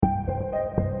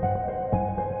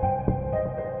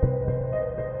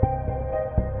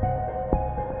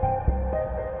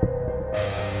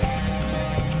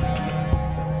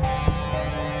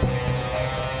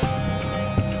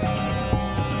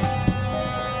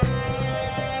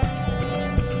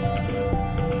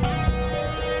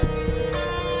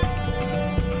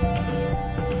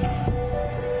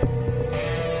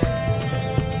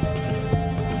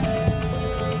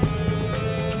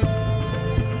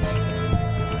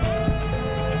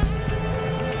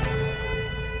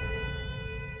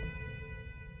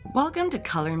Welcome to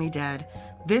Color Me Dead.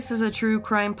 This is a true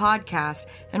crime podcast,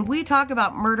 and we talk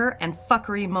about murder and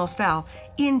fuckery most foul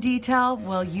in detail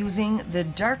while using the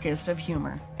darkest of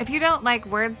humor. If you don't like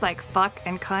words like fuck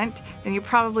and cunt, then you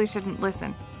probably shouldn't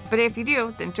listen. But if you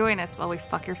do, then join us while we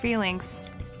fuck your feelings.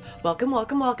 Welcome,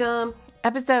 welcome, welcome.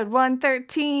 Episode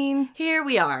 113. Here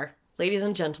we are, ladies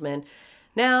and gentlemen.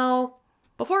 Now,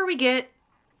 before we get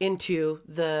into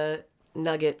the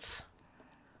nuggets,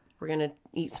 we're going to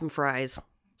eat some fries.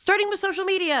 Starting with social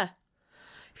media.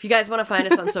 If you guys want to find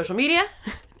us on social media,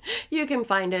 you can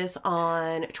find us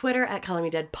on Twitter at Color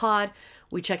Me Dead Pod.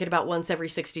 We check it about once every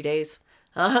 60 days.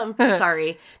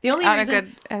 Sorry. The only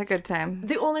reason at a good time.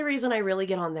 The only reason I really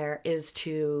get on there is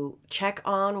to check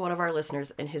on one of our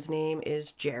listeners, and his name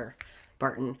is Jer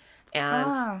Barton.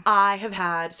 And I have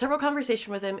had several conversations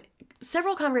with him.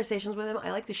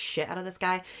 I like the shit out of this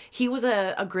guy. He was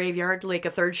a graveyard, like a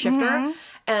third shifter,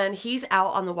 and he's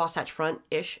out on the Wasatch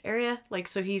Front-ish area. Like,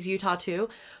 so he's Utah too.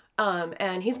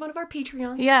 And he's one of our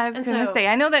Patreons. Yeah, I was going to say,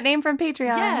 I know that name from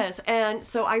Patreon. Yes, and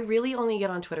so I really only get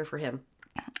on Twitter for him.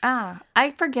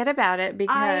 I forget about it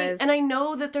because... I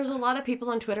know that there's a lot of people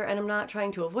on Twitter, and I'm not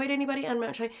trying to avoid anybody. I'm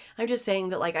just saying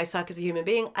that, like, I suck as a human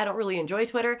being. I don't really enjoy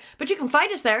Twitter, but you can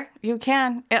find us there. You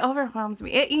can. It overwhelms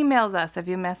me. It emails us if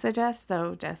you message us,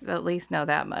 so just at least know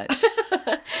that much.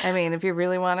 I mean, if you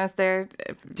really want us there,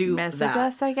 message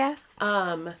us, I guess.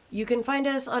 You can find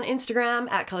us on Instagram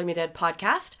at Color Me Dead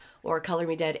Podcast or Color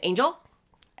Me Dead Angel.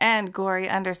 And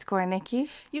Gory_Nikki.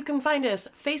 You can find us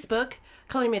Facebook,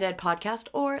 Color Me Dead Podcast,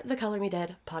 or the Color Me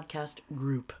Dead Podcast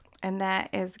group. And that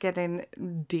is getting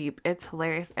deep. It's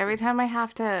hilarious. Every time I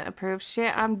have to approve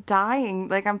shit, I'm dying.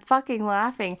 Like, I'm fucking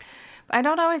laughing. I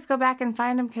don't always go back and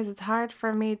find them because it's hard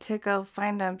for me to go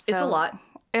find them. So it's a lot.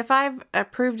 If I've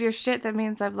approved your shit, that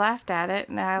means I've laughed at it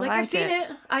and I like it. I've seen it.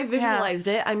 I visualized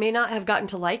it. I may not have gotten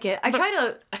to like it.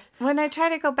 When I try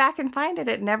to go back and find it,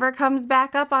 it never comes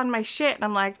back up on my shit. And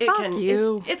I'm like, fuck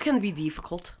you. It's going to be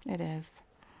difficult. It is.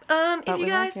 If you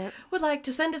guys would like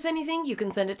to send us anything, you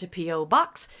can send it to P.O.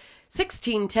 Box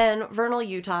 1610, Vernal,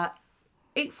 Utah,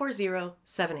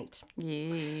 84078.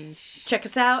 Yeesh. Check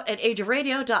us out at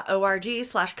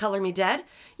ageofradio.org/colormedead.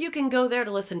 You can go there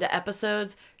to listen to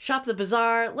episodes, shop the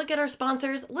bazaar, look at our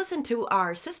sponsors, listen to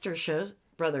our sister shows,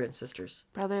 brothers and sisters.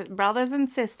 Brothers and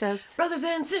sisters. Brothers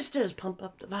and sisters, pump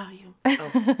up the volume.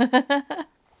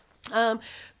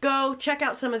 Go check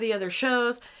out some of the other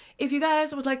shows. If you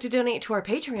guys would like to donate to our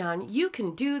Patreon, you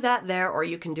can do that there, or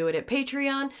you can do it at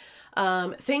Patreon.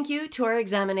 Thank you to our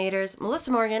examinators,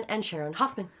 Melissa Morgan and Sharon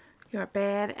Hoffman. You're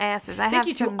badasses. Thank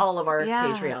you to all of our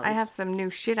Patreons. I have some new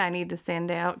shit I need to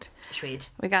send out. Sweet.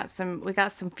 We got some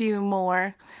few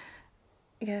more.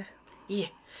 Yeah. Yeah.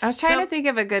 I was trying to think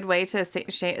of a good way to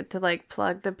like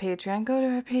plug the Patreon. Go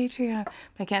to our Patreon.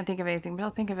 I can't think of anything, but I'll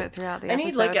think of it throughout the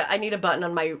episode. I need a button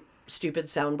on my stupid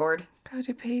soundboard. Go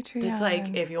to Patreon. It's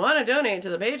like, if you want to donate to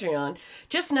the Patreon,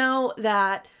 just know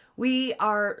that we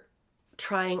are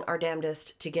trying our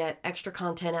damnedest to get extra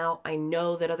content out. I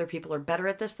know that other people are better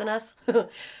at this than us.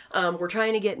 We're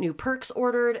trying to get new perks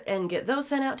ordered and get those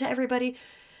sent out to everybody.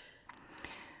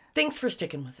 Thanks for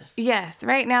sticking with us. Yes.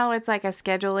 Right now it's like a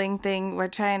scheduling thing. We're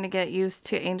trying to get used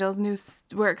to Angel's new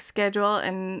work schedule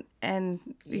and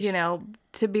you know,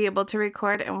 to be able to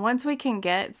record. And once we can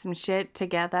get some shit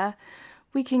together,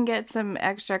 we can get some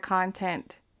extra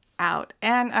content out.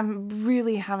 And I'm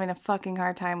really having a fucking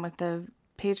hard time with the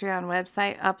Patreon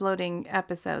website uploading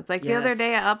episodes. Like the other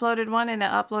day I uploaded one and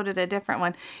it uploaded a different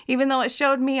one, even though it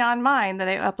showed me on mine that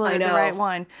I uploaded the right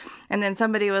one. And then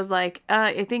somebody was like,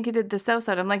 I think you did the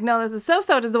so-so. I'm like, no, the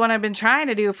so-so is the one I've been trying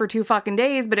to do for 2 fucking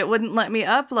days, but it wouldn't let me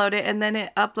upload it. And then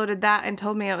it uploaded that and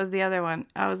told me it was the other one.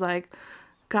 I was like,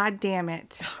 God damn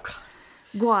it. Oh,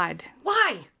 God.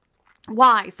 Why?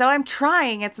 So I'm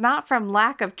trying. It's not from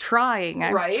lack of trying.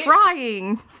 I'm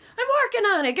trying. I'm working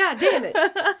on it. God damn it.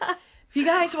 If you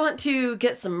guys want to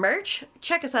get some merch,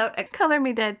 check us out at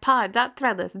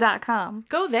colormedeadpod.threadless.com.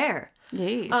 Go there.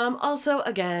 Yes. Also,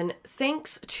 again,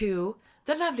 thanks to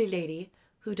the lovely lady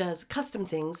who does custom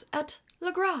things at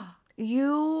LeGras.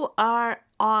 You are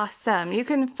awesome. You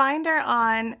can find her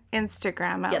on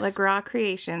Instagram at LeGras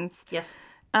Creations. Yes.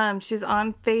 She's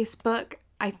on Facebook.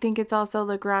 I think it's also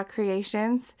LeGras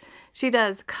Creations. She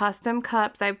does custom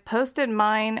cups. I posted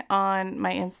mine on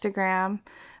my Instagram.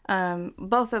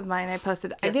 Both of mine I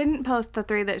posted. Yes. I didn't post the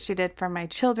 3 that she did for my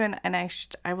children, and I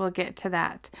will get to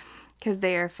that because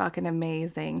they are fucking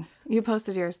amazing. You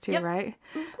posted yours too, right?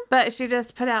 Mm-hmm. But she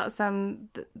just put out some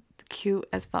cute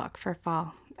as fuck for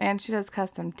fall, and she does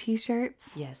custom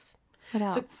t-shirts. Yes. What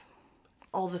else? So,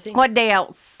 all the things. What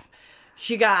else?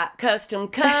 She got custom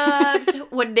cups.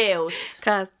 What else?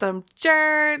 Custom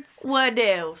shirts. What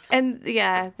else? And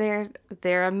yeah,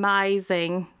 they're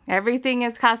amazing. Everything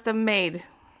is custom made.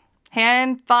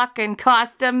 Hand fucking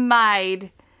custom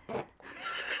made.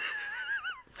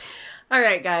 All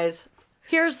right, guys.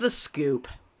 Here's the scoop.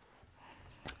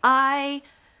 I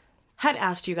had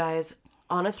asked you guys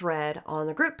on a thread on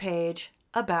the group page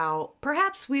about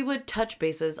perhaps we would touch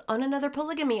bases on another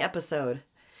polygamy episode.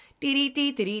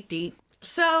 Dee-dee-dee-dee-dee-dee.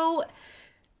 So,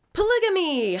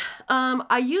 polygamy.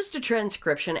 I used a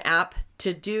transcription app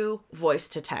to do voice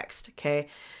to text, okay?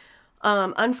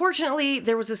 Unfortunately,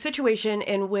 there was a situation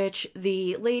in which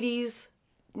the ladies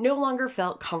no longer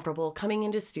felt comfortable coming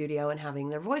into studio and having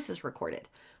their voices recorded.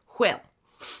 Well,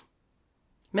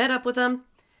 met up with them,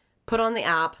 put on the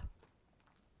app,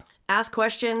 asked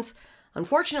questions.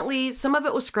 Unfortunately, some of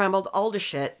it was scrambled all to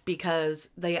shit because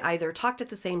they either talked at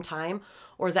the same time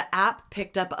or the app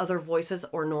picked up other voices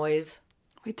or noise.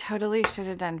 We totally should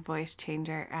have done voice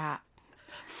changer app.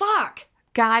 Fuck!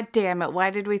 God damn it.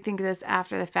 Why did we think of this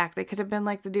after the fact? They could have been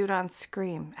like the dude on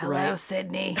Scream. Hello, Right.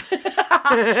 Sydney.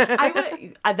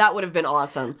 That would have been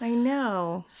awesome. I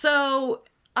know. So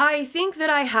I think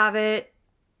that I have it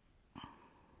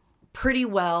pretty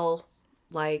well,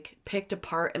 like, picked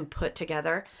apart and put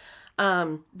together.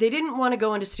 They didn't want to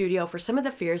go into studio for some of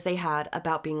the fears they had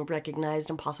about being recognized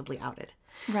and possibly outed.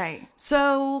 Right.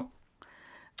 So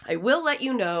I will let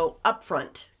you know up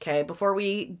front, okay, before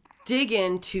we dig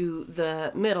into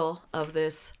the middle of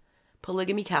this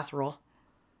polygamy casserole.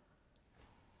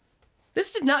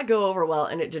 This did not go over well,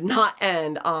 and it did not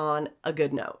end on a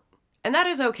good note. And that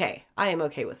is okay. I am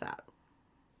okay with that.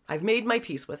 I've made my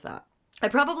peace with that. I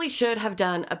probably should have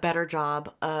done a better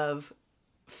job of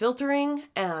filtering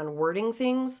and wording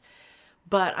things,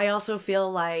 but I also feel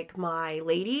like my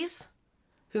ladies,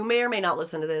 who may or may not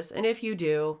listen to this, and if you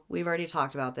do, we've already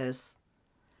talked about this,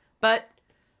 but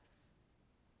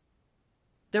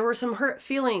there were some hurt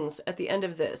feelings at the end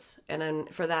of this, and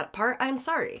for that part, I'm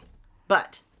sorry.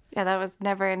 But Yeah, that was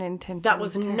never an intention. that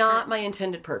was to not hurt. my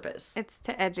intended purpose. It's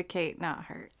to educate, not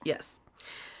hurt. Yes.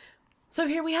 So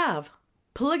here we have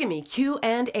Polygamy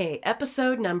Q&A,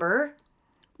 episode number.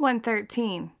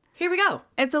 113. Here we go.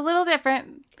 It's a little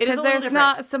different. It is a because little there's different.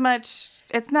 not so much.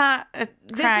 It's not a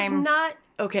This crime. is not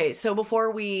okay. So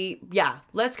before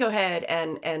let's go ahead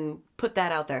and put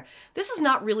that out there. This is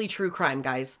not really true crime,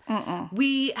 guys.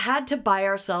 We had to buy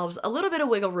ourselves a little bit of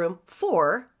wiggle room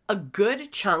for a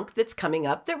good chunk that's coming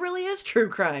up that really is true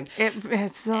crime.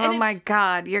 It's And my it's-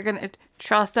 God. You're going to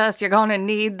trust us. You're going to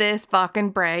need this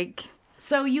fucking break.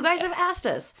 So you guys have asked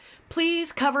us,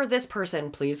 please cover this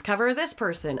person. Please cover this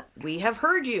person. We have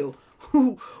heard you.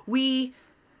 We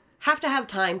have to have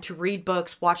time to read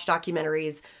books, watch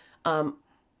documentaries,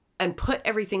 and put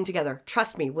everything together.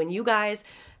 Trust me, when you guys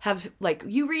have, like,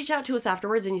 you reach out to us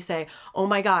afterwards and you say, oh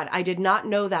my God, I did not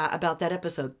know that about that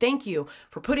episode. Thank you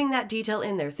for putting that detail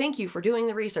in there. Thank you for doing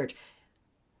the research.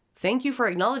 Thank you for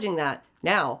acknowledging that.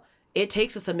 Now, it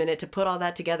takes us a minute to put all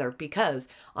that together because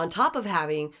on top of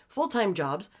having full-time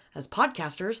jobs as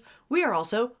podcasters, we are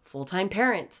also full-time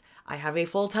parents. I have a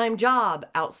full-time job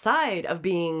outside of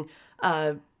being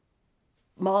a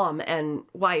mom and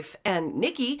wife, and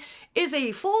Nikki is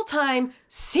a full-time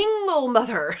single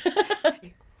mother.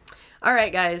 All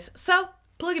right, guys. So,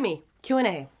 polygamy,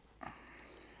 Q&A.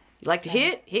 You like to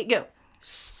hit go.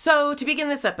 So, to begin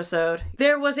this episode,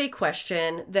 there was a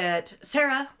question that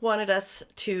Sarah wanted us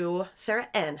to... Sarah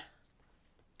N.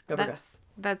 Go, go, go.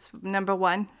 That's number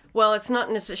one. Well, it's not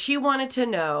necessarily... She wanted to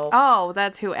know... Oh,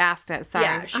 that's who asked it. Sorry.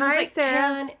 Yeah, she was Hi, like,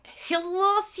 Sarah.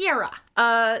 hello,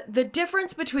 Sarah. The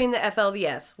difference between the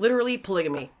FLDS, literally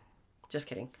polygamy. Just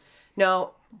kidding.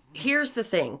 No, here's the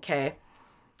thing, okay?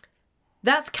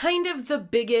 That's kind of the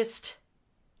biggest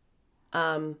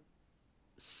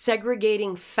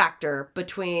segregating factor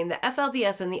between the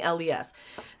FLDS and the LDS.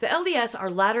 The LDS are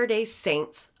Latter-day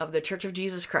Saints of the Church of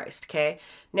Jesus Christ, okay?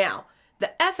 Now,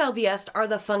 the FLDS are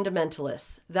the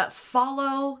fundamentalists that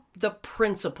follow the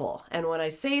principle. And when I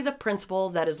say the principle,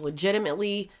 that is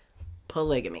legitimately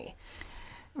polygamy.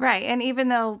 Right. And even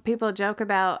though people joke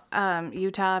about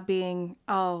Utah being,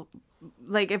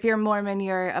 like if you're Mormon,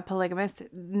 you're a polygamist,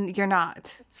 you're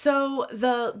not. So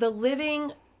the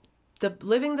living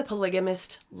the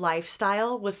polygamist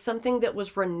lifestyle was something that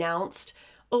was renounced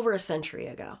over a century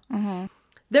ago. Mm-hmm.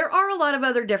 There are a lot of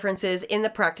other differences in the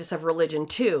practice of religion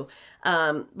too.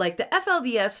 Like the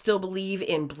FLDS still believe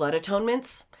in blood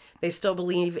atonements. They still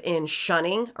believe in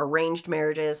shunning, arranged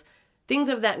marriages, things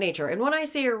of that nature. And when I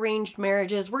say arranged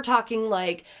marriages, we're talking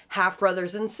like half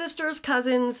brothers and sisters,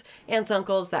 cousins, aunts,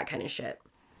 uncles, that kind of shit.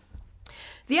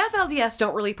 The FLDS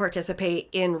don't really participate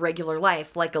in regular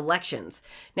life like elections.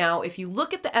 Now, if you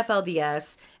look at the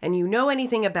FLDS and you know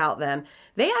anything about them,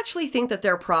 they actually think that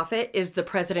their prophet is the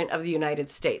president of the United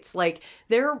States. Like,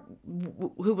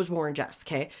 who was Warren Jeffs,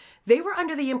 okay? They were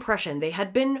under the impression, they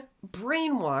had been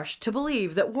brainwashed to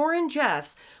believe that Warren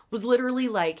Jeffs was literally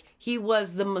like, he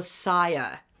was the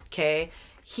Messiah, okay?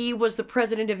 He was the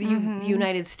president of the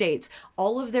United States.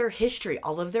 All of their history,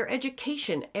 all of their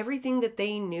education, everything that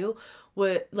they knew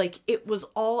was like, it was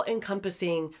all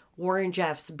encompassing Warren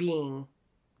Jeffs being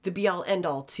the be all end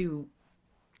all to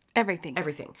Everything. They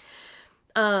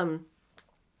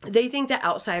think that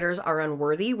outsiders are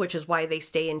unworthy, which is why they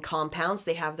stay in compounds.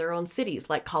 They have their own cities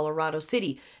like Colorado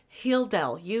City,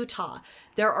 Hilldale, Utah.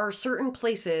 There are certain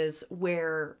places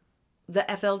where the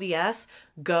FLDS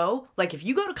go. Like, if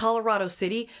you go to Colorado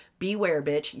City, beware,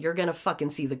 bitch. You're gonna fucking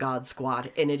see the God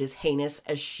Squad, and it is heinous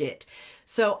as shit.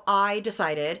 So I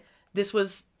decided, this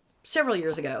was several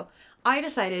years ago, I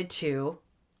decided to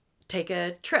take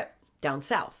a trip down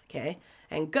south, okay,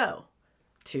 and go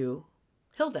to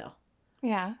Hilldale.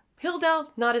 Yeah.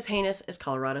 Hilldale, not as heinous as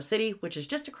Colorado City, which is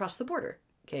just across the border,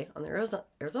 okay, on the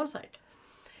Arizona side.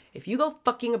 If you go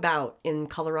fucking about in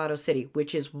Colorado City,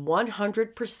 which is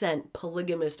 100%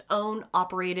 polygamist owned,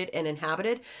 operated, and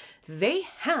inhabited, they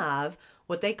have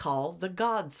what they call the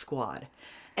God Squad.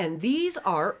 And these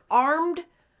are armed,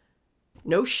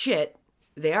 no shit,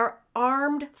 they are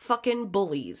armed fucking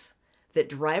bullies that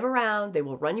drive around, they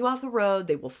will run you off the road,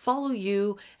 they will follow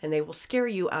you, and they will scare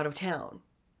you out of town.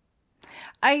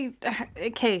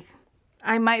 Okay,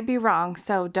 I might be wrong,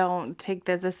 so don't take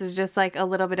that. This is just like a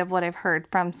little bit of what I've heard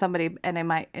from somebody, and I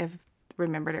might have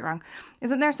remembered it wrong.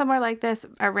 Isn't there somewhere like this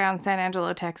around San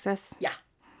Angelo, Texas? Yeah.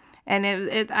 And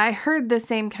I heard the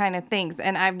same kind of things,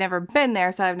 and I've never been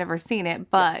there, so I've never seen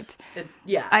it, but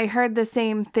yeah, I heard the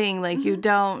same thing, like you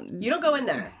don't go in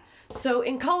there. So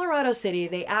in Colorado City,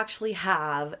 they actually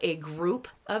have a group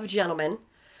of gentlemen,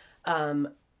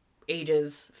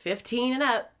 ages 15 and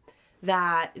up,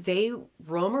 that they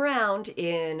roam around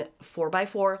in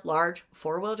 4x4 large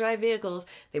 4-wheel drive vehicles.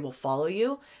 They will follow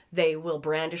you. They will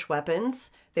brandish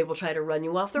weapons. They will try to run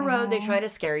you off the road. They try to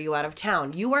scare you out of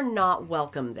town. You are not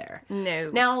welcome there. No.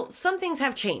 Now, some things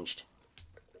have changed.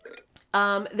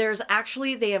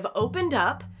 They have opened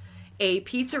up a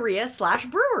pizzeria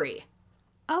 / brewery.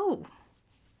 Oh.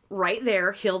 Right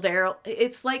there, Hilldale.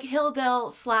 It's like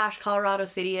Hilldale / Colorado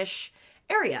City-ish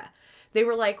area. They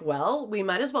were like, well, we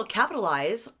might as well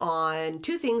capitalize on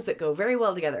two things that go very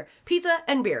well together, pizza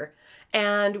and beer.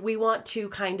 And we want to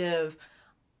kind of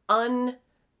undo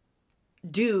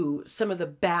some of the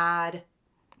bad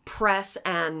press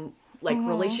and like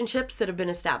relationships that have been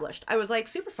established. I was like,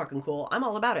 super fucking cool. I'm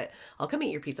all about it. I'll come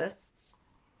eat your pizza.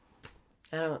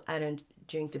 I don't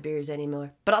drink the beers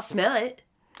anymore, but I'll smell it.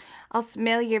 I'll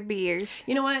smell your beers.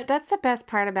 You know what? That's the best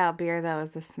part about beer, though,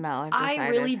 is the smell. I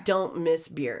really don't miss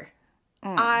beer.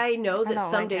 I know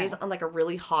that some days on like a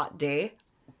really hot day,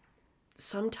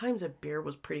 sometimes a beer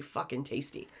was pretty fucking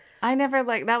tasty. I never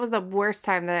that was the worst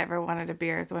time that I ever wanted a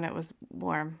beer is when it was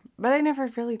warm. But I never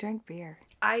really drank beer.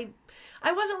 I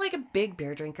wasn't like a big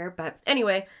beer drinker, but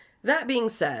anyway, that being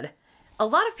said, a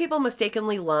lot of people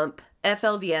mistakenly lump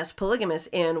FLDS polygamists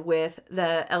in with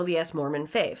the LDS Mormon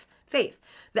faith.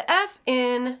 The F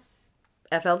in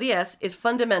FLDS is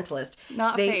fundamentalist.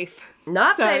 Not faith.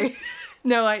 Not Sorry. faith.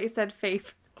 No, I said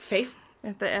faith. Faith?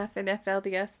 At the F in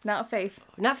FLDS. Not faith.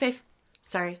 Not faith.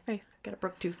 Sorry. Faith. Got a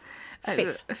broke tooth.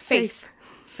 Faith.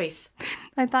 Faith.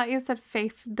 I thought you said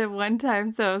faith the one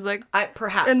time, so I was like...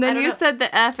 Perhaps. And then you said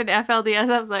the F in FLDS.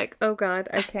 I was like, oh, God,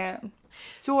 I can't.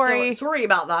 Sorry. Sorry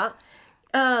about that.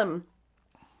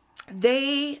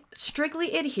 They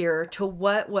strictly adhere to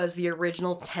what was the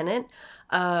original tenet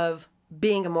of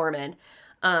being a Mormon,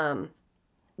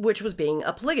 which was being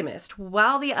a polygamist.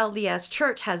 While the LDS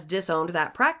Church has disowned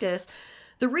that practice,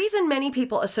 the reason many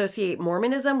people associate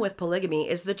Mormonism with polygamy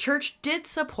is the church did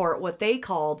support what they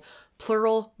called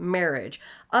plural marriage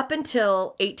up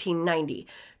until 1890.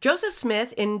 Joseph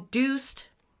Smith introduced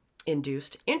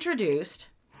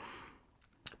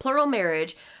plural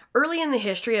marriage early in the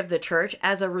history of the church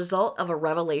as a result of a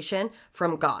revelation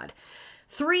from God.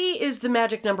 3 is the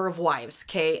magic number of wives,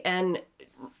 okay? And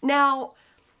now,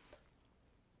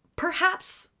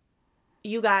 perhaps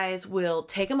you guys will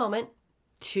take a moment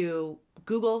to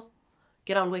Google,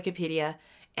 get on Wikipedia,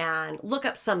 and look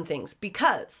up some things.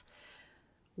 Because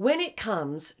when it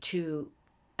comes to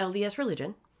LDS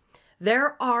religion,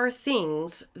 there are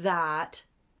things that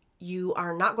you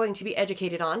are not going to be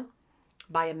educated on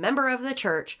by a member of the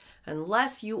church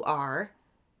unless you are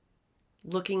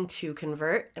looking to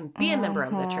convert and be a member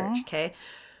of the church, okay?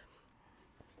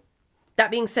 That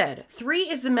being said, 3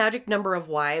 is the magic number of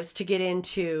wives to get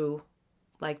into,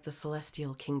 like, the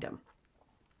celestial kingdom.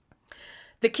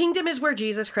 The kingdom is where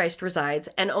Jesus Christ resides,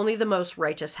 and only the most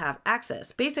righteous have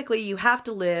access. Basically, you have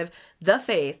to live the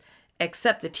faith,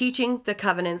 accept the teaching, the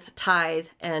covenants, tithe,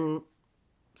 and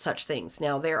such things.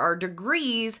 Now, there are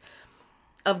degrees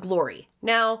of glory.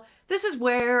 Now, this is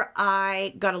where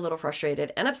I got a little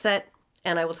frustrated and upset,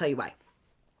 and I will tell you why.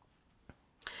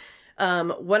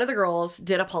 One of the girls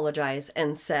did apologize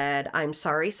and said, "I'm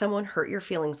sorry someone hurt your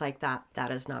feelings like that. That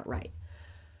is not right."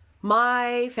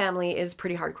 My family is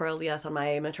pretty hardcore LDS on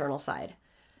my maternal side.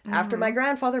 After my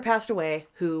grandfather passed away,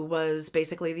 who was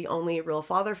basically the only real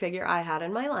father figure I had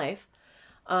in my life,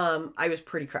 I was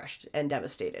pretty crushed and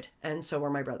devastated. And so were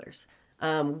my brothers.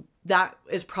 That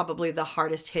is probably the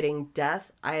hardest hitting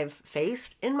death I've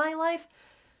faced in my life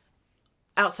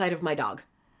outside of my dog,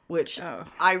 which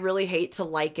I really hate to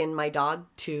liken my dog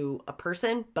to a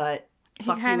person, but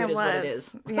fuck you, it is what it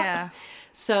is. Yeah.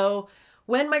 So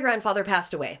when my grandfather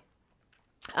passed away,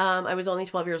 I was only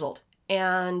 12 years old,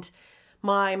 and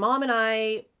my mom and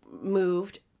I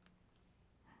moved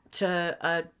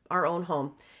to our own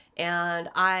home, and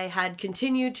I had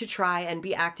continued to try and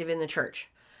be active in the church.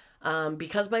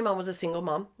 Because my mom was a single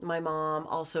mom, my mom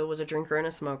also was a drinker and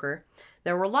a smoker.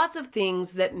 There were lots of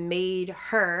things that made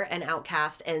her an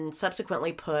outcast and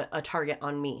subsequently put a target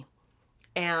on me.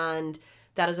 And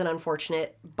that is an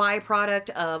unfortunate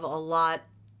byproduct of a lot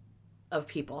of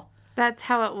people. That's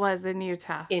how it was in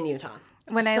Utah.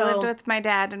 When I lived with my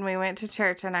dad and we went to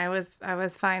church, and I was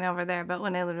fine over there, but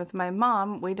when I lived with my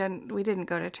mom, we didn't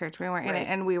go to church. We weren't in it,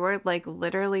 and we were like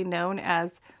literally known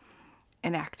as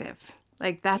inactive.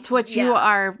 Like, that's what you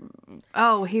are.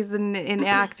 Oh, he's an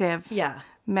inactive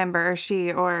member, or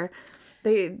she, or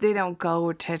they don't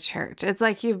go to church. It's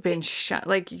like you've been shut.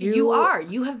 Like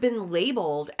you have been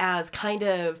labeled as kind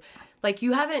of. Like,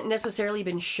 you haven't necessarily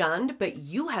been shunned, but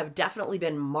you have definitely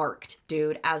been marked,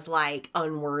 dude, as, like,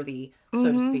 unworthy,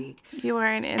 so to speak. You are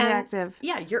an inactive.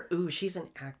 And, she's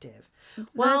inactive.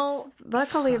 Well,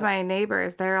 luckily my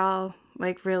neighbors, they're all,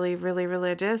 like, really, really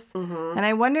religious. Mm-hmm. And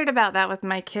I wondered about that with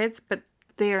my kids, but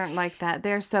they aren't like that.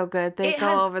 They're so good. They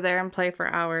go over there and play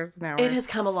for hours and hours. It has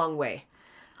come a long way.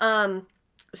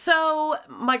 So,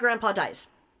 my grandpa dies.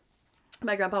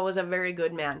 My grandpa was a very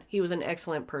good man. He was an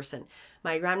excellent person.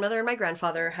 My grandmother and my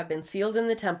grandfather have been sealed in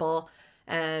the temple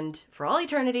and for all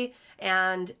eternity.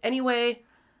 And anyway,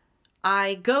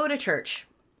 I go to church.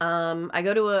 I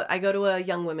go to a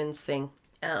young women's thing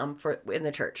in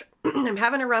the church. I'm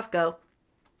having a rough go.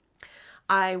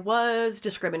 I was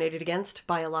discriminated against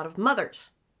by a lot of mothers.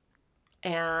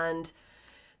 And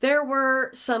there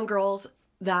were some girls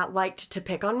that liked to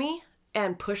pick on me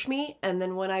and push me, and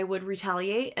then when I would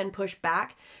retaliate and push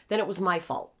back, then it was my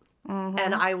fault. Mm-hmm.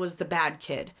 And I was the bad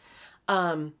kid.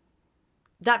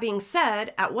 That being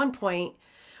said, at one point,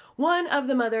 one of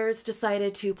the mothers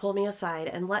decided to pull me aside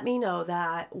and let me know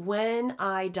that when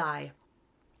I die,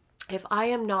 if I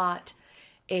am not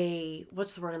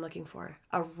what's the word I'm looking for?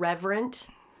 A reverent,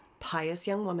 pious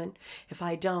young woman, if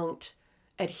I don't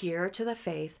adhere to the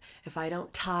faith, if I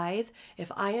don't tithe,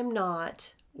 if I am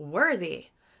not worthy,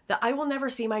 that I will never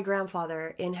see my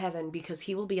grandfather in heaven because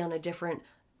he will be on a different,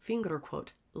 finger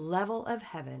quote, level of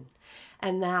heaven.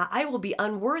 And that I will be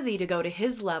unworthy to go to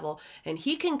his level, and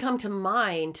he can come to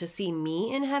mine to see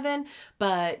me in heaven.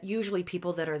 But usually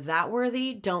people that are that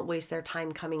worthy don't waste their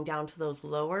time coming down to those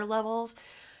lower levels.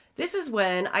 This is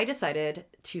when I decided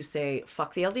to say,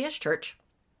 fuck the LDS Church.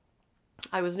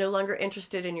 I was no longer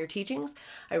interested in your teachings.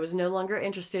 I was no longer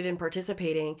interested in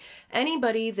participating.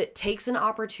 Anybody that takes an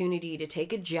opportunity to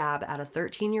take a jab at a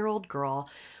 13-year-old girl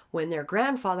when their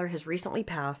grandfather has recently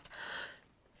passed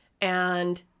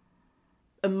and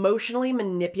emotionally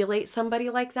manipulate somebody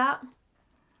like that.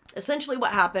 Essentially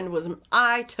what happened was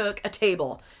I took a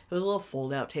table. It was a little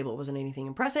fold-out table. It wasn't anything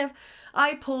impressive.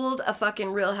 I pulled a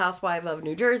fucking Real Housewife of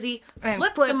New Jersey,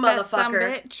 flipped the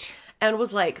motherfucker, and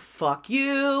was like, fuck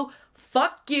you.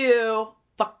 Fuck you.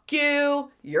 Fuck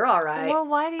you. You're all right. Well,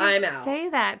 why do you say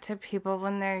that to people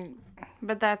when they're...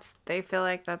 But they feel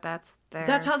like that's their...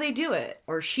 That's how they do it.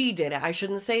 Or she did it. I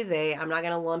shouldn't say they. I'm not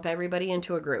going to lump everybody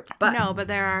into a group. But no, but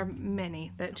there are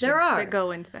many that go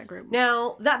into that group.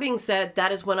 Now, that being said,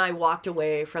 that is when I walked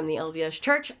away from the LDS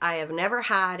Church. I have never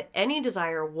had any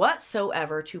desire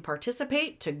whatsoever to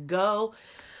participate, to go,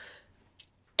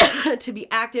 to be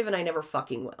active, and I never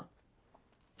fucking will.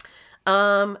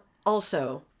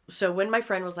 Also, so when my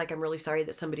friend was like, I'm really sorry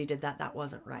that somebody did that, that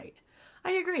wasn't right.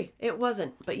 I agree. It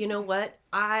wasn't. But you know what?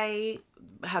 I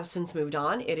have since moved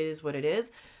on. It is what it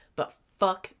is. But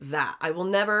fuck that. I will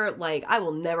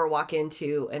never walk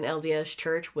into an LDS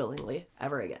church willingly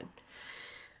ever again.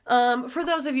 For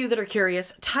those of you that are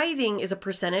curious, tithing is a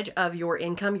percentage of your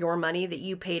income, your money that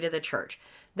you pay to the church.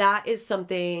 That is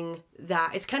something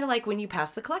that it's kind of like when you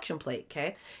pass the collection plate,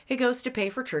 okay? It goes to pay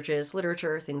for churches,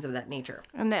 literature, things of that nature.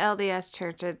 In the LDS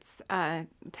church, it's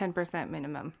 10%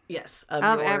 minimum. Yes. Of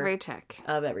every check.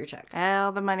 Of every check.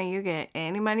 All the money you get,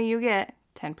 any money you get,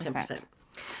 10%. 10%.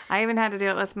 I even had to do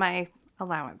it with my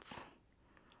allowance.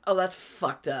 Oh, that's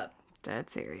fucked up. Dead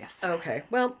serious. Okay,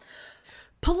 well,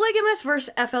 polygamous versus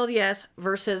FLDS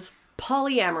versus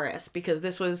polyamorous, because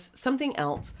this was something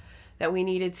else that we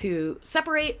needed to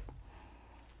separate.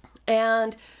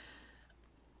 And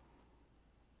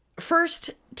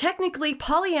first, technically,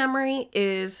 polyamory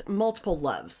is multiple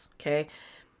loves, okay?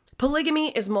 Polygamy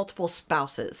is multiple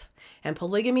spouses, and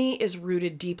polygamy is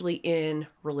rooted deeply in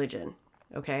religion,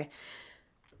 okay?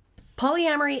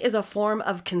 Polyamory is a form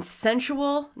of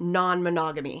consensual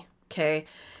non-monogamy, okay?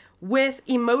 With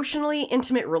emotionally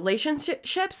intimate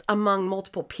relationships among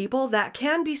multiple people that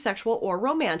can be sexual or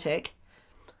romantic.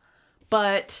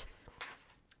 But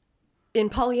in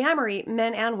polyamory,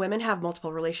 men and women have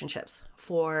multiple relationships.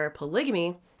 For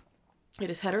polygamy, it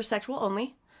is heterosexual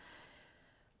only.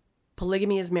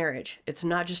 Polygamy is marriage. It's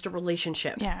not just a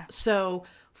relationship. Yeah. So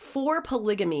for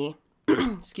polygamy,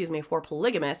 for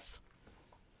polygamists,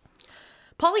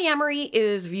 polyamory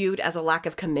is viewed as a lack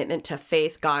of commitment to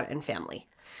faith, God, and family.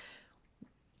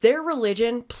 Their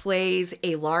religion plays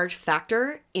a large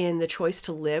factor in the choice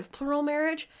to live plural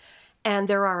marriage. And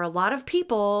there are a lot of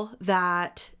people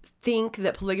that think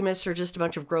that polygamists are just a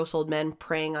bunch of gross old men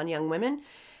preying on young women.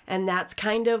 And that's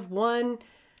kind of one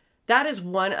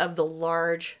of the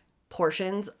large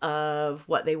portions of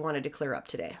what they wanted to clear up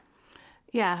today.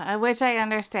 Yeah, which I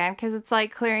understand, because it's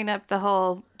like clearing up the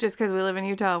whole, just because we live in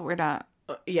Utah, we're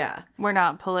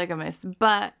not polygamous,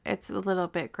 but it's a little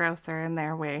bit grosser in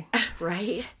their way.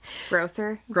 Right?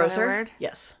 Grosser? Is Grosser? that a word?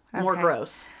 Yes. More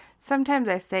gross. Sometimes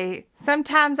I say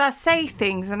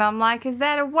things and I'm like, is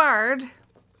that a word?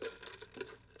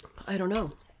 I don't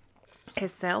know.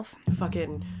 Itself.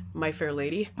 Fucking My Fair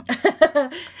Lady.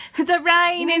 The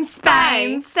rain in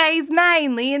Spain stays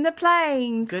mainly in the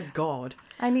plains. Good God.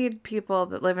 I need people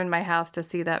that live in my house to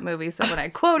see that movie, so when I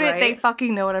quote it, they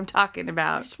fucking know what I'm talking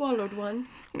about. I swallowed one.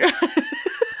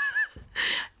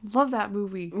 Love that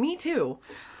movie. Me too.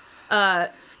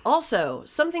 Also,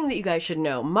 something that you guys should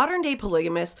know, modern day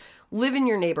polygamists live in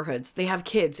your neighborhoods. They have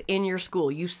kids in your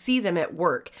school. You see them at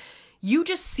work. You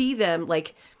just see them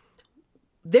like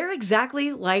they're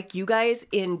exactly like you guys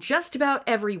in just about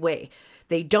every way.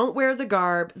 They don't wear the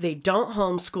garb. They don't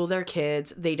homeschool their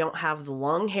kids. They don't have the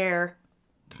long hair,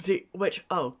 which,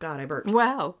 oh God, I burped.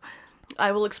 Wow.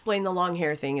 I will explain the long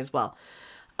hair thing as well.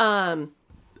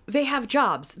 They have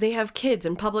jobs. They have kids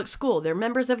in public school. They're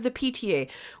members of the PTA.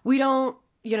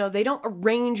 They don't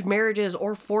arrange marriages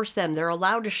or force them. They're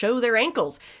allowed to show their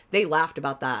ankles. They laughed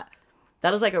about that.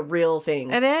 That is like a real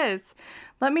thing. It is.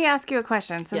 Let me ask you a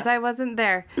question since I wasn't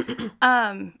there.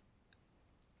 I'm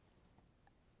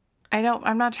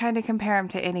not trying to compare them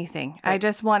to anything. Right. I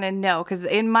just want to know, because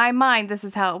in my mind, this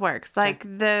is how it works. Like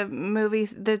the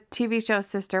TV show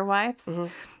Sister Wives. Mm-hmm.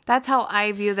 That's how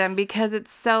I view them, because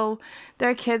it's so,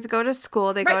 their kids go to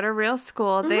school, they go to real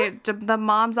school. Mm-hmm. The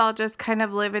moms all just kind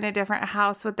of live in a different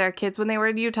house with their kids. When they were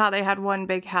in Utah, they had one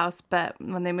big house, but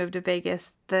when they moved to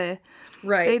Vegas, they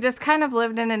just kind of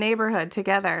lived in a neighborhood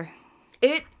together.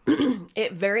 It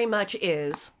very much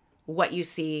is what you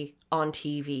see on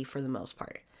TV for the most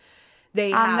part.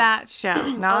 They on that show,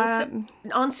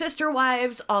 on Sister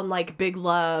Wives, on like Big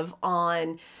Love,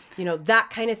 on that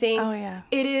kind of thing. Oh yeah,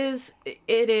 it is.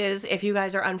 If you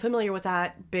guys are unfamiliar with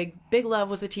that, Big Love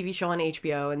was a TV show on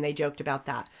HBO, and they joked about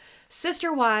that.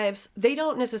 Sister Wives, they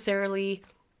don't necessarily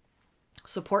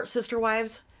support Sister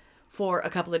Wives for a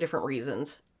couple of different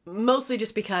reasons. Mostly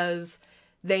just because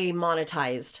they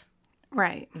monetized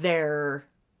their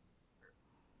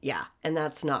and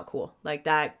that's not cool. Like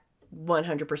that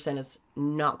 100% is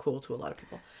not cool to a lot of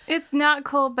people. It's not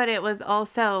cool, but it was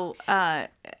also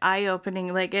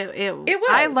eye-opening. Like it was.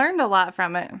 I learned a lot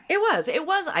from it. It was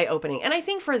eye-opening. And I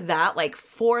think for that, like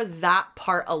for that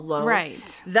part alone,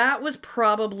 that was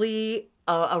probably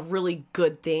a really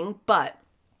good thing. But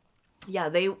yeah,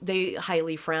 they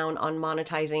highly frown on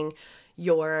monetizing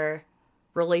your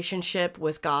relationship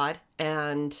with God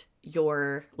and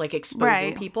your like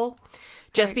exposing people.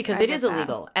 Just because it is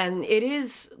illegal and it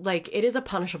is a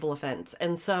punishable offense.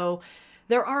 And so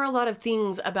there are a lot of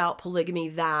things about polygamy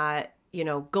that,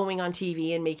 going on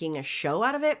TV and making a show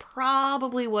out of it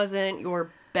probably wasn't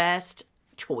your best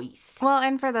choice. Well,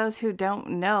 and for those who don't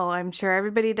know, I'm sure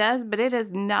everybody does, but it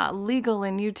is not legal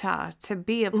in Utah to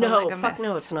be a No, polygamist. fuck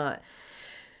no, it's not.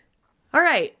 All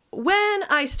right. When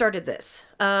I started this,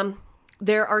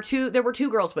 there were two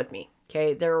girls with me.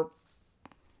 Okay,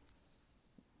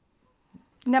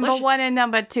 Number one and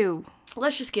number two.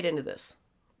 let's just get into this.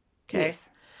 Okay. Yes.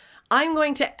 I'm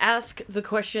going to ask the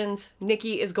questions.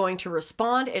 Nikki is going to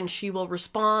respond, and she will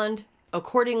respond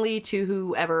accordingly to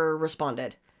whoever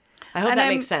responded. I hope that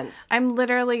makes sense. I'm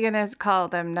literally going to call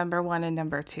them number one and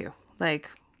number two.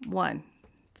 Like, one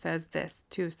says this,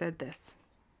 two said this.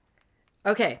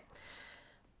 Okay.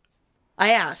 I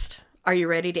asked, are you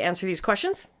ready to answer these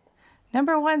questions?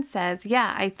 Number one says,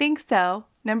 yeah, I think so.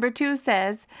 Number two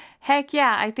says, heck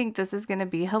yeah, I think this is going to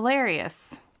be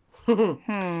hilarious.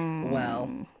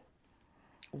 Well.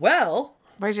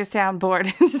 Where's your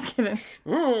soundboard? Just kidding.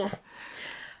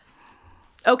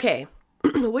 Okay.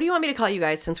 What do you want me to call you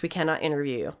guys since we cannot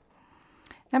interview you?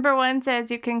 Number one says,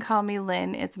 you can call me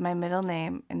Lynn. It's my middle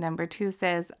name. And number two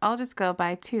says, I'll just go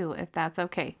by two if that's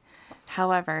okay.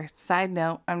 However, side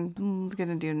note, I'm going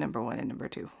to do number one and number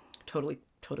two. Totally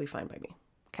fine by me.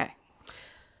 Okay.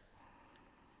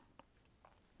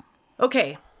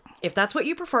 Okay. If that's what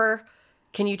you prefer,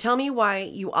 can you tell me why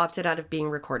you opted out of being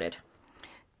recorded?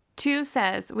 Two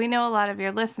says, we know a lot of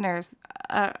your listeners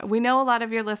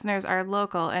are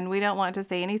local, and we don't want to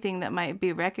say anything that might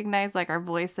be recognized like our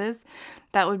voices.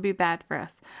 That would be bad for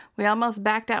us. We almost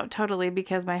backed out totally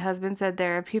because my husband said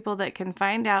there are people that can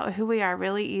find out who we are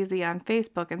really easy on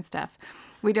Facebook and stuff.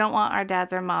 We don't want our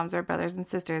dads or moms or brothers and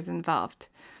sisters involved.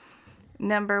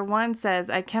 Number one says,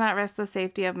 I cannot risk the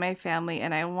safety of my family,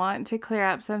 and I want to clear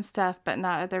up some stuff, but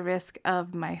not at the risk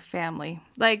of my family.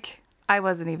 Like, I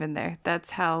wasn't even there.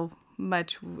 That's how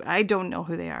much I don't know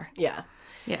who they are. Yeah.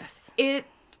 Yes.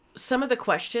 Some of the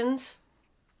questions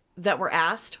that were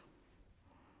asked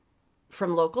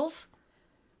from locals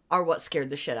are what scared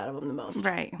the shit out of them the most.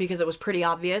 Right. Because it was pretty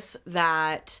obvious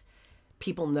that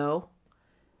people know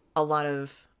a lot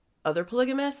of other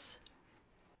polygamists,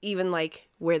 even like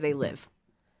where they live.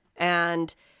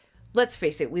 And let's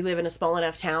face it, we live in a small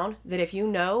enough town that if you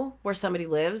know where somebody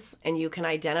lives and you can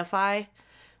identify,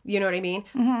 you know what I mean?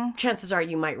 Mm-hmm. Chances are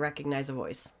you might recognize a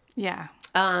voice. Yeah.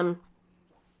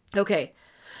 Okay.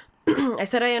 I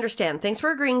said I understand. Thanks for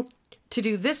agreeing to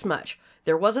do this much.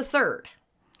 There was a third.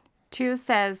 Two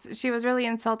says she was really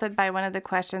insulted by one of the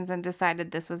questions and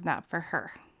decided this was not for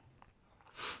her.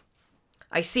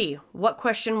 I see. What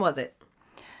question was it?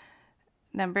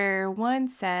 Number one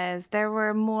says there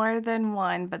were more than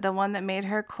one, but the one that made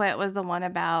her quit was the one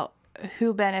about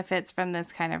who benefits from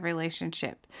this kind of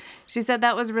relationship. She said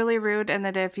that was really rude, and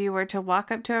that if you were to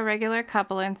walk up to a regular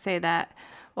couple and say that,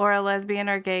 or a lesbian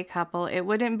or gay couple, it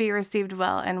wouldn't be received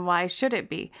well, and why should it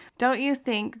be? Don't you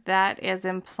think that is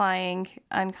implying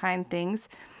unkind things?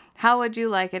 How would you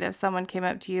like it if someone came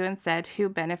up to you and said, who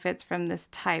benefits from this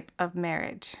type of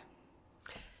marriage?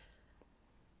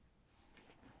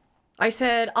 I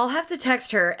said, I'll have to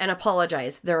text her and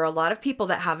apologize. There are a lot of people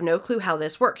that have no clue how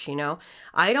this works, you know?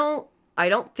 I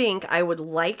don't think I would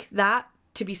like that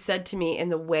to be said to me in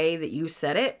the way that you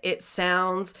said it. It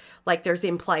sounds like there's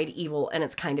implied evil and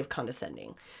it's kind of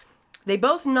condescending. They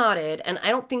both nodded, and I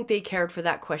don't think they cared for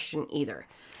that question either.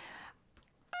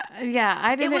 Yeah,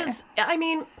 I didn't.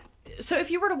 So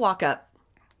if you were to walk up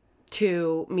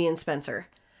to me and Spencer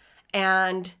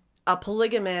and a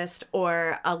polygamist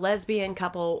or a lesbian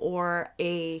couple or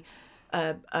a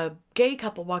gay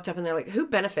couple walked up and they're like, who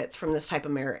benefits from this type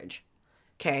of marriage?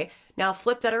 Okay, now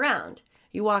flip that around.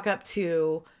 You walk up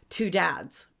to two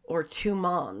dads or two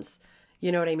moms,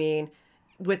 you know what I mean,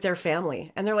 with their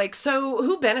family. And they're like, so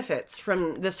who benefits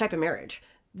from this type of marriage?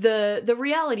 The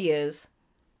reality is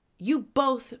you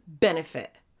both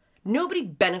benefit. Nobody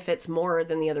benefits more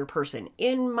than the other person,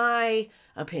 in my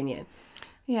opinion.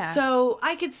 Yeah. So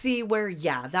I could see where,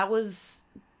 that was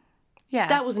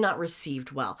not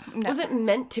received well. No. Was it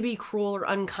meant to be cruel or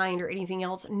unkind or anything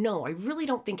else? No, I really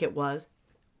don't think it was.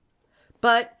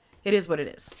 But it is what it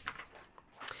is.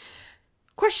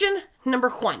 Question number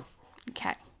 1.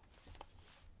 Okay.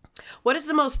 What is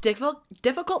the most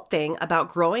difficult thing about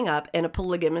growing up in a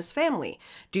polygamous family?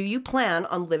 Do you plan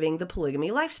on living the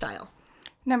polygamy lifestyle?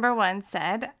 Number 1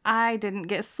 said, I didn't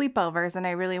get sleepovers and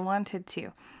I really wanted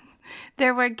to.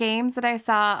 There were games that I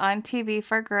saw on TV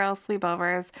for girls'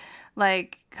 sleepovers,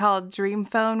 like called Dream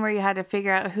Phone, where you had to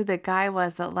figure out who the guy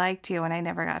was that liked you, and I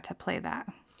never got to play that.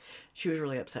 She was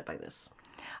really upset by this.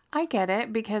 I get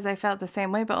it, because I felt the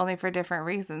same way, but only for different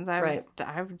reasons. I was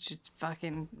just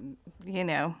fucking,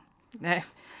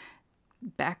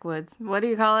 backwoods. What do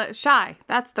you call it? Shy.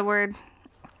 That's the word.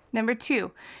 Number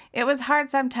 2, it was hard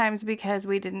sometimes because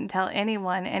we didn't tell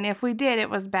anyone, and if we did, it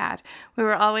was bad. We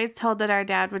were always told that our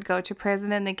dad would go to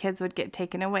prison and the kids would get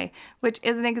taken away, which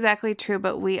isn't exactly true,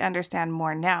 but we understand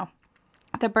more now.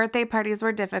 The birthday parties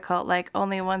were difficult, like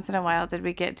only once in a while did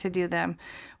we get to do them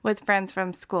with friends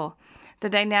from school. The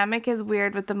dynamic is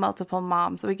weird with the multiple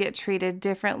moms. We get treated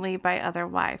differently by other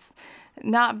wives.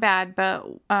 Not bad,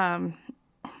 but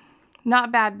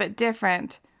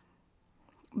different.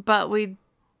 But we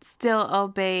still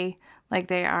obey like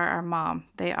they are our mom.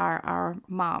 They are our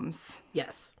moms.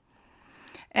 Yes.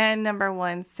 And number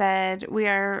 1 said, we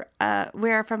are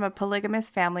from a polygamous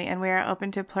family and we are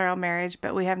open to plural marriage,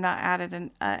 but we have not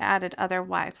added other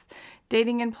wives.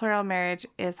 Dating in plural marriage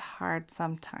is hard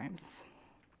sometimes.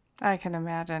 I can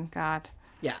imagine. God.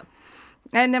 Yeah.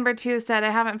 And number 2 said,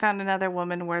 I haven't found another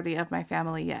woman worthy of my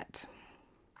family yet.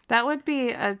 That would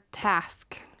be a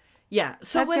task. Yeah.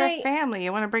 So that's your family.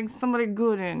 You want to bring somebody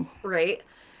good in. Right.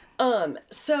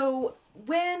 So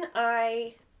when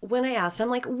I asked, I'm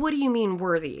like, what do you mean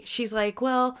worthy? She's like,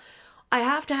 well, I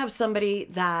have to have somebody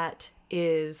that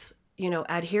is,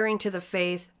 adhering to the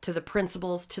faith, to the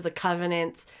principles, to the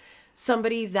covenants,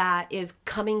 somebody that is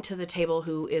coming to the table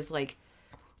who is like,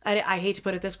 I hate to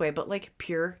put it this way, but like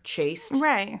pure, chaste,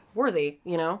 right, worthy,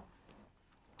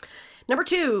 Number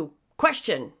 2,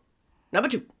 question. Number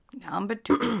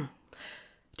 2.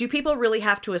 Do people really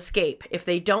have to escape if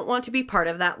they don't want to be part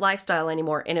of that lifestyle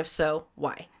anymore? And if so,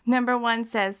 why? Number 1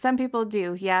 says, some people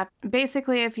do, yeah.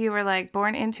 Basically, if you were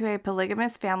born into a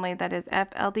polygamous family that is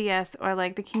FLDS or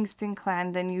like the Kingston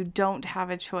clan, then you don't have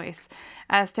a choice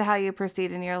as to how you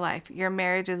proceed in your life. Your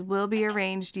marriages will be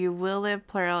arranged, you will live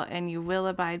plural, and you will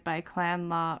abide by clan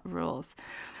law rules.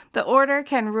 The order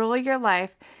can rule your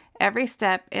life every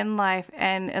step in life,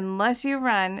 and unless you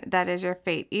run, that is your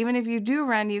fate. Even if you do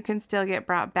run, you can still get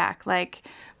brought back, like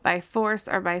by force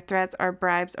or by threats or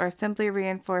bribes or simply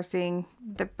reinforcing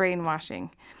the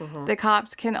brainwashing. Mm-hmm. The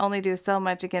cops can only do so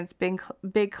much against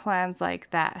big clans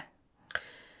like that.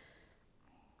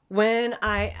 When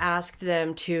I asked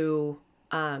them to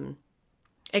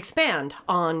expand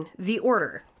on the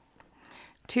order.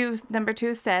 Number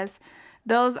 2 says,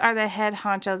 those are the head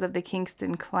honchos of the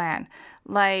Kingston clan.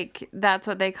 Like, that's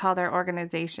what they call their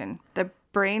organization. The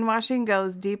brainwashing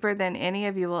goes deeper than any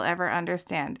of you will ever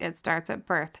understand. It starts at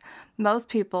birth. Most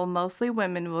people, mostly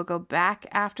women, will go back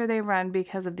after they run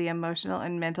because of the emotional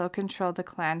and mental control the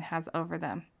clan has over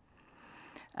them.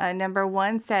 Number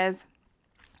 1 says,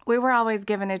 we were always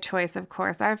given a choice, of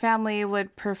course. Our family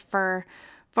would prefer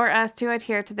for us to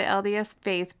adhere to the LDS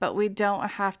faith, but we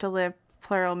don't have to live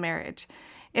plural marriage.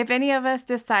 If any of us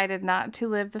decided not to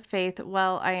live the faith,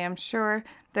 well, I am sure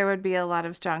there would be a lot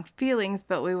of strong feelings,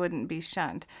 but we wouldn't be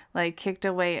shunned, like kicked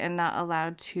away and not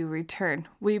allowed to return.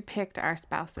 We picked our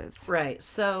spouses. Right.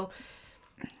 So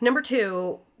number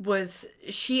 2 was,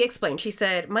 she explained, she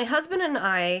said, my husband and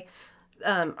I,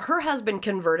 her husband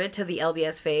converted to the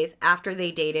LDS faith after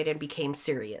they dated and became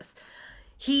serious.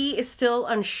 He is still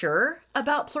unsure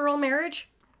about plural marriage.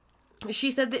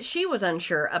 She said that she was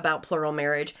unsure about plural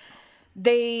marriage.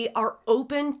 They are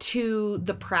open to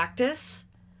the practice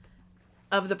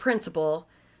of the principle,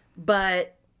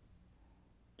 but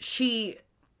she's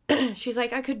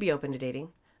like, I could be open to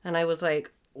dating. And I was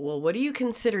like, well, what do you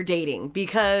consider dating?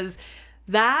 Because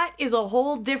that is a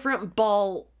whole different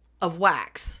ball of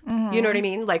wax. Mm-hmm. You know what I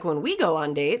mean? Like when we go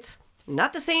on dates,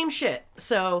 not the same shit.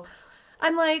 So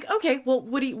I'm like, okay, well,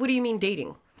 what do you mean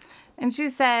dating? And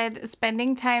she said,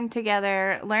 spending time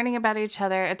together, learning about each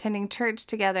other, attending church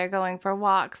together, going for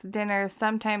walks, dinners,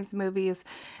 sometimes movies.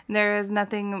 There is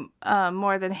nothing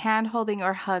more than hand-holding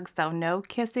or hugs, though. No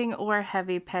kissing or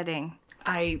heavy petting.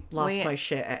 I lost my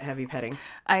shit at heavy petting.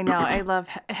 I know. I love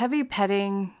heavy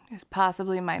petting is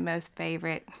possibly my most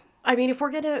favorite. I mean, if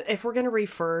we're gonna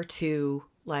refer to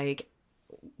like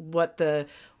what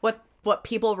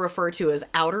people refer to as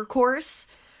outer course,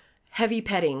 heavy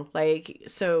petting, like,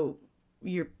 so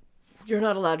you're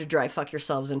not allowed to dry fuck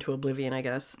yourselves into oblivion, I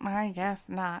guess. I guess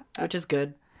not. Which is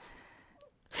good.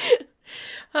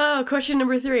 Oh, question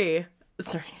number 3.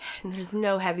 Sorry. There's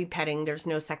no heavy petting. There's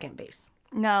no second base.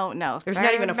 No. There's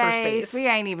not even a first base. We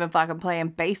ain't even fucking playing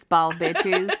baseball,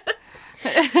 bitches.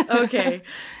 Okay.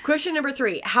 Question number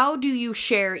 3. How do you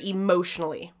share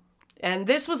emotionally? And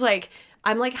this was like,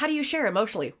 I'm like, how do you share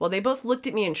emotionally? Well, they both looked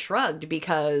at me and shrugged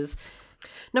because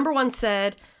number 1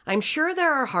 said, I'm sure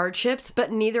there are hardships,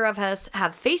 but neither of us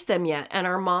have faced them yet, and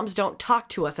our moms don't talk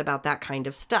to us about that kind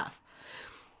of stuff.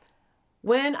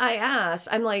 When I asked,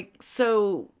 I'm like,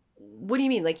 so what do you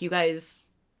mean? Like, you guys,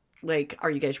 like,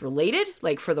 are you guys related?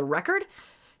 Like, for the record?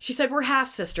 She said, we're half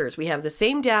sisters. We have the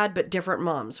same dad, but different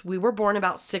moms. We were born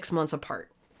about 6 months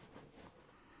apart.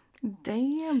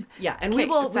 Damn. Yeah, and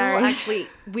Okay,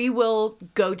 we will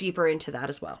go deeper into that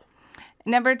as well.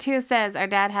 Number 2 says, our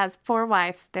dad has 4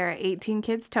 wives. There are 18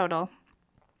 kids total.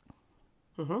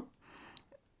 You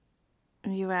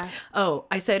asked. Oh,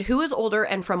 I said, who is older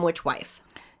and from which wife?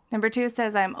 Number 2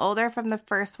 says, I'm older from the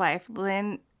first wife.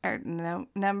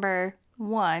 Number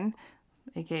 1,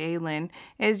 aka Lynn,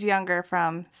 is younger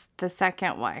from the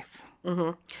second wife.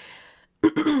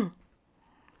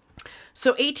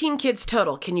 So 18 kids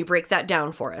total. Can you break that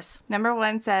down for us? Number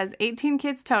 1 says 18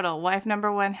 kids total. Wife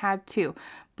number 1 had 2,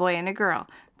 boy and a girl.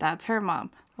 That's her mom.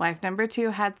 Wife number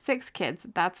 2 had 6 kids.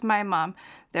 That's my mom.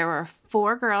 There were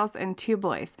 4 girls and 2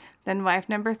 boys. Then wife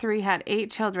number 3 had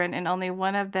 8 children and only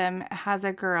one of them has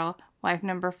a girl. Wife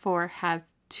number 4 has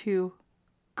 2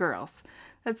 girls.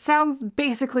 That sounds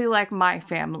basically like my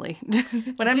family.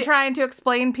 When I'm trying to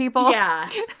explain to people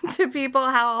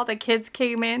how all the kids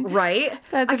came in. Right?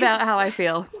 That's about how I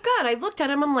feel. Well, God, I looked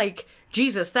at him. I'm like,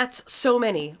 Jesus, that's so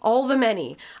many. All the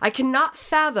many. I cannot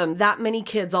fathom that many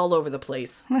kids all over the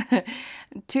place.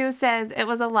 2 says, it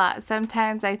was a lot.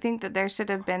 Sometimes I think that there should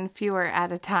have been fewer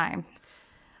at a time.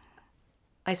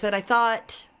 I said, I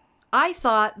thought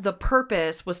the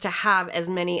purpose was to have as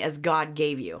many as God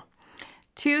gave you.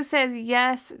 2 says,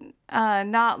 yes,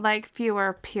 not like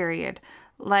fewer, period.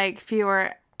 Like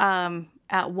fewer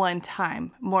at one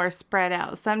time, more spread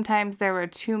out. Sometimes there were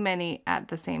too many at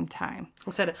the same time.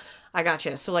 I said, I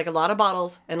gotcha. So like a lot of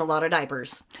bottles and a lot of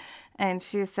diapers. And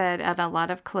she said, and a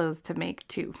lot of clothes to make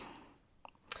too.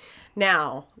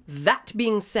 Now, that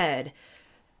being said,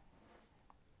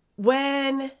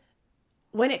 when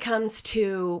it comes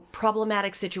to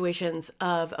problematic situations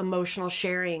of emotional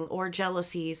sharing or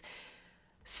jealousies,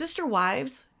 sister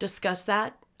wives discuss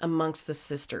that amongst the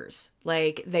sisters.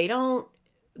 Like they don't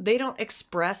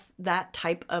express that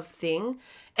type of thing.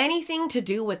 Anything to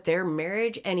do with their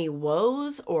marriage, any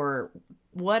woes or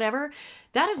whatever,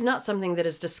 that is not something that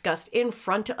is discussed in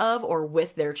front of or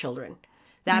with their children.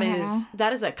 That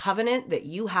is a covenant that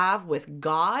you have with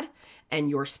God and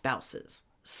your spouses.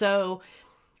 So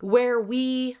where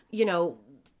we,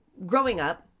 growing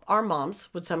up, our moms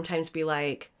would sometimes be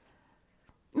like,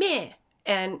 meh,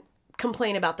 and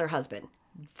complain about their husband.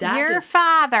 Your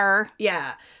father.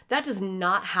 Yeah, that does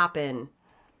not happen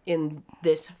in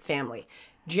this family.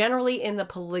 Generally, in the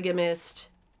polygamist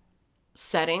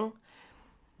setting,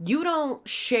 you don't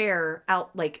share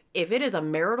out, like, if it is a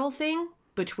marital thing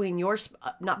between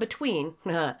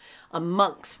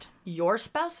amongst your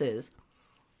spouses,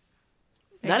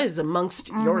 that is amongst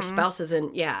your spouses.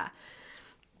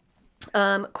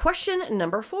 And question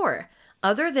number 4.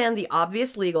 Other than the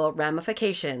obvious legal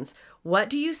ramifications, what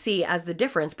do you see as the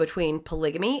difference between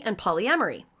polygamy and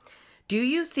polyamory? Do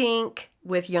you think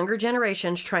with younger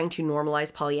generations trying to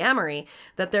normalize polyamory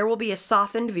that there will be a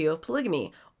softened view of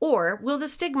polygamy? Or will the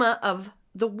stigma of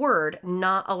the word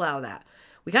not allow that?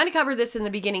 We kind of covered this in the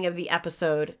beginning of the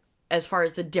episode as far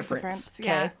as the difference. Okay.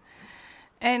 Yeah.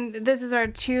 And this is where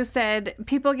 2 said,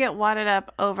 people get wadded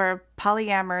up over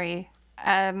polyamory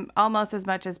almost as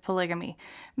much as polygamy.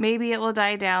 Maybe it will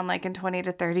die down like in 20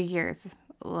 to 30 years.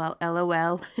 Well,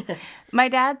 LOL. My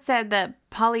dad said that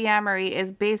polyamory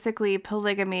is basically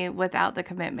polygamy without the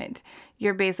commitment.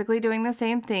 You're basically doing the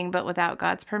same thing, but without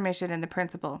God's permission and the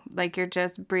principle. Like you're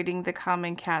just breeding the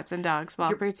common cats and dogs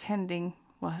while pretending.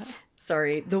 What?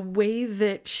 Sorry. The way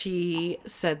that she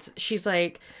said, she's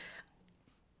like,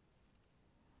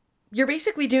 you're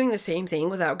basically doing the same thing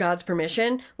without God's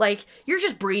permission. Like, you're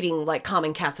just breeding like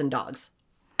common cats and dogs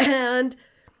and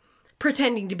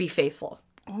pretending to be faithful.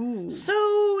 Ooh.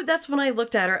 So that's when I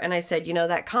looked at her and I said,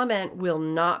 that comment will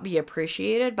not be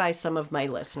appreciated by some of my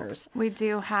listeners. We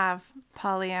do have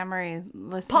polyamory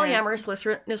listeners.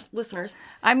 Polyamorous listeners.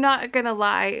 I'm not going to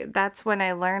lie. That's when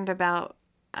I learned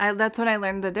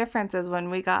the differences when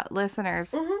we got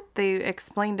listeners. Mm-hmm. They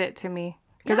explained it to me.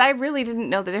 Because I really didn't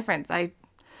know the difference. I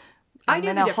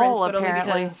knew the difference, but only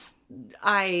because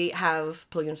I have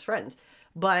polygamous friends.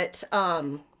 But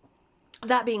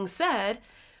that being said,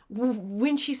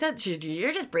 when she said,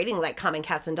 you're just breeding like common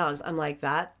cats and dogs, I'm like,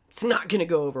 that's not going to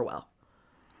go over well.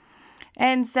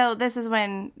 And so this is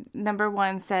when number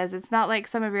 1 says, it's not like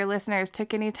some of your listeners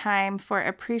took any time for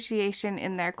appreciation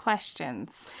in their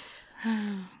questions.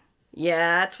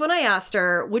 Yeah, that's when I asked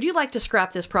her, would you like to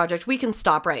scrap this project? We can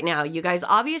stop right now. You guys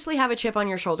obviously have a chip on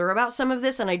your shoulder about some of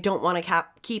this, and I don't want to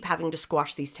keep having to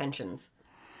squash these tensions.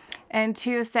 And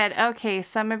 2 said, okay,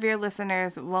 some of your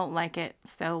listeners won't like it,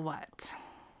 so what?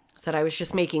 Said I was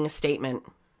just making a statement.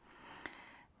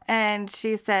 And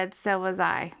she said, so was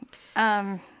I.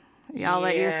 I'll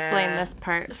let you explain this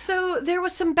part. So there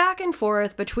was some back and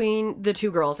forth between the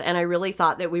two girls, and I really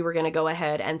thought that we were going to go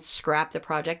ahead and scrap the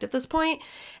project at this point,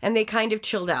 and they kind of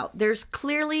chilled out. There's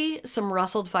clearly some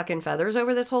rustled fucking feathers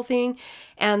over this whole thing,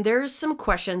 and there's some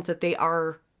questions that they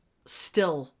are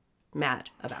still mad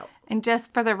about. And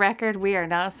just for the record, we are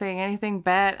not saying anything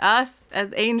bad, us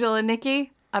as Angel and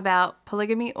Nikki, about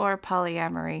polygamy or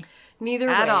polyamory. Neither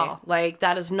at way. all. Like,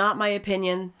 that is not my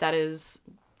opinion. That is,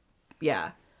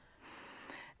 yeah.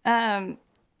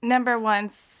 Number one,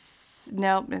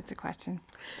 nope, it's a question.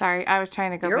 Sorry, I was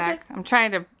trying to go You're back. okay. I'm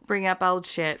trying to bring up old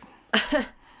shit.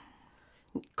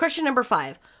 Question number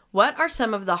 5. What are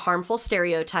some of the harmful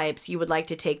stereotypes you would like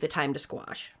to take the time to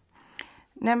squash?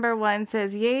 Number 1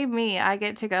 says, yay me, I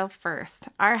get to go first.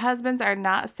 Our husbands are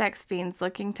not sex fiends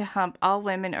looking to hump all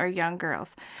women or young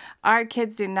girls. Our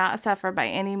kids do not suffer by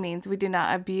any means. We do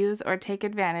not abuse or take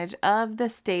advantage of the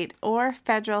state or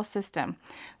federal system.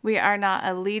 We are not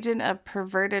a legion of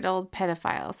perverted old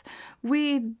pedophiles.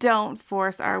 We don't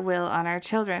force our will on our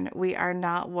children. We are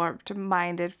not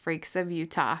warped-minded freaks of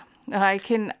Utah.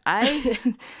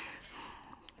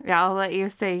 Yeah, I'll let you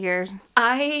say yours.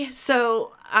 I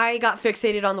got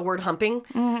fixated on the word humping,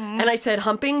 and I said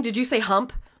humping. Did you say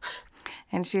hump?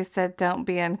 And she said, don't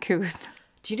be uncouth.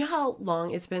 Do you know how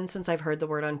long it's been since I've heard the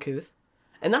word uncouth?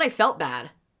 And then I felt bad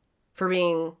for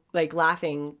being, like,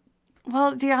 laughing.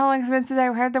 Well, do you know how long it's been since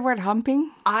I heard the word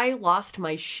humping? I lost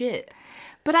my shit.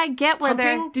 But I get where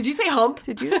Humping? Did you say hump?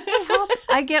 Did you say hump?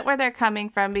 I get where they're coming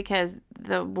from because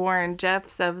the Warren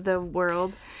Jeffs of the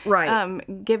world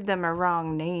give them a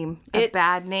wrong name, a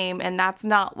bad name, and that's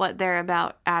not what they're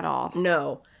about at all.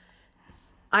 No.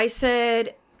 I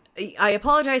said, I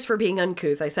apologize for being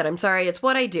uncouth. I said, I'm sorry, it's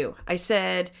what I do. I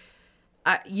said,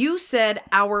 you said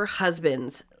our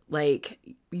husbands, like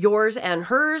yours and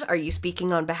hers. Are you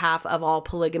speaking on behalf of all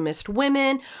polygamist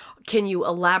women? Can you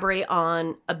elaborate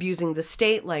on abusing the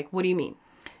state? Like, what do you mean?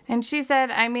 And she said,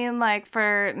 I mean, like,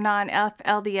 for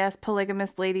non-FLDS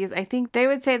polygamous ladies, I think they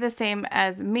would say the same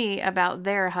as me about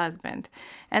their husband.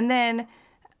 And then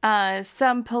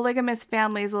some polygamous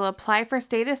families will apply for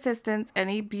state assistance and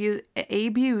abuse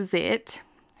it.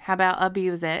 How about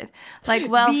abuse it? Like,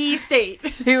 well, the state.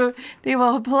 They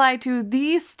will apply to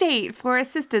the state for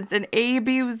assistance and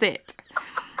abuse it.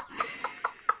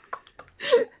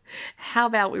 How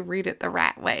about we read it the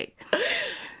right way?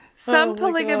 Some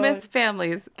polygamous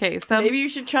families, Maybe you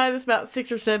should try this about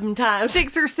 6 or 7 times.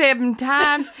 6 or 7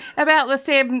 times. About the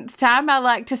 7th time, I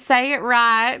like to say it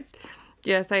right.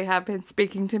 Yes, I have been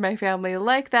speaking to my family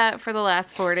like that for the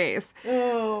last 4 days.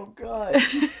 Oh, God.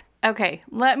 Okay,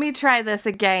 let me try this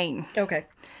again. Okay.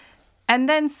 And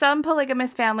then some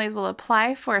polygamous families will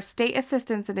apply for state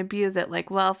assistance and abuse it, like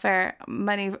welfare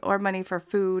money or money for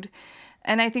food.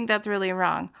 And I think that's really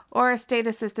wrong. Or state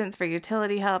assistance for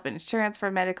utility help, insurance for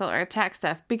medical or tax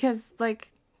stuff. Because, like,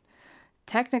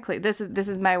 technically, this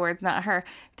is my words, not her.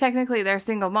 Technically, they're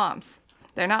single moms.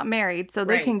 They're not married, so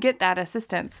they can get that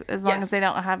assistance as long as they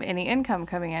don't have any income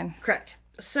coming in. Correct.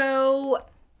 So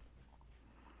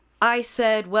I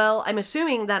said, well, I'm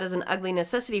assuming that is an ugly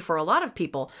necessity for a lot of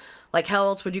people. Like, how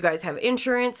else would you guys have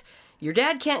insurance? Your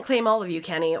dad can't claim all of you,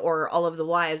 Kenny, or all of the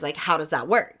wives. Like, how does that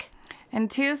work? And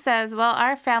 2 says, well,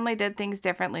 our family did things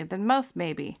differently than most,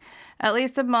 maybe. At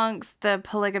least amongst the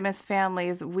polygamous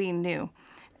families we knew.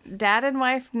 Dad and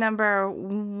wife number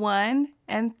 1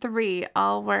 and 3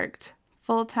 all worked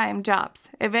full-time jobs.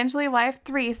 Eventually, wife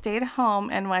 3 stayed home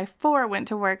and wife 4 went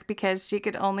to work because she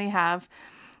could only have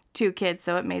 2 kids,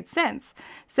 so it made sense.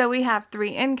 So we have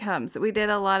 3 incomes. We did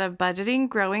a lot of budgeting,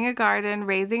 growing a garden,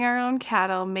 raising our own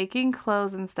cattle, making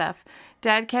clothes and stuff.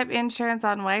 Dad kept insurance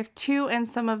on wife 2 and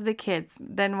some of the kids.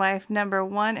 Then wife number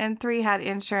 1 and 3 had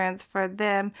insurance for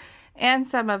them and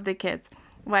some of the kids.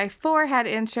 Wife 4 had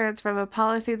insurance from a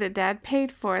policy that Dad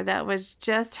paid for that was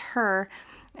just her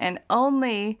and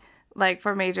only like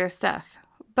for major stuff.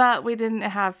 But we didn't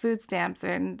have food stamps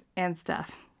and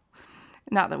stuff.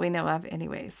 Not that we know of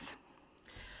anyways.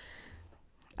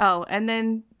 Oh, and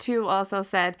then 2 also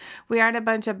said, we aren't a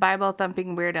bunch of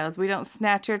Bible-thumping weirdos. We don't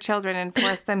snatch your children and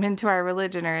force them into our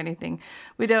religion or anything.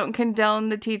 We don't condone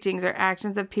the teachings or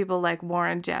actions of people like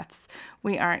Warren Jeffs.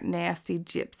 We aren't nasty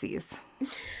gypsies.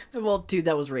 Well, dude,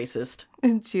 that was racist.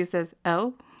 And she says,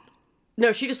 oh?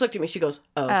 No, she just looked at me. She goes,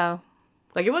 oh. Oh.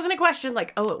 Like, it wasn't a question.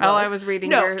 Like, oh, it was. Oh, I was reading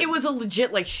No, it was a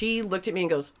legit, like, she looked at me and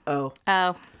goes, oh.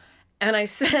 Oh. And I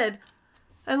said,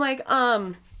 I'm like,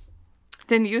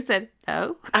 Then you said,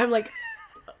 oh? I'm like,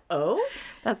 oh?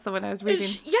 That's the one I was reading.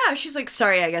 She's like,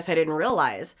 sorry, I guess I didn't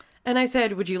realize. And I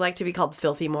said, would you like to be called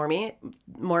filthy Mormies?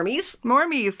 Mormies.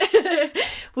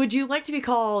 Would you like to be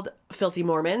called filthy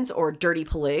Mormons or dirty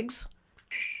poligs?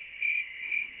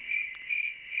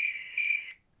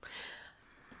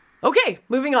 Okay,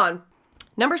 moving on.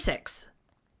 Number 6.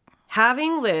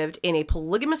 Having lived in a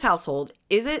polygamous household,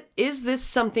 is this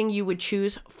something you would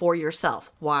choose for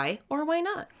yourself? Why or why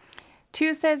not?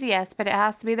 2 says yes, but it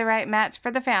has to be the right match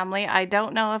for the family. I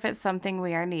don't know if it's something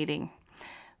we are needing.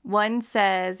 1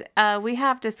 says, we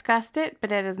have discussed it,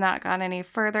 but it has not gone any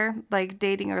further, like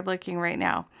dating or looking right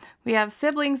now. We have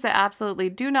siblings that absolutely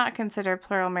do not consider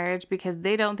plural marriage because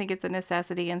they don't think it's a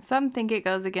necessity, and some think it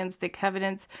goes against the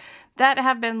covenants that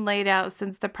have been laid out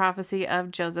since the prophecy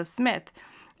of Joseph Smith.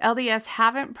 LDS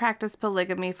haven't practiced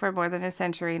polygamy for more than a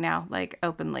century now, like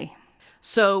openly.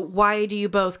 So why do you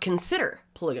both consider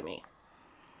polygamy?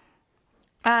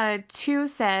 2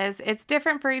 says, it's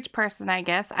different for each person, I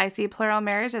guess. I see plural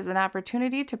marriage as an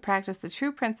opportunity to practice the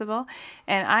true principle,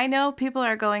 and I know people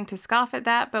are going to scoff at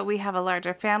that, but we have a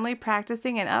larger family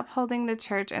practicing and upholding the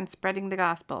church and spreading the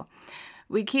gospel.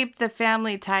 We keep the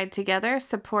family tied together,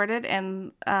 supported,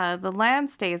 and the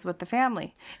land stays with the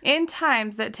family. In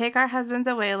times that take our husbands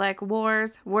away, like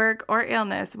wars, work, or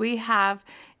illness, we have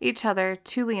each other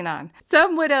to lean on.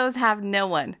 Some widows have no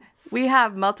one. We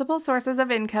have multiple sources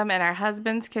of income, and our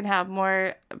husbands can have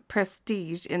more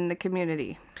prestige in the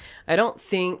community. I don't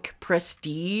think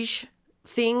prestige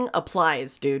thing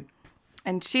applies, dude.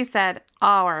 And she said,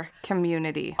 our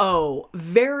community. Oh,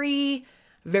 very,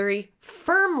 very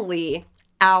firmly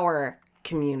our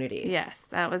community. Yes,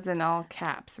 that was in all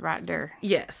caps, right there.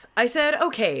 Yes. I said,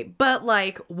 okay, but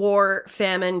like war,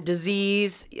 famine,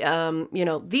 disease,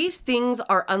 these things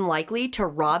are unlikely to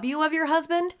rob you of your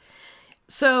husband.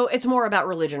 So it's more about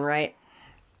religion, right?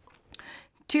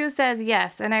 2 says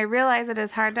yes, and I realize it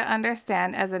is hard to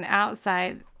understand as an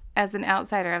outsider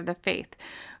of the faith.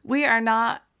 We are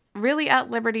not really at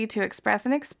liberty to express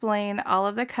and explain all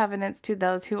of the covenants to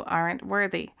those who aren't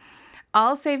worthy.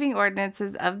 All saving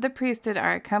ordinances of the priesthood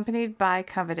are accompanied by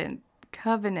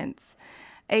covenants.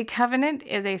 A covenant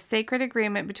is a sacred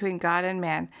agreement between God and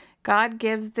man. God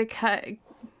gives the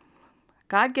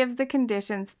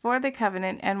conditions for the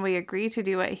covenant, and we agree to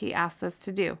do what he asks us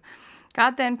to do.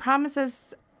 God then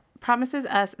promises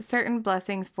us certain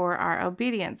blessings for our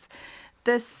obedience.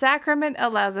 The sacrament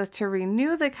allows us to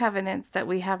renew the covenants that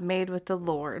we have made with the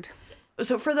Lord.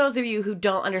 So for those of you who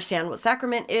don't understand what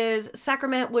sacrament is,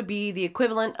 sacrament would be the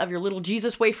equivalent of your little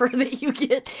Jesus wafer that you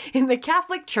get in the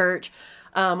Catholic Church,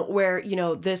 where,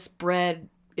 this bread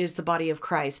is the body of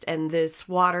Christ and this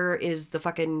water is the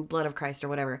fucking blood of Christ or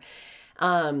whatever.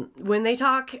 When they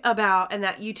talk about, and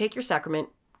that you take your sacrament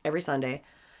every Sunday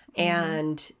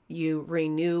and you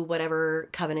renew whatever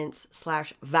covenants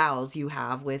 / vows you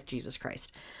have with Jesus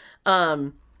Christ.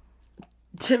 To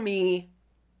me,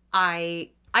 I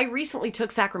recently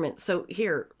took sacrament. So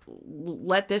here,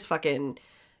 let this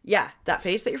that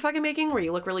face that you're fucking making where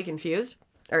you look really confused.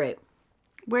 All right.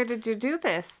 Where did you do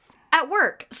this? At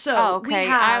work. So okay.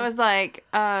 I was like,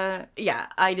 yeah,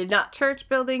 I did not. Church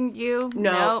building you?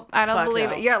 No. Nope, I don't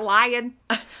believe it. You're lying.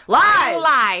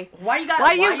 Lie. Why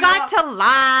you got to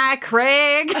lie,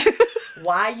 Craig?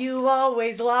 Why you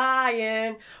always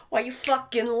lying? Why you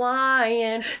fucking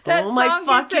lying? That oh my song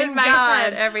fucking gets in my God.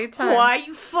 head every time. Why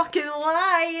you fucking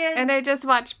lying? And I just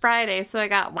watched Friday, so I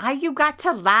got, why you got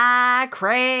to lie,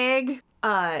 Craig?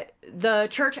 The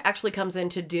church actually comes in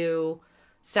to do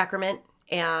sacrament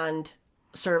and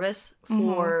service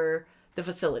for the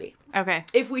facility. Okay.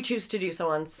 If we choose to do so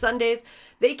on Sundays.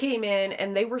 They came in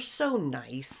and they were so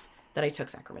nice that I took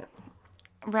sacrament.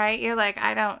 Right? You're like,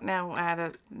 I don't know how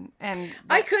to... And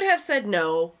I could have said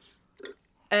no.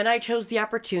 And I chose the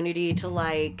opportunity to,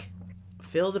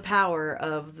 feel the power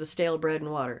of the stale bread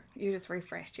and water. You just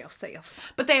refreshed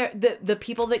yourself. But the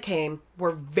people that came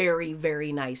were very,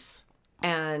 very nice.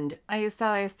 And I used to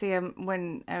always see them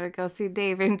when I would go see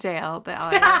Dave in jail.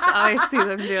 I always see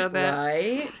them doing that.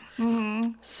 Right?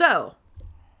 Mm-hmm. So,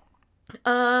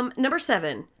 number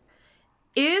 7.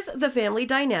 Is the family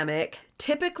dynamic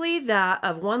typically that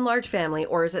of one large family,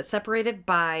 or is it separated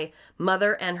by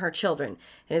mother and her children?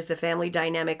 And is the family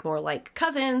dynamic more like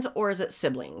cousins, or is it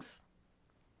siblings?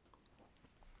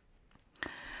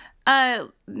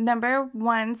 Number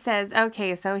 1 says,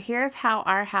 okay, so here's how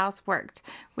our house worked.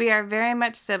 We are very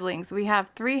much siblings. We have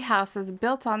 3 houses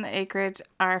built on the acreage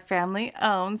our family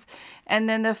owns, and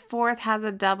then the 4th has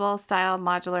a double-style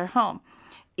modular home.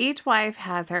 Each wife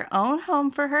has her own home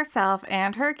for herself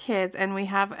and her kids, and we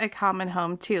have a common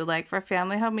home too, like for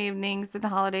family home evenings and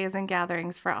holidays and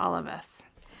gatherings for all of us.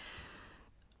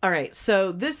 All right,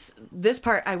 so this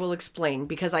part I will explain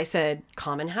because I said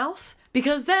common house,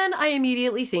 because then I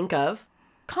immediately think of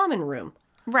common room.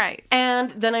 Right.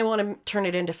 And then I want to turn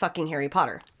it into fucking Harry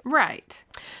Potter. Right.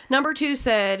 Number 2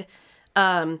 said,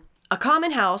 a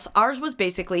common house. Ours was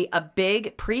basically a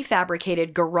big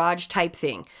prefabricated garage type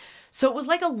thing. So it was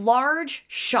like a large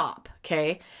shop,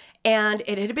 okay? And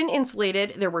it had been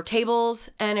insulated. There were tables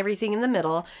and everything in the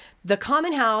middle. The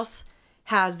common house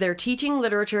has their teaching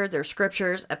literature, their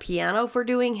scriptures, a piano for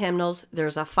doing hymnals.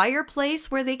 There's a fireplace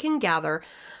where they can gather.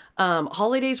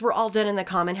 Holidays were all done in the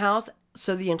common house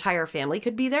so the entire family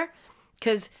could be there.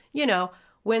 Because, you know,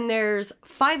 when there's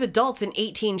 5 adults and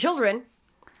 18 children,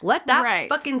 let that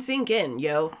fucking sink in,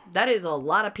 yo. That is a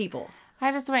lot of people.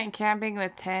 I just went camping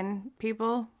with 10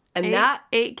 people. And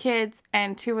 8 kids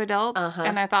and 2 adults.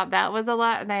 And I thought that was a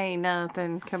lot. That ain't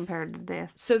nothing compared to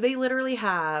this. So they literally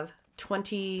have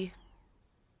 23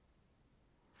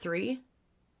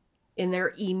 in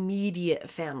their immediate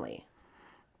family.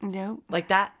 Nope. Like,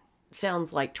 that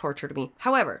sounds like torture to me.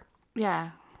 However,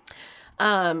 yeah.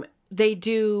 It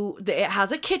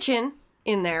has a kitchen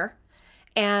in there,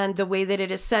 and the way that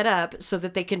it is set up so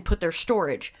that they can put their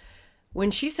storage. When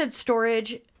she said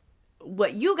storage,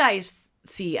 what you guys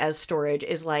see as storage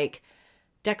is like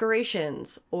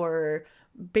decorations or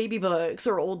baby books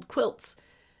or old quilts.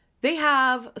 They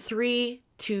have 3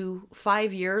 to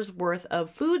 5 years worth of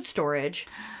food storage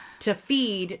to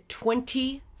feed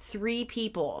 23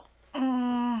 people.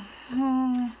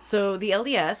 So the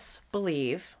LDS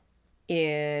believe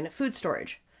in food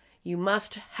storage. You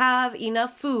must have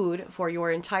enough food for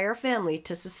your entire family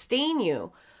to sustain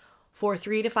you for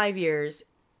 3 to 5 years.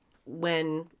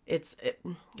 When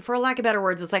for lack of better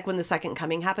words, it's like when the second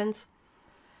coming happens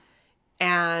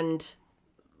and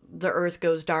the earth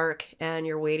goes dark and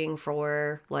you're waiting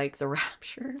for like the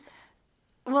rapture.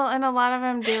 Well, and a lot of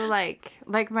them do like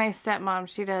my stepmom,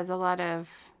 she does a lot of,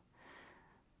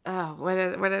 what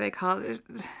do they call it?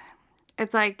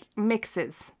 It's like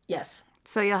mixes. Yes.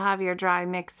 So you'll have your dry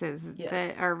mixes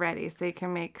that are ready so you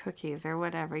can make cookies or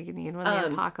whatever you need when the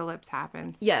apocalypse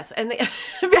happens. Yes, and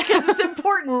because it's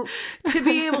important to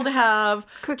be able to have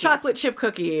chocolate chip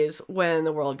cookies when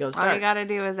the world goes dark. All you got to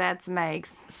do is add some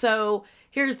eggs. So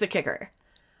here's the kicker.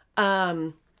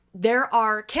 There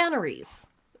are canneries.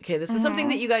 Okay, this is something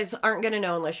that you guys aren't going to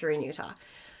know unless you're in Utah.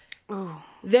 Ooh.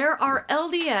 There are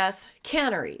LDS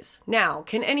canneries. Now,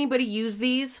 can anybody use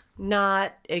these?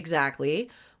 Not exactly.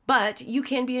 But you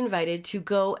can be invited to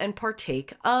go and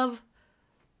partake of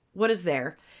what is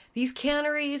there. These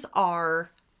canneries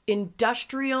are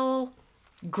industrial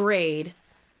grade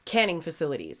canning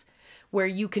facilities where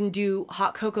you can do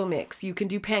hot cocoa mix, you can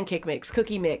do pancake mix,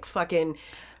 cookie mix, fucking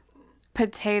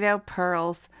potato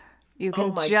pearls. You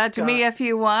can judge me if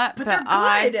you want, but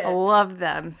I love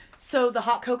them. So the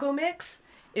hot cocoa mix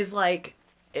is like,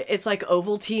 it's like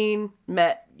Ovaltine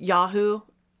met Yahoo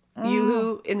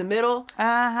in the middle.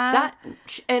 That,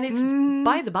 and it's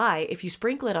by the by, if you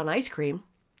sprinkle it on ice cream,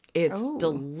 it's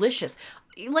delicious.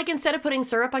 Like, instead of putting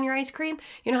syrup on your ice cream,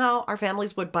 you know how our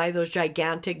families would buy those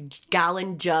gigantic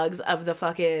gallon jugs of the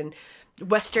fucking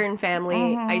Western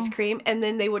family ice cream, and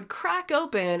then they would crack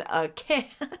open a can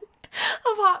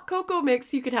of hot cocoa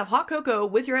mix. You could have hot cocoa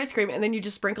with your ice cream, and then you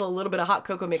just sprinkle a little bit of hot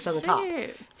cocoa mix on the top.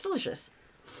 It's delicious.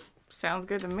 Sounds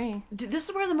good to me. This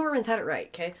is where the Mormons had it right,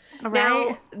 okay? Right.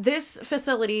 Now, this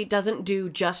facility doesn't do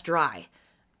just dry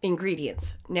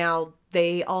ingredients. Now,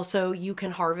 you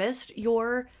can harvest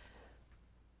your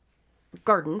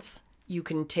gardens. You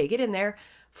can take it in there.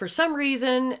 For some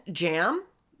reason, jam,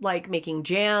 like making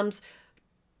jams,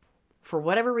 for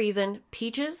whatever reason,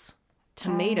 peaches,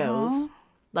 tomatoes,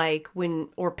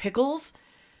 or pickles,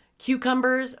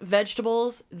 cucumbers,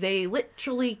 vegetables, they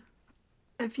literally...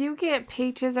 If you get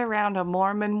peaches around a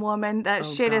Mormon woman, that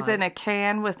shit is in a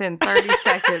can within 30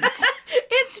 seconds.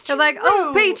 It's true. They're like,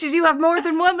 oh, peaches, you have more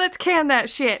than one? Let's can that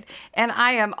shit. And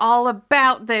I am all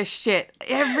about this shit.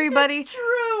 Everybody. It's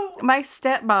true. My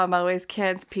stepmom always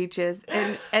cans peaches.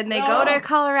 And they go to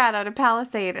Colorado, to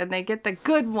Palisade, and they get the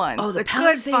good ones. Oh, the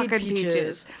good fucking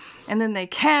peaches. And then they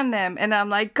can them. And I'm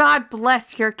like, God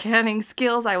bless your canning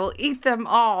skills. I will eat them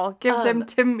all. Give them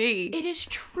to me. It is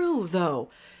true, though.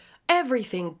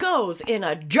 Everything goes in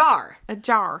a jar. A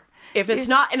jar. If it's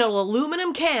not in an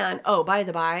aluminum can, by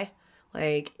the by,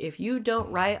 like, if you don't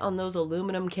write on those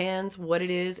aluminum cans what it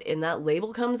is and that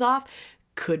label comes off,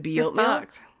 could be oat milk,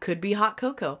 could be hot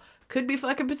cocoa, could be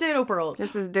fucking potato pearls.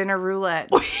 This is dinner roulette.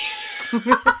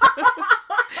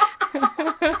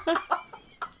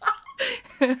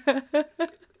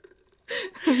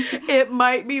 It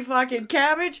might be fucking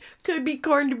cabbage, could be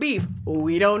corned beef.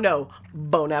 We don't know.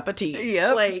 Bon appetit.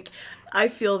 Yep. Like, I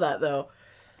feel that though.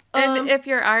 And if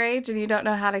you're our age and you don't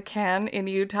know how to can in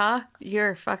Utah,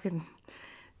 you're a fucking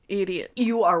idiot.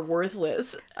 You are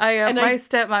worthless. I am. My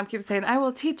stepmom keeps saying, "I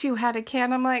will teach you how to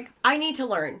can." I'm like, I need to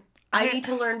learn. I need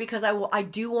to learn because I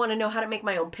do want to know how to make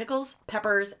my own pickles,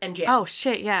 peppers, and jam. oh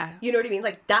shit, yeah. You know what I mean?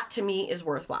 Like, that to me is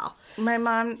worthwhile. My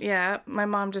mom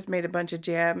just made a bunch of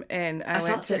jam, and I saw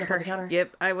went it to sitting up on her. the counter.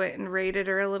 Yep, I went and raided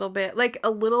her a little bit, like a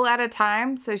little at a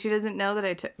time, so she doesn't know that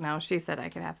I took. No, she said I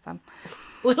could have some.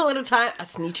 Little at a time, I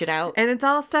sneak it out. And it's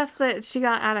all stuff that she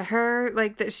got out of her,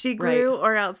 like that she grew,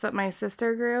 or else that my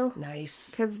sister grew. Nice.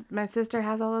 Because my sister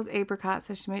has all those apricots,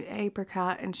 so she made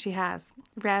apricot, and she has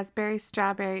raspberry,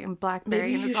 strawberry, and blackberry,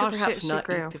 Maybe and you it's should all shit perhaps she not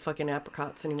grew. eat the fucking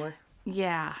apricots anymore.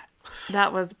 Yeah,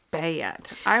 that was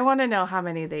bad. I want to know how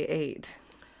many they ate.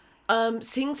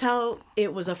 Seeing how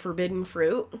it was a forbidden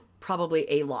fruit, probably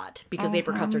a lot, because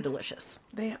apricots are delicious.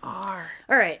 They are.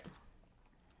 All right.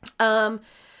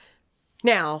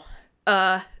 Now,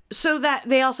 so that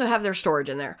they also have their storage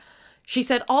in there. She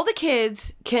said all the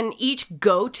kids can each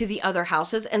go to the other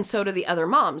houses, and so do the other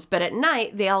moms. But at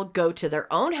night, they all go to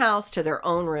their own house, to their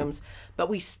own rooms. But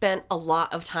we spent a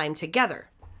lot of time together.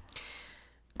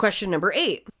 Question number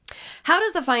 8. How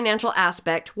does the financial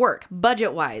aspect work,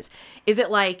 budget-wise? Is it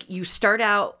like you start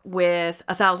out with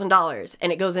 $1,000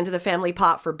 and it goes into the family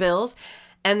pot for bills,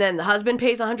 and then the husband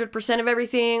pays 100% of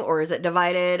everything, or is it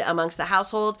divided amongst the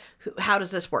household? How does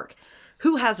this work?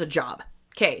 Who has a job?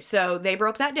 Okay, so they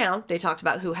broke that down. They talked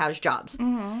about who has jobs.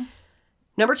 Mm-hmm.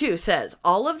 Number 2 says,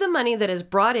 all of the money that is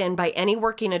brought in by any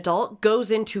working adult goes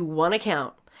into one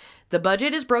account. The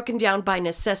budget is broken down by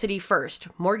necessity first.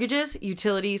 Mortgages,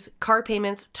 utilities, car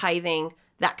payments, tithing,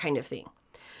 that kind of thing.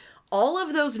 All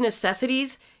of those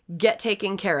necessities get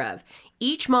taken care of.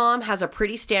 Each mom has a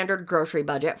pretty standard grocery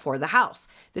budget for the house.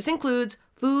 This includes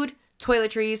food,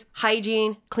 toiletries,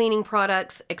 hygiene, cleaning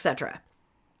products, etc.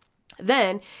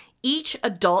 Then, each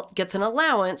adult gets an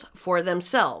allowance for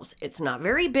themselves. It's not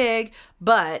very big,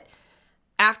 but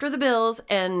after the bills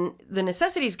and the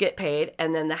necessities get paid,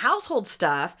 and then the household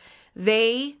stuff,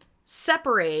 they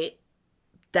separate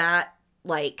that,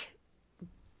 like,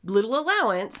 little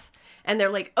allowance. And they're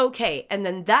like, okay, and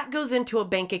then that goes into a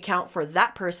bank account for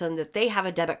that person that they have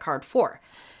a debit card for.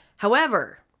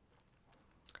 However,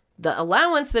 the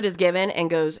allowance that is given and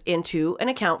goes into an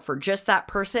account for just that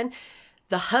person,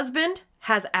 the husband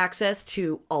has access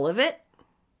to all of it,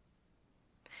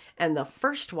 and the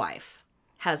first wife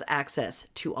has access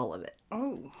to all of it.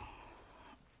 Oh.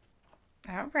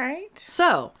 All right.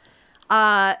 So,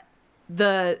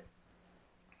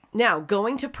 now,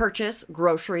 going to purchase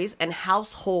groceries and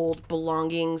household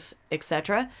belongings,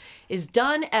 etc., is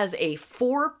done as a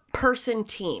 4-person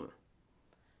team.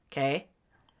 Okay?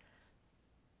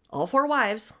 All 4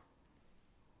 wives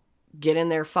get in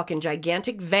their fucking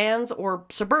gigantic vans or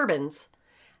Suburbans,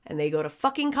 and they go to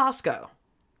fucking Costco.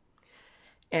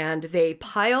 And they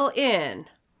pile in.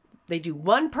 They do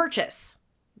one purchase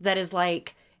that is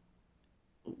like,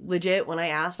 legit, when I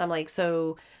asked, I'm like,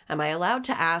 so am I allowed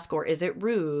to ask, or is it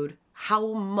rude?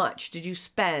 How much did you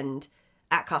spend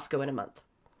at Costco in a month?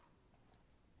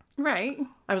 Right.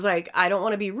 I was like, I don't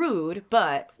want to be rude,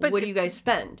 but what do you guys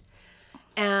spend?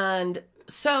 And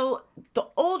so the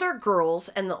older girls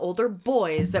and the older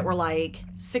boys that were like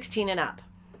 16 and up,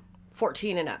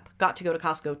 14 and up, got to go to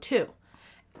Costco too.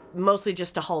 Mostly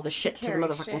just to haul the shit to the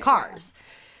motherfucking cars.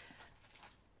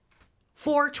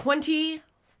 For 23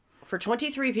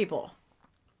 people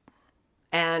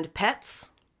and pets,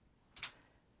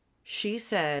 she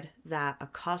said that a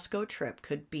Costco trip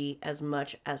could be as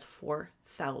much as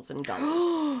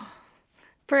 $4,000.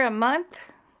 For a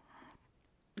month?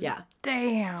 Yeah.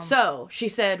 Damn. So she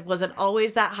said, was it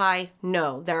always that high?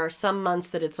 No. There are some months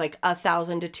that it's like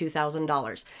 $1,000 to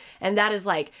 $2,000. And that is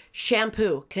like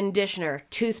shampoo, conditioner,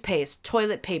 toothpaste,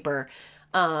 toilet paper,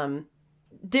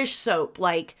 dish soap,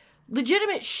 like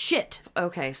legitimate shit.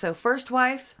 Okay, so first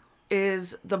wife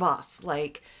is the boss.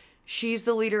 Like, she's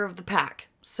the leader of the pack.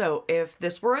 So if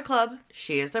this were a club,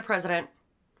 she is the president.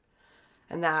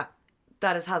 And that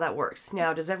is how that works.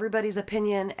 Now, does everybody's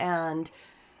opinion and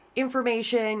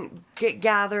information get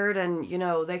gathered and, you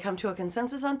know, they come to a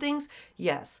consensus on things?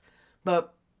 Yes.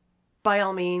 But by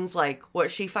all means, like,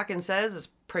 what she fucking says is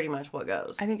pretty much what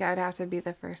goes. I think I would have to be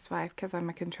the first wife because I'm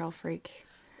a control freak.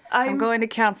 I'm going to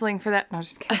counseling for that. No,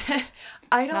 just kidding.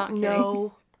 I don't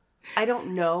know. I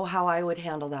don't know how I would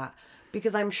handle that,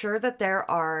 because I'm sure that there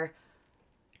are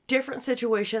different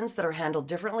situations that are handled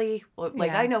differently.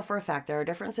 Like, I know for a fact there are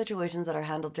different situations that are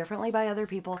handled differently by other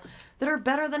people that are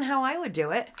better than how I would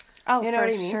do it. Oh, you know for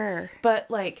what I mean? sure. But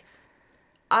like,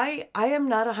 I am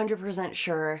not 100%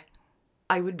 sure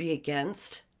I would be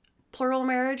against plural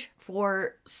marriage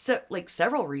for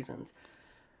several reasons.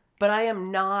 But I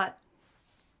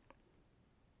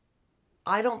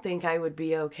don't think I would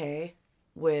be okay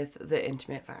with the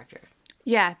intimate factor.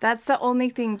 Yeah, that's the only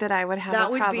thing that I would have That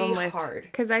a would problem be with. hard.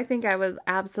 Because I think I would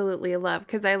absolutely love,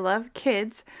 because I love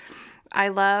kids. I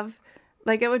love,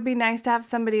 like, it would be nice to have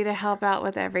somebody to help out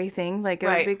with everything. Like, it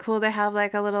would Right. be cool to have,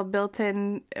 like, a little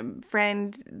built-in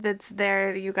friend that's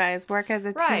there. You guys work as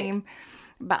a Right. team.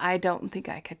 But I don't think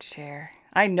I could share.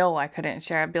 I know I couldn't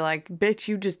share. I'd be like, bitch,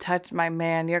 you just touched my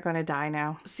man. You're going to die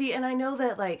now. See, and I know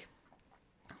that, like,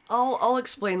 I'll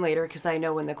explain later because I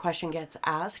know when the question gets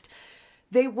asked,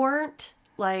 they weren't,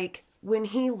 like, when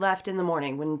he left in the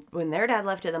morning, when their dad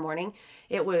left in the morning,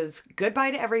 it was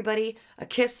goodbye to everybody, a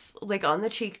kiss, like, on the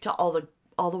cheek to all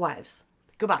the wives.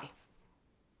 Goodbye.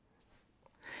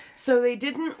 So they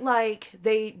didn't, like,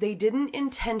 they didn't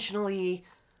intentionally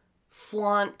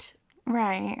flaunt,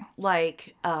 Right.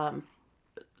 like,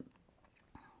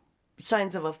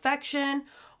 signs of affection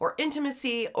or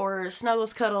intimacy or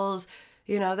snuggles, cuddles,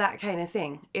 that kind of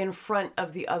thing in front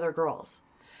of the other girls.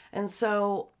 And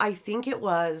so I think it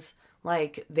was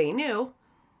like they knew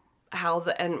how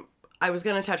and I was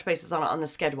going to touch bases on the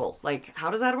schedule. Like,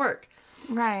 how does that work?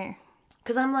 Right.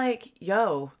 Because I'm like,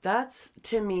 yo, that's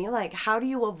to me, like, how do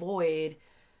you avoid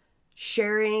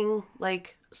sharing,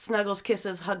 like, snuggles,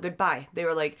 kisses, hug, goodbye? They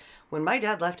were like, when my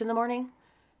dad left in the morning,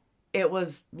 it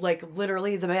was like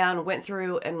literally the man went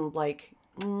through and like,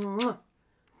 mwah,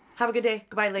 have a good day.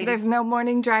 Goodbye, ladies. There's no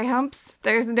morning dry humps.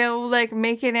 There's no, like,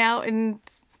 making out and...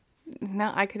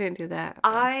 No, I couldn't do that.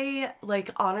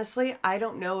 Honestly, I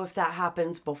don't know if that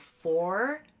happens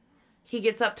before he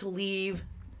gets up to leave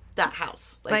that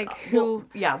house. Like who?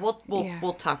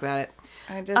 We'll talk about it.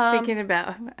 I'm just thinking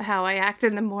about how I act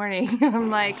in the morning. I'm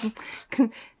like,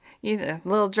 a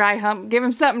little dry hump. Give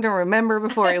him something to remember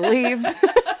before he leaves.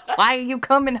 Why are you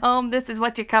coming home? This is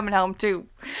what you're coming home to.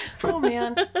 Oh,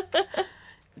 man.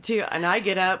 And I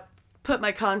get up, put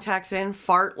my contacts in,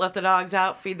 fart, let the dogs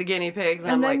out, feed the guinea pigs.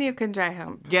 And I'm then like, you can dry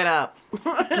hump. get up.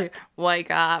 Wake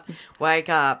up. Wake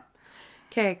up.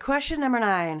 Okay, question number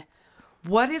 9.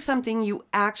 What is something you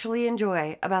actually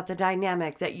enjoy about the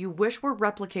dynamic that you wish were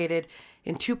replicated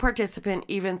in 2-participant,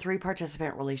 even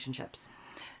 3-participant relationships?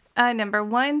 Number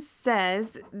 1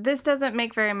 says, this doesn't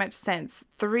make very much sense.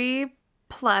 3+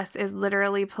 is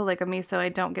literally polygamy, so I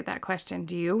don't get that question.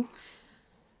 Do you?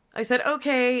 I said,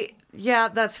 okay, yeah,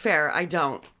 that's fair. I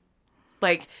don't.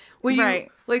 Like, when you, Right.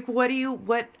 like,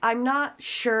 I'm not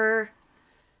sure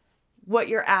what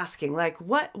you're asking. Like,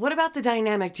 what about the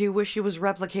dynamic do you wish you was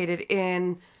replicated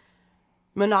in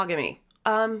monogamy?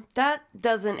 That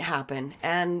doesn't happen.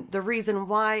 And the reason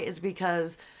why is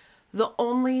because the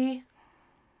only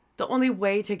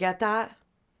way to get that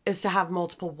is to have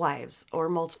multiple wives or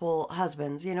multiple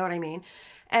husbands. You know what I mean?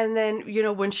 And then,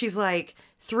 when she's like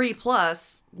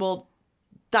 3+, well,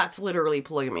 that's literally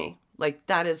polygamy. Like,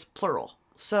 that is plural.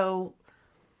 So,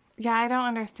 Yeah, I don't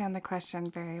understand the question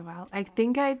very well. I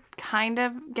think I kind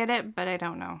of get it, but I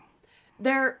don't know.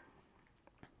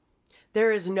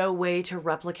 there is no way to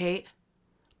replicate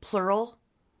plural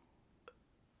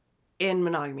in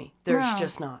monogamy. There's No.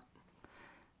 just not.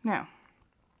 No.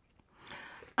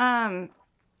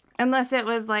 Unless it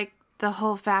was like the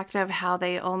whole fact of how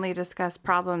they only discuss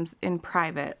problems in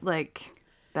private, like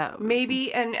that.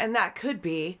 Maybe, and that could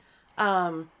be.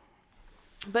 But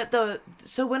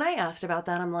so when I asked about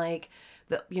that, I'm like,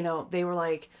 they were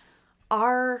like,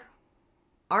 our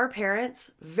parents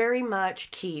very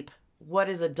much keep what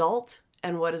is adult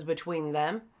and what is between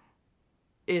them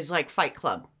is like Fight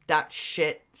Club. That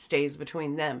shit stays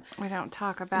between them. We don't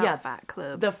talk about Fat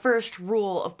Club. The first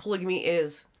rule of polygamy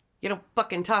is you don't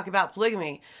fucking talk about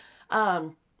polygamy.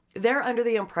 They're under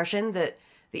the impression that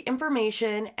the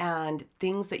information and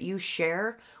things that you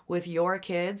share with your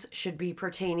kids should be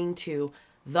pertaining to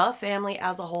the family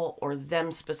as a whole or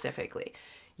them specifically.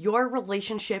 Your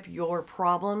relationship, your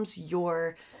problems,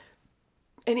 your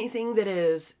anything that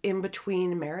is in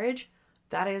between marriage,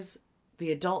 that is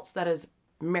the adults, that is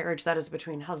marriage, that is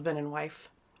between husband and wives.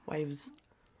 Wives.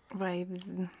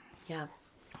 Yeah.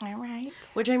 All right.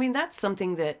 Which, I mean, that's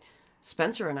something that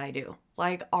Spencer and I do.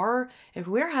 Like, if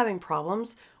we're having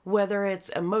problems, whether it's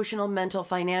emotional, mental,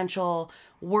 financial,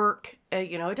 work,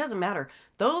 it doesn't matter.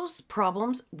 Those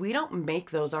problems, we don't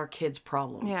make those our kids'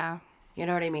 problems. Yeah. You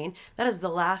know what I mean? That is the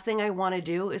last thing I want to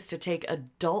do is to take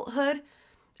adulthood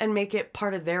and make it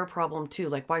part of their problem too.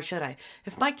 Like, why should I?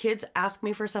 If my kids ask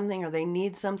me for something or they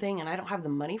need something and I don't have the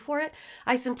money for it,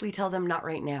 I simply tell them not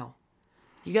right now.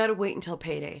 You got to wait until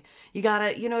payday. You got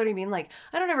to, you know what I mean? Like,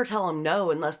 I don't ever tell them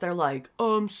no unless they're like,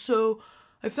 so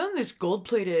I found this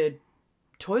gold-plated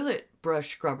toilet brush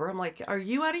scrubber. I'm like, are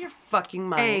you out of your fucking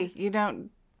mind? A, you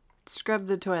don't scrub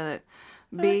the toilet.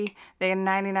 B, they are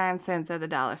 99 cents at the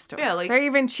dollar store. Yeah, like- they're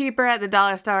even cheaper at the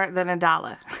dollar store than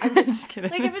 $1. I'm just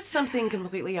kidding. Like, if it's something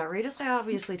completely outrageous, I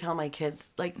obviously tell my kids,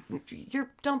 like,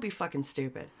 don't be fucking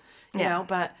stupid. You know,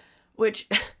 but, which,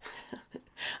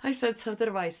 I said something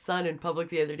to my son in public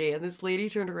the other day, and this lady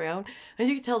turned around, and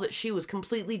you could tell that she was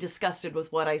completely disgusted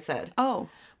with what I said. Oh.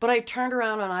 But I turned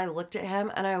around and I looked at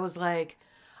him, and I was like,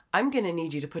 I'm going to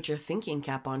need you to put your thinking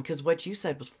cap on, because what you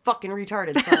said was fucking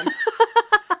retarded, son.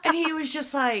 And he was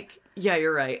just like, yeah,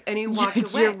 you're right. And he walked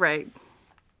away. You're right.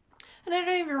 And I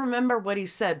don't even remember what he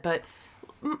said, but,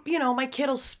 you know, my kid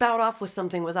will spout off with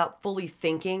something without fully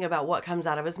thinking about what comes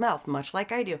out of his mouth, much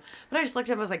like I do. But I just looked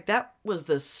at him and was like, that was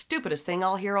the stupidest thing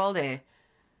I'll hear all day.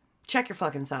 Check your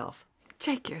fucking self.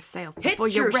 Check yourself Hit before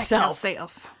you wreck yourself.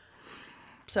 yourself.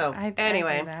 So, I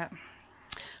anyway, do that.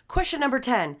 question number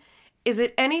 10. Is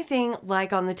it anything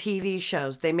like on the TV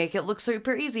shows? They make it look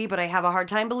super easy, but I have a hard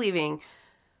time believing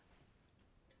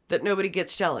that nobody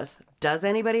gets jealous. Does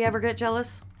anybody ever get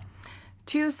jealous?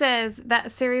 2 says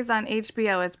that series on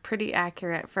HBO is pretty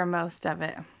accurate for most of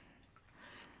it.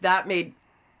 That made...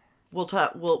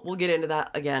 We'll get into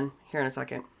that again here in a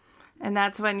second. And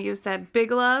that's when you said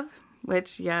Big Love,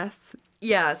 which, yes.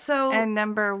 Yeah, so... And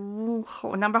number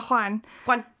Juan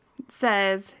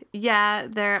says, yeah,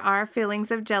 there are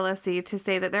feelings of jealousy. To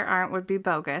say that there aren't would be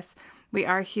bogus. We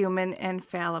are human and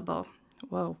fallible.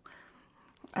 Whoa.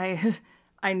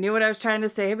 I knew what I was trying to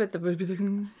say, but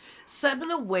some of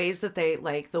the ways that they,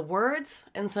 like, the words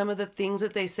and some of the things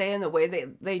that they say and the way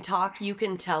they talk, you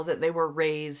can tell that they were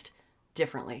raised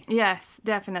differently. Yes,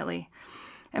 definitely.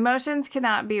 Emotions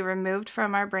cannot be removed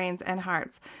from our brains and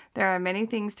hearts. There are many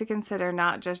things to consider,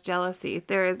 not just jealousy.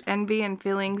 There is envy and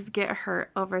feelings get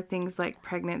hurt over things like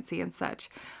pregnancy and such.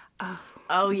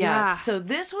 Oh, yeah. Yeah. So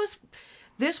this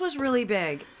was really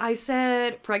big. I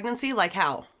said pregnancy, like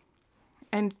how?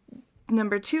 And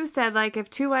number 2 said, like, if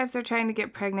 2 wives are trying to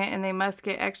get pregnant and they must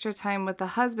get extra time with the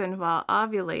husband while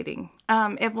ovulating.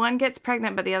 If one gets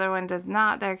pregnant but the other one does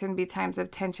not, there can be times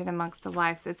of tension amongst the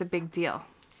wives. It's a big deal.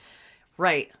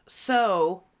 Right.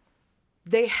 So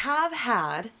they have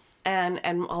had, and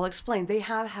I'll explain, they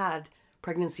have had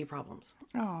pregnancy problems.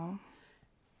 Oh.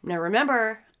 Now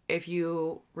remember, if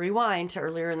you rewind to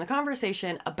earlier in the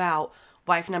conversation about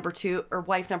wife number 2 or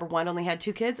wife number 1 only had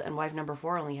 2 kids and wife number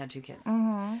 4 only had 2 kids.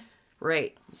 Mm-hmm.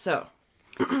 Right. So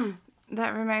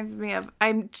that reminds me of,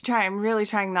 I'm really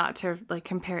trying not to, like,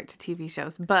 compare it to TV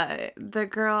shows, but the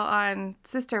girl on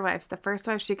Sister Wives, the first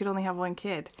wife, she could only have 1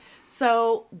 kid.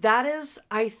 So that is,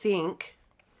 I think,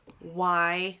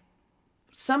 why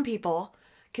some people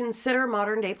consider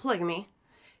modern day polygamy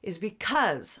is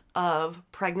because of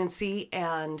pregnancy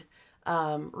and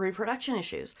reproduction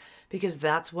issues, because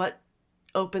that's what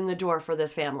opened the door for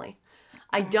this family.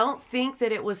 I don't think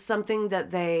that it was something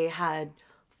that they had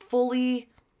fully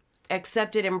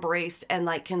accepted, embraced, and,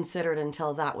 like, considered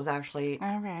until that was actually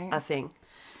a thing.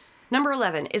 Number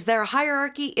 11, is there a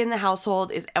hierarchy in the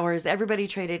household, or is everybody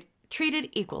treated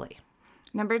equally?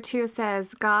 Number 2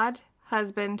 says God,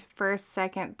 husband, first,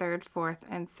 second, third, fourth,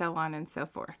 and so on and so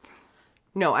forth.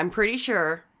 No, I'm pretty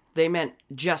sure they meant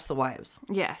just the wives.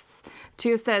 Yes.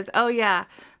 2 says, oh yeah,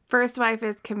 first wife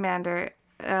is commander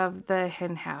of the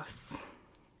hen house.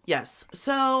 Yes.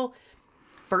 So,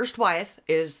 first wife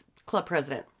is club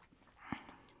president.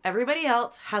 Everybody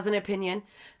else has an opinion.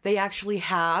 They actually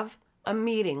have a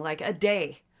meeting, like a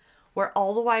day, where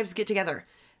all the wives get together.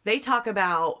 They talk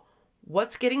about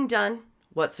what's getting done,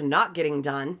 what's not getting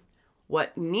done,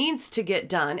 what needs to get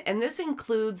done. And this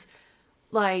includes,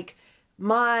 like,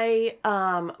 my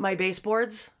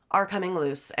baseboards are coming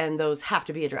loose and those have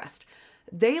to be addressed.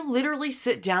 They literally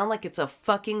sit down like it's a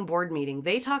fucking board meeting.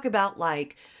 They talk about,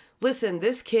 like, listen,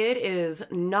 this kid is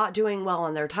not doing well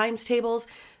on their times tables.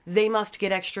 They must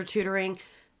get extra tutoring.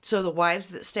 So the wives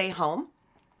that stay home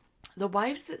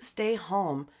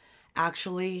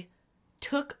actually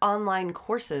took online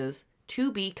courses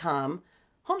to become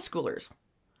homeschoolers.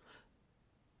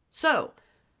 So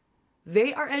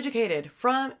they are educated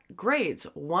from grades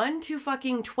 1 to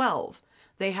fucking 12.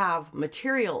 They have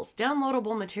materials,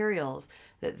 downloadable materials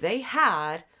that they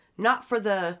had, not for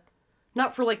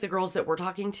like the girls that we're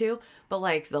talking to, but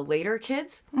like the later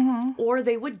kids. Mm-hmm. Or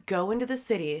they would go into the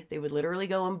city. They would literally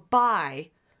go and buy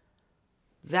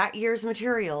that year's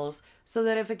materials so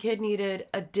that if a kid needed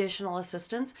additional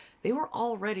assistance, they were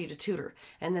all ready to tutor.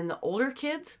 And then the older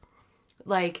kids,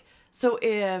 like, so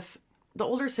if the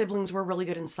older siblings were really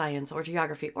good in science or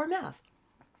geography or math,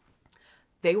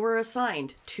 they were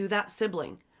assigned to that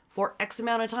sibling for X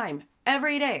amount of time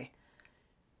every day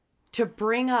to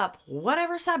bring up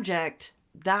whatever subject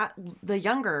that the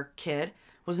younger kid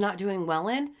was not doing well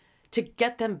in to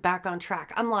get them back on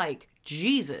track. I'm like,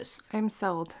 Jesus. I'm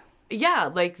sold.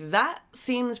 Yeah, like that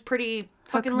seems pretty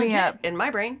fucking me legit up. in my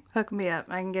brain. Hook me up.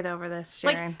 I can get over this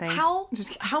sharing Like, thing.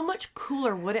 how much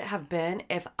cooler would it have been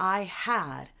if I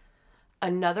had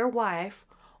another wife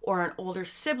or an older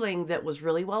sibling that was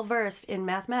really well versed in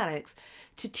mathematics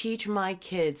to teach my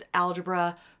kids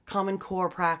algebra, Common Core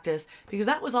practice, because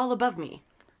that was all above me.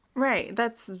 Right.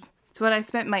 That's what I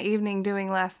spent my evening doing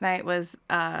last night was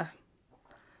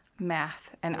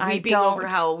math. And Weeping over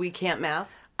how we can't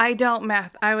math. I don't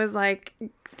math. I was like,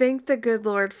 thank the good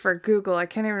Lord for Google. I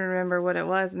can't even remember what it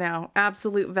was now.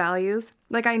 Absolute values.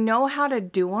 Like, I know how to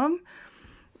do them,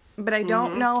 but I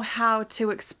don't know how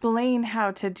to explain how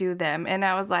to do them. And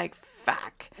I was like,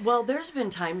 fuck. Well, there's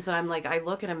been times that I'm like, I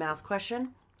look at a math question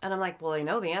and I'm like, well, I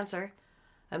know the answer.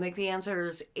 I make the answer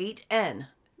is 8n.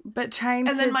 But trying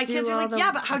to And then my kids are all like,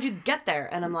 yeah, but how'd you get there?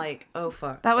 And I'm like, oh,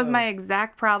 fuck. That was my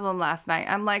exact problem last night.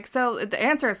 I'm like, so the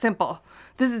answer is simple.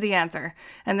 This is the answer.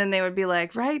 And then they would be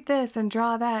like, write this and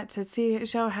draw that to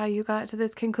show how you got to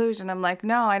this conclusion. I'm like,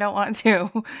 no, I don't want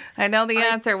to. I know the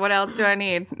answer. What else do I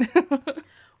need?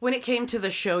 When it came to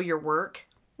the show your work,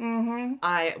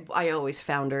 I always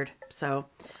foundered. So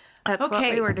That's what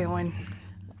we were doing.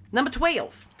 Number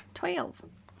 12. 12.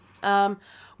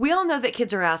 We all know that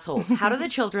kids are assholes. How do the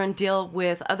children deal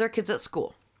with other kids at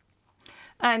school?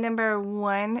 Number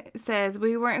 1 says,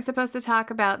 we weren't supposed to talk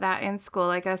about that in school,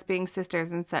 like us being sisters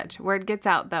and such. Word gets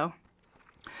out, though.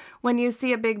 When you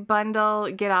see a big bundle,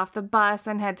 get off the bus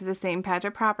and head to the same patch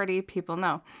of property, people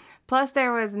know. Plus,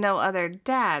 there was no other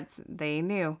dads. They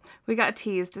knew. We got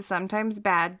teased, sometimes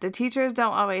bad. The teachers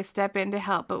don't always step in to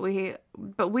help, but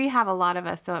we have a lot of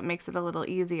us, so it makes it a little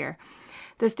easier.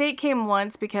 The state came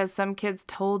once because some kids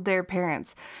told their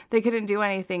parents. They couldn't do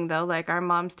anything, though. Like, our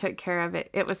moms took care of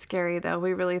it. It was scary, though.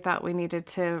 We really thought we needed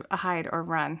to hide or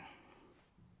run.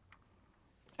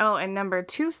 Oh, and number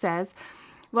 2 says,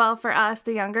 well, for us,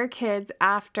 the younger kids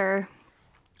after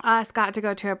us got to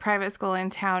go to a private school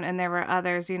in town, and there were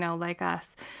others, like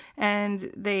us. And so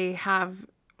they have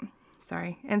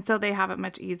it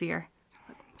much easier.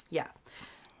 Yeah.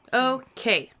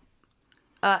 Okay.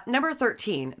 Number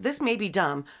 13. This may be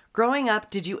dumb. Growing up,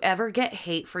 did you ever get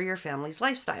hate for your family's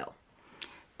lifestyle?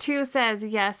 2 says,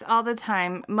 yes, all the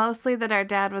time. Mostly that our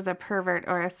dad was a pervert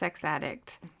or a sex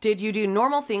addict. Did you do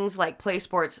normal things like play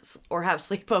sports or have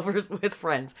sleepovers with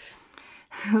friends?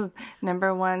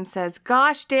 Number 1 says,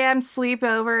 gosh damn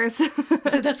sleepovers.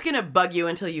 So that's going to bug you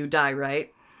until you die,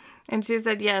 right? And she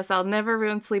said, yes, I'll never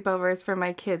ruin sleepovers for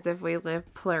my kids if we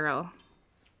live plural.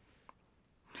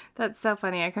 That's so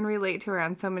funny. I can relate to her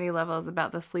on so many levels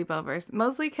about the sleepovers.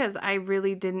 Mostly because I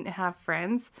really didn't have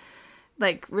friends,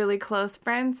 like really close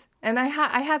friends. And I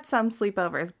had some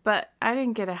sleepovers, but I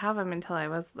didn't get to have them until I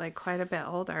was like quite a bit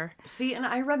older. See, and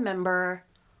I remember,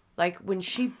 like, when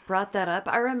she brought that up,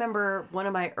 I remember one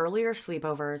of my earlier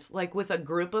sleepovers, like with a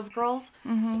group of girls.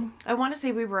 Mm-hmm. I want to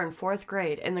say we were in 4th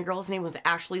grade, and the girl's name was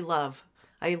Ashley Love.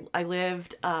 I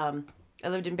lived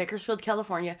in Bakersfield,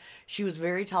 California. She was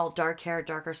very tall, dark hair,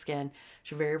 darker skin.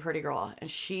 She's a very pretty girl. And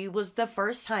she was the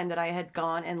first time that I had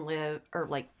gone and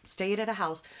stayed at a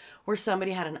house where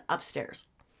somebody had an upstairs.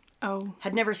 Oh.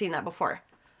 Had never seen that before.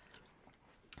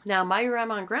 Now, my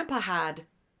grandma and grandpa had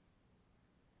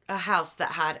a house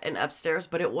that had an upstairs,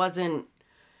 but it wasn't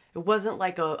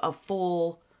like a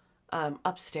full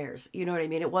upstairs. You know what I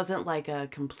mean? It wasn't like a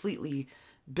completely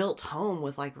built home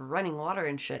with like running water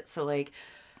and shit. So like,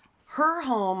 her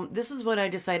home, this is when I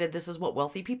decided this is what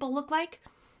wealthy people look like.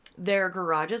 Their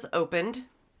garages opened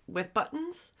with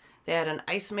buttons. They had an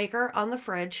ice maker on the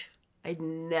fridge. I'd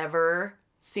never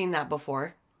seen that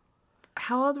before.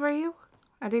 How old were you?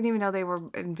 I didn't even know they were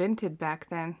invented back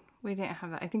then. We didn't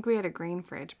have that. I think we had a green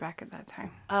fridge back at that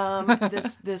time.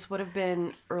 This would have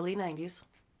been early 90s.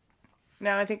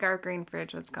 No, I think our green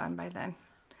fridge was gone by then.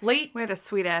 We had a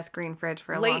sweet-ass green fridge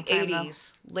for a long time,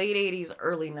 Late 80s,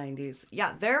 early 90s.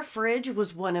 Yeah, their fridge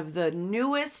was one of the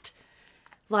newest.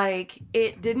 Like,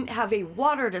 it didn't have a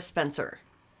water dispenser.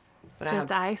 But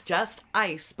just ice? Just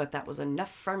ice, but that was enough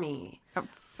for me. Oh,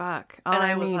 fuck. All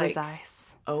I was need like, is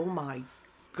ice. Oh, my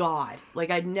God.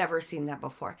 Like, I'd never seen that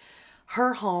before.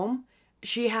 Her home,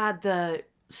 she had the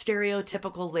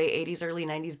stereotypical late 80s, early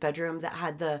 90s bedroom that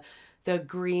had the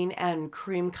green and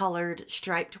cream colored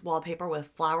striped wallpaper with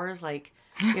flowers, like,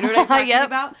 you know what I'm talking Yep.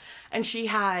 about? And she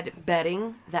had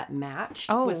bedding that matched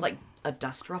with like a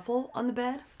dust ruffle on the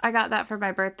bed. I got that for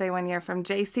my birthday one year from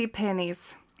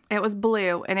JCPenney's. It was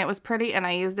blue and it was pretty, and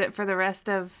I used it for the rest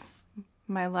of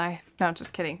my life. No,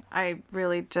 just kidding. I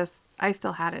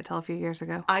still had it till a few years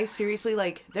ago. I seriously,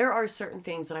 like, there are certain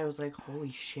things that I was like,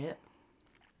 holy shit.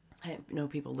 I didn't know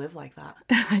people live like that.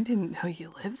 I didn't know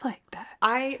you lived like that.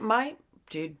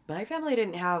 My family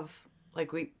didn't have,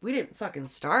 like, we didn't fucking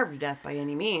starve to death by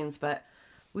any means, but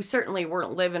we certainly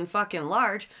weren't living fucking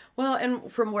large. Well,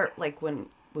 and from where, like, when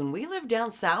we lived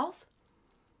down south,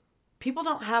 people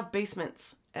don't have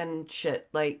basements and shit.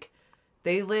 Like,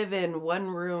 they live in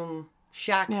one-room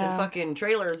shacks and fucking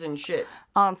trailers and shit.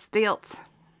 On stilts.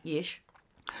 Yeesh.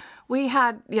 We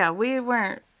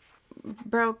weren't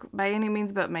broke by any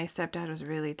means, but my stepdad was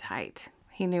really tight.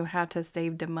 He knew how to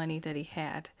save the money that he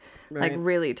had. Right. Like,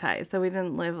 really tight. So we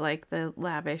didn't live like the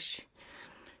lavish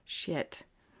shit.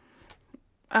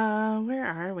 Where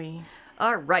are we?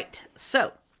 All right.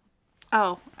 So.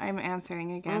 Oh, I'm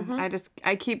answering again.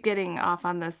 I keep getting off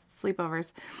on the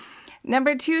sleepovers.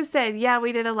 Number 2 said, yeah,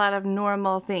 we did a lot of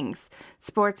normal things.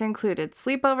 Sports included.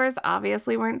 Sleepovers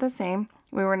obviously weren't the same.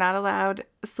 We were not allowed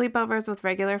sleepovers with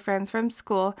regular friends from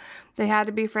school. They had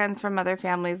to be friends from other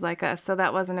families like us, so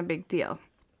that wasn't a big deal.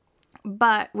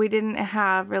 But we didn't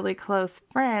have really close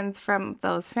friends from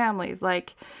those families.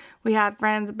 Like, we had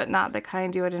friends, but not the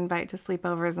kind you would invite to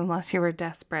sleepovers unless you were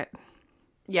desperate.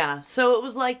 Yeah, so it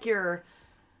was like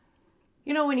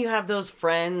you know, when you have those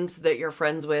friends that you're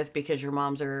friends with because your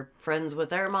moms are friends with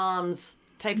their moms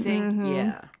type thing. Mm-hmm.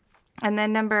 Yeah. And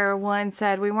then number 1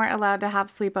 said we weren't allowed to have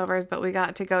sleepovers, but we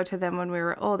got to go to them when we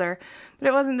were older. But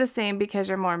it wasn't the same because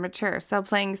you're more mature. So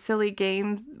playing silly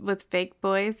games with fake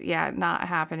boys, yeah, not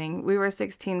happening. We were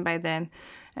 16 by then,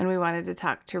 and we wanted to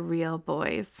talk to real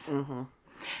boys. Mm-hmm.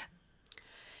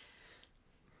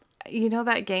 You know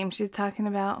that game she's talking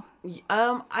about?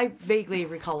 I vaguely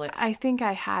recall it. I think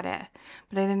I had it,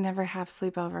 but I didn't ever have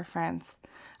sleepover friends.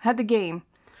 I had the game,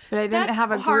 but I didn't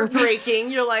have a group. Heartbreaking.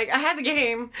 You're like, I had the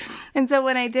game. And so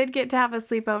when I did get to have a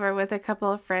sleepover with a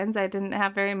couple of friends, I didn't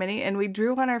have very many, and we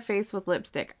drew on our face with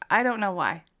lipstick. I don't know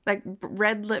why. Like,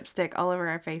 red lipstick all over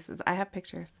our faces. I have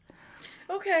pictures.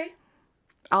 Okay.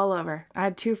 All over. I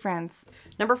had 2 friends.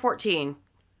 Number 14.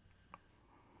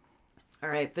 All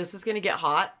right, this is going to get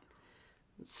hot.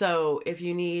 So if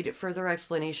you need further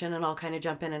explanation, and I'll kind of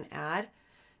jump in and add,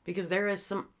 because there is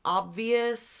some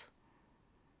obvious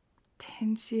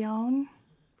tension,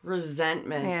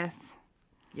 resentment. Yes.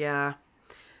 Yeah.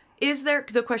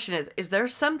 The question is there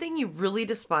something you really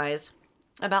despise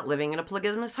about living in a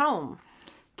polygamous home?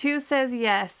 2 says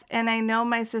yes, and I know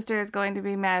my sister is going to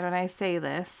be mad when I say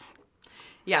this.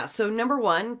 Yeah, so number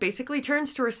 1 basically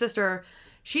turns to her sister.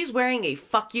 She's wearing a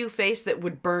fuck you face that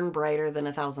would burn brighter than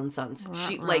 1,000 suns.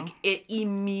 She, like, it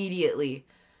immediately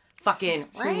fucking...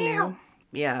 She knew.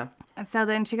 Yeah. So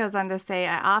then she goes on to say,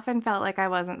 I often felt like I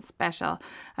wasn't special.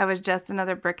 I was just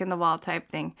another brick in the wall type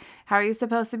thing. How are you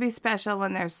supposed to be special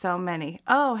when there's so many?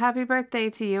 Oh, happy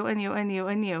birthday to you and you and you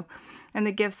and you. And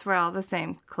the gifts were all the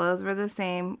same. Clothes were the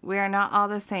same. We are not all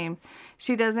the same.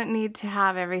 She doesn't need to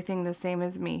have everything the same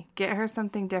as me. Get her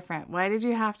something different. Why did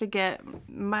she have to get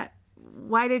my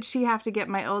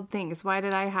old things? Why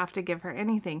did I have to give her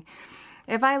anything?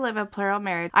 If I live a plural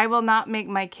marriage, I will not make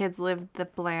my kids live the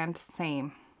bland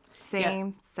same.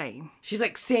 Same. She's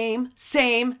like, same.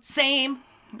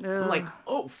 Ugh. I'm like,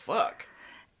 oh, fuck.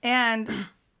 And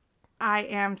I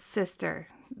am sister.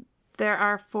 There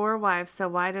are 4 wives, so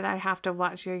why did I have to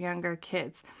watch your younger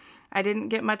kids? I didn't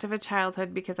get much of a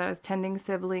childhood because I was tending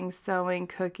siblings, sewing,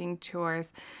 cooking,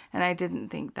 chores, and I didn't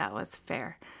think that was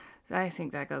fair. I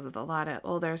think that goes with a lot of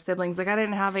older siblings. Like, I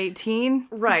didn't have 18.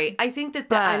 Right. I think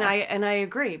that and I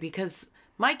agree, because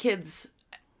my kids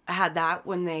had that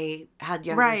when they had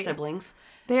younger siblings.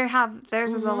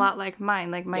 Theirs is a lot like mine.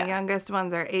 Like, my youngest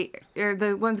ones are 8, or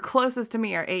the ones closest to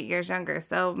me are 8 years younger.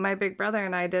 So my big brother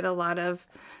and I did a lot of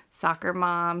soccer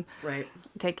mom. Right.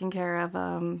 Taking care of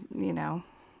them, you know.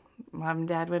 Mom and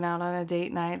Dad went out on a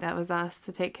date night. That was us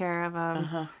to take care of them.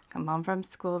 Uh-huh. Come home from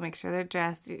school, make sure they're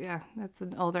dressed. Yeah, that's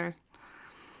an older.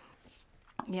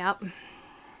 Yep.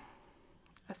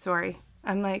 Sorry.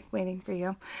 I'm like waiting for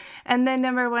you. And then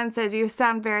number 1 says, you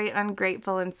sound very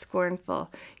ungrateful and scornful.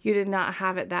 You did not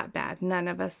have it that bad. None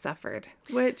of us suffered.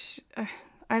 Which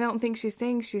I don't think she's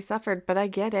saying she suffered, but I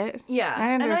get it. Yeah.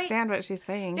 I understand what she's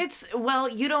saying.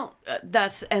 You don't,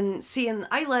 and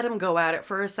I let him go at it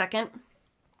for a second.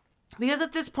 Because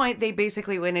at this point, they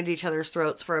basically went at each other's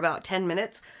throats for about 10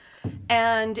 minutes.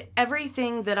 And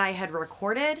everything that I had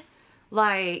recorded,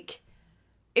 like,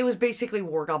 it was basically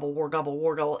war gobble, war gobble,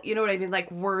 war gobble. You know what I mean?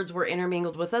 Like words were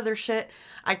intermingled with other shit.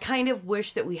 I kind of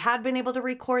wish that we had been able to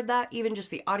record that, even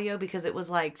just the audio, because it was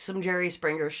like some Jerry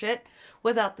Springer shit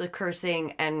without the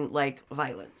cursing and like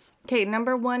violence. Okay,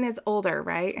 number 1 is older,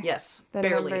 right? Yes, The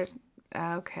barely.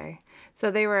 Okay. So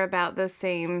they were about the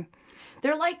same.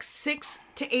 They're like 6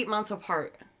 to 8 months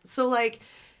apart. So like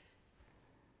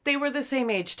they were the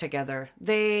same age together.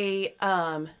 They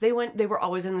were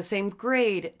always in the same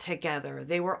grade together.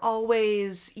 They were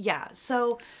always, yeah.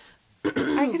 So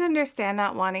I could understand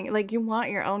not wanting, like, you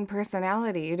want your own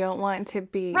personality. You don't want to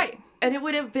be. right. And it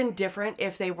would have been different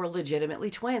if they were legitimately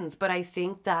twins, but I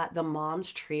think that the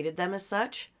moms treated them as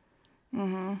such.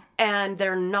 Mm-hmm. And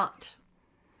they're not.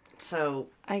 So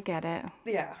I get it.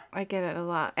 yeah. I get it a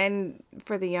lot. And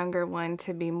for the younger one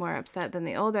to be more upset than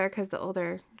the older, because the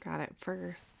older got it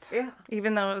first. Yeah.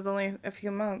 Even though it was only a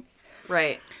few months.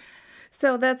 Right.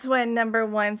 So that's when number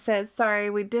 1 says,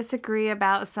 sorry, we disagree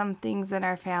about some things in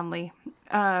our family.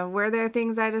 Were there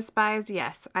things I despised?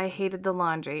 Yes. I hated the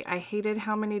laundry. I hated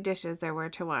how many dishes there were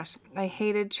to wash. I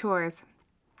hated chores.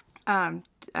 I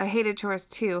hated chores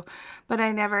too, but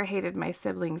I never hated my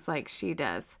siblings like she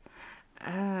does.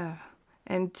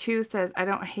 And 2 says, I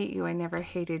don't hate you. I never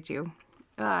hated you.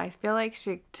 I feel like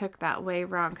she took that way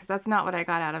wrong, because that's not what I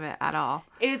got out of it at all.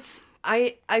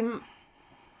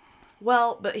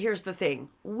 Well, but here's the thing.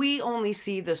 We only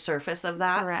see the surface of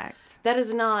that. Correct. That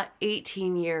is not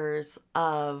 18 years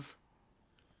of,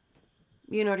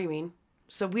 you know what I mean?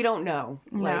 So we don't know.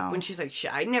 No. Like when she's like,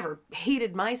 I never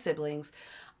hated my siblings.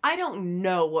 I don't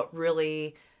know what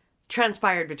really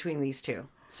transpired between these two.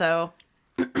 So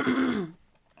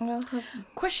Well,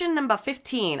 question number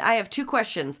 15. I have 2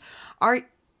 questions.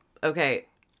 Okay.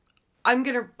 I'm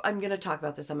gonna talk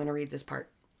about this. I'm gonna read this part.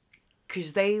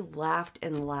 Because they laughed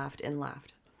and laughed and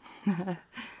laughed.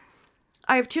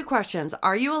 I have 2 questions.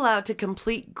 Are you allowed to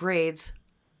complete grades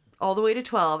all the way to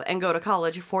 12 and go to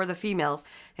college for the females?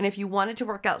 And if you wanted to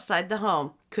work outside the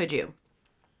home, could you?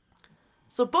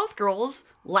 So both girls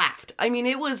laughed. I mean,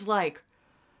 it was like,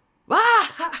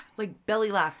 like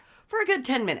belly laugh for a good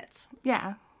 10 minutes.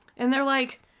 yeah. And they're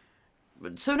like,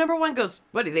 so number 1 goes,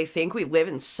 what do they think? We live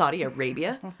in Saudi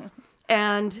Arabia?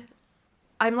 And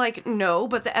I'm like, no,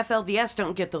 but the FLDS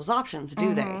don't get those options,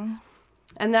 do they?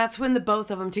 And that's when the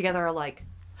both of them together are like,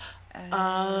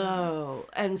 oh.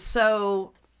 And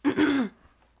so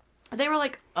they were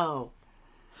like, oh,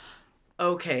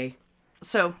 okay.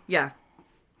 So, yeah.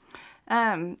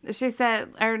 She said,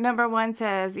 or number 1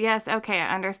 says, yes, okay,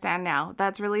 I understand now.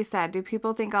 That's really sad. Do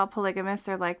people think all polygamists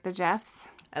are like the Jeffs?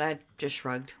 And I just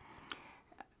shrugged.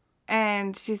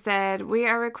 And she said, we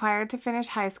are required to finish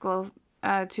high school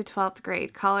to 12th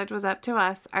grade. College was up to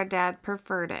us. Our dad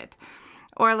preferred it.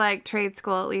 Or like trade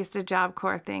school, at least a Job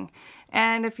Corps thing.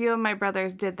 And a few of my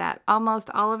brothers did that. Almost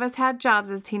all of us had jobs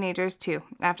as teenagers too.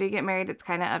 After you get married, it's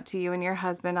kind of up to you and your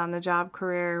husband on the job,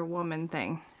 career, woman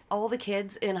thing. All the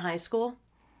kids in high school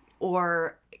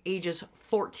or ages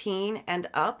 14 and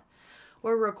up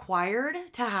were required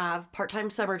to have part-time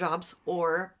summer jobs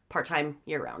or part-time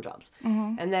year-round jobs.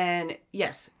 Mm-hmm. And then,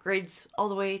 yes, grades all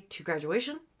the way to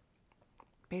graduation.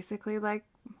 Basically, like,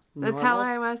 that's how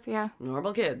I was, yeah.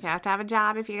 Normal kids. You have to have a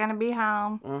job if you're going to be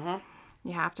home. Mm-hmm.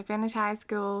 You have to finish high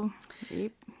school.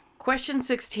 Yep. Question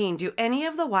 16. Do any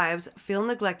of the wives feel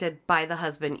neglected by the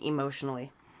husband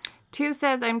emotionally? 2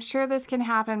 says, I'm sure this can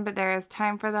happen, but there is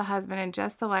time for the husband and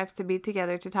just the wives to be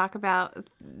together to talk about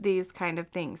these kind of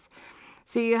things.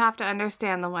 So you have to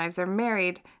understand the wives are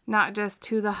married, not just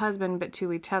to the husband, but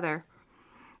to each other.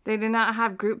 They do not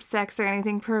have group sex or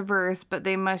anything perverse, but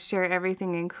they must share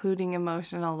everything, including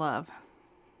emotional love.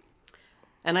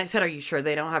 And I said, are you sure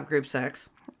they don't have group sex?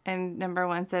 And number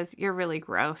 1 says, you're really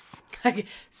gross.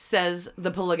 Says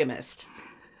the polygamist.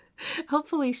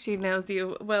 Hopefully she knows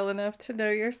you well enough to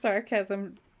know your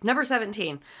sarcasm. Number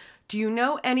 17. Do you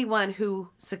know anyone who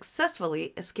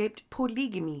successfully escaped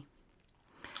polygamy?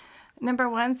 Number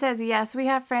 1 says, yes, we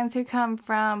have friends who come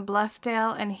from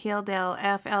Bluffdale and Healdale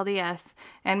FLDS,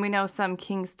 and we know some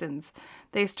Kingstons.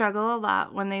 They struggle a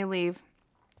lot when they leave,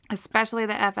 especially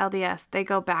the FLDS. They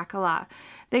go back a lot.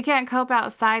 They can't cope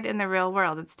outside in the real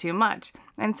world. It's too much.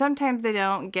 And sometimes they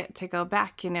don't get to go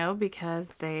back,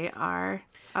 because they are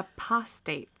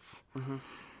apostates. Mm-hmm.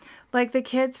 Like the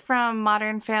kids from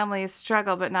Modern Families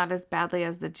struggle, but not as badly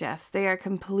as the Jeffs. They are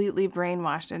completely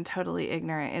brainwashed and totally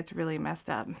ignorant. It's really messed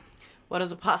up. What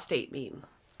does apostate mean?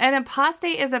 An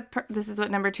apostate is this is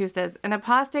what number 2 says. An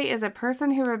apostate is a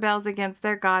person who rebels against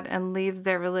their God and leaves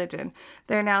their religion.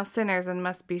 They're now sinners and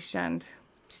must be shunned.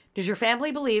 Does your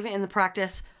family believe in the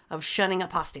practice of shunning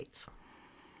apostates?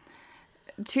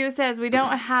 2 says, we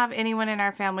don't have anyone in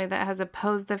our family that has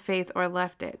opposed the faith or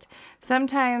left it. Some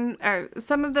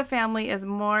of the family is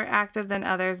more active than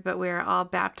others, but we are all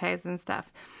baptized and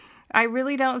stuff. I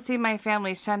really don't see my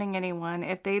family shunning anyone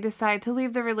if they decide to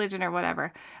leave the religion or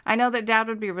whatever. I know that Dad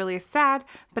would be really sad,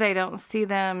 but I don't see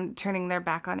them turning their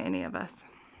back on any of us.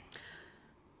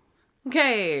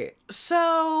 Okay,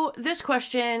 so this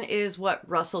question is what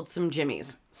rustled some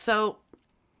jimmies. So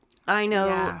I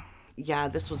know, yeah,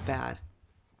 this was bad.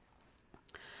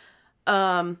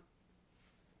 The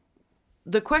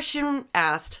question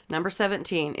asked, number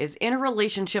 17, is in a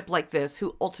relationship like this,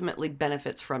 who ultimately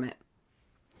benefits from it?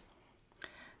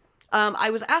 I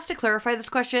was asked to clarify this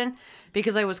question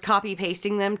because I was copy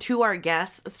pasting them to our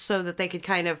guests so that they could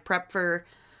kind of prep for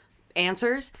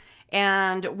answers.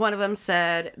 And one of them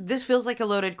said, this feels like a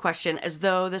loaded question, as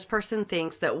though this person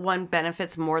thinks that one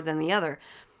benefits more than the other.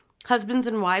 Husbands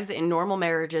and wives in normal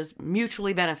marriages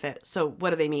mutually benefit. So what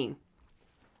do they mean?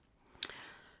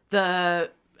 And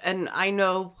I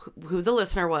know who the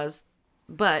listener was,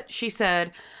 but she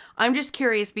said, I'm just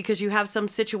curious because you have some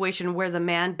situation where the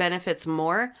man benefits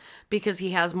more because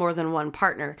he has more than one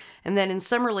partner. And then in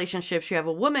some relationships, you have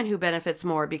a woman who benefits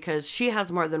more because she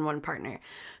has more than one partner.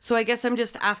 So I guess I'm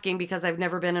just asking because I've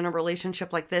never been in a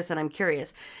relationship like this and I'm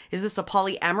curious. Is this a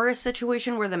polyamorous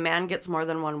situation where the man gets more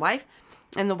than one wife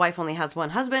and the wife only has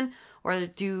one husband? Or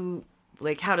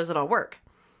how does it all work?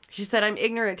 She said, I'm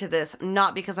ignorant to this,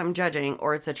 not because I'm judging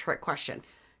or it's a trick question.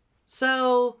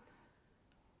 So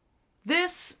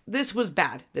This was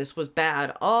bad. This was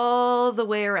bad all the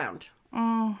way around.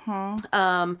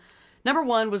 Mm-hmm. Number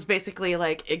one was basically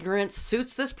like, ignorance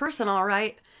suits this person, all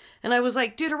right. And I was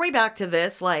like, dude, are we back to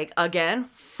this? Like, again?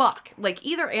 Fuck. Like,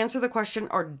 either answer the question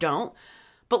or don't.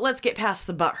 But let's get past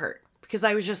the butt hurt. Because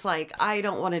I was just like, I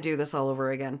don't want to do this all over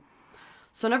again.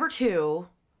 So number 2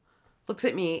 looks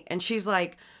at me and she's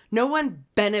like, no one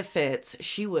benefits.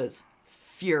 She was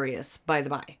furious, by the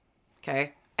by.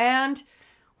 Okay? And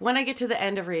when I get to the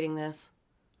end of reading this,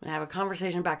 I'm going to have a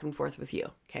conversation back and forth with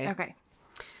you. Okay? Okay.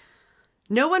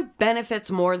 No one benefits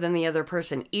more than the other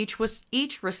person. Each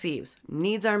receives.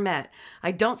 Needs are met.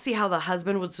 I don't see how the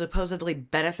husband would supposedly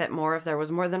benefit more if there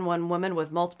was more than one woman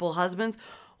with multiple husbands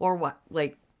or what.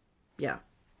 Yeah.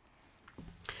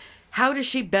 How does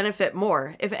she benefit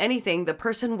more? If anything, the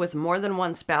person with more than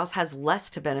one spouse has less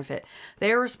to benefit.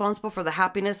 They are responsible for the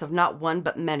happiness of not one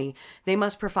but many. They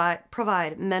must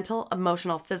provide mental,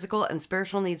 emotional, physical, and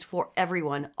spiritual needs for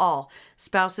everyone, all,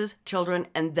 spouses, children,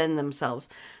 and then themselves.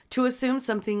 To assume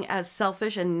something as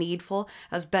selfish and needful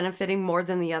as benefiting more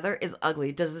than the other is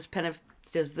ugly. Does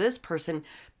this person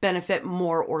benefit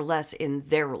more or less in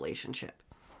their relationship?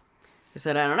 I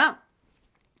said, I don't know.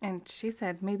 And she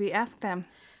said, maybe ask them.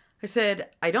 I said,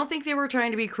 I don't think they were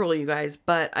trying to be cruel, you guys,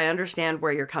 but I understand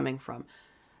where you're coming from.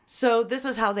 So this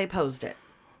is how they posed it,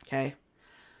 okay?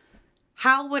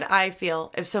 How would I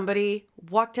feel if somebody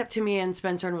walked up to me and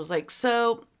Spencer and was like,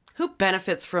 so who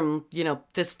benefits from,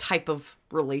 this type of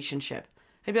relationship?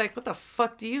 I'd be like, what the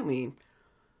fuck do you mean?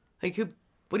 Like,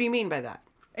 what do you mean by that?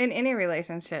 In any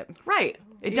relationship. Right.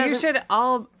 You should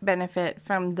all benefit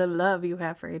from the love you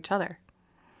have for each other.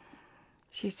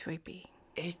 She's sweepy.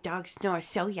 His dog snores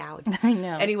so loud. I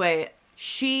know. Anyway,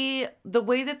 the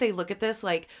way that they look at this,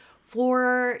 like,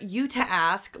 for you to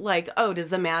ask, like, oh, does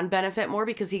the man benefit more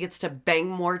because he gets to bang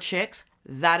more chicks?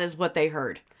 That is what they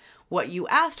heard. What you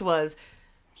asked was,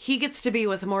 he gets to be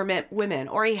with more women,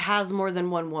 or he has more than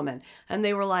one woman. And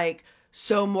they were like,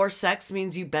 so more sex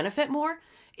means you benefit more?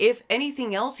 If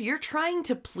anything else, you're trying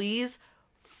to please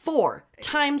 4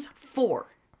 times 4.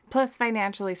 Plus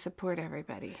financially support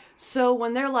everybody. So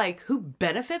when they're like, who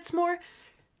benefits more?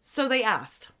 So they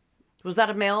asked, was that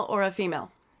a male or a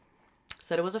female?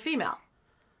 Said it was a female.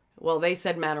 Well, they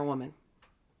said man or woman.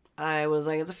 I was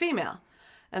like, it's a female.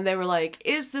 And they were like,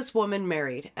 is this woman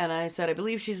married? And I said, I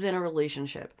believe she's in a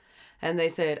relationship. And they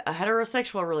said, a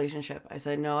heterosexual relationship. I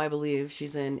said, no, I believe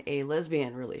she's in a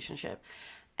lesbian relationship.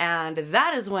 And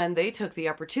that is when they took the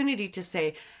opportunity to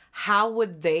say, how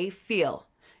would they feel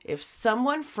if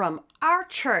someone from our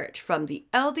church, from the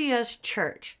LDS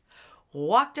church,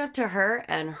 walked up to her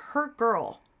and her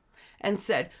girl and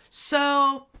said,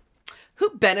 so who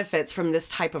benefits from this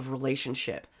type of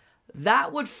relationship?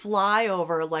 That would fly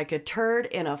over like a turd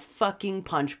in a fucking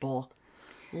punch bowl.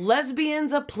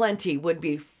 Lesbians aplenty would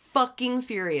be fucking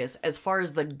furious as far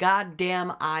as the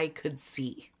goddamn eye could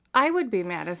see. I would be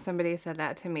mad if somebody said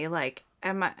that to me. Like,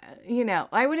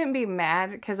 I wouldn't be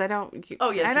mad because I don't.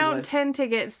 Oh, yes, I you don't would. tend to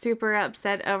get super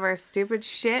upset over stupid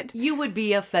shit. You would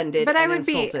be offended But and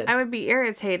insulted. I would be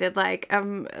irritated. Like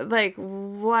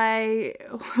why?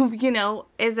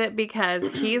 Is it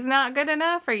because he's not good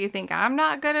enough, or you think I'm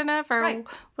not good enough, or Right.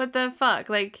 what the fuck?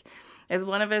 Like, is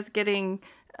one of us getting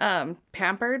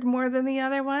pampered more than the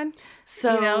other one?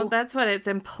 So That's what it's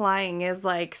implying is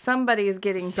like somebody's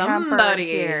getting pampered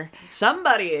here.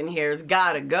 somebody in here's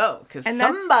got to go because And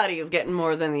that's- somebody is getting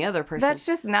more than the other person. That's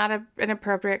just not an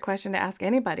appropriate question to ask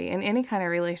anybody in any kind of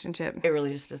relationship. It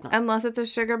really just does not. Unless it's a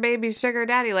sugar baby, sugar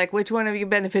daddy. Like, which one of you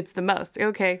benefits the most?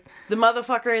 Okay. The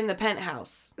motherfucker in the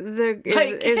penthouse. Is it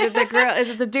the girl? Is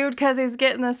it the dude because he's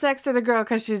getting the sex, or the girl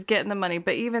because she's getting the money?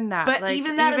 But even that, But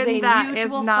even that is a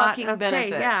mutual fucking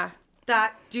benefit. Yeah,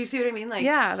 Do you see what I mean? Like,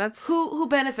 yeah, that's who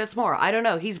benefits more? I don't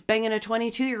know. He's banging a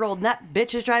 22-year-old, and that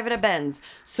bitch is driving a Benz.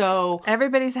 So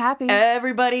everybody's happy.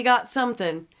 everybody got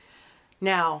something.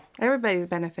 Now, Everybody's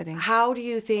benefiting. how do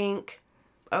you think?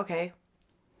 Okay,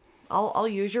 I'll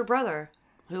use your brother,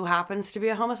 who happens to be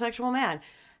a homosexual man.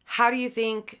 How do you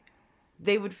think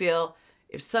they would feel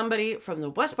if somebody from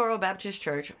the Westboro Baptist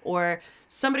Church or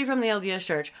somebody from the LDS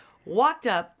Church walked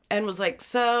up and was like,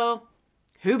 "So,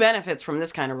 who benefits from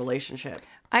this kind of relationship?"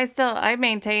 I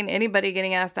maintain anybody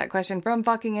getting asked that question from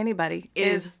fucking anybody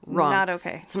is wrong. not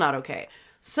okay. It's not okay.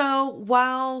 So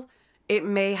while it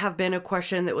may have been a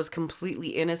question that was completely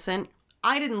innocent,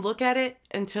 I didn't look at it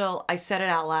until I said it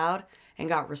out loud and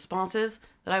got responses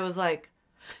that I was like,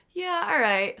 yeah, all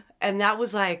right. And that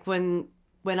was like when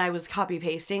I was copy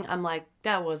pasting, I'm like,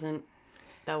 that wasn't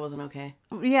okay.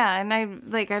 Yeah, and I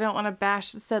don't want to bash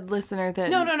said listener that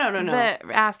No. that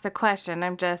asked the question.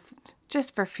 I'm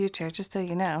just for future, just so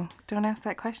you know, don't ask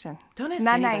that question. Don't It's ask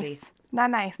not anybody. nice. Not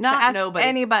nice. Not to ask nobody.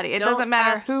 Anybody. It Don't doesn't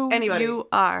matter ask who anybody. you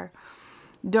are.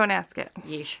 Don't ask it.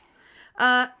 Yeesh.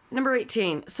 Number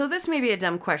 18. So this may be a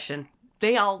dumb question.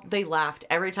 They laughed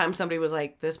every time somebody was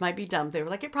like, this might be dumb. They were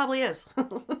like, it probably is.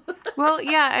 Well,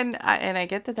 yeah, and I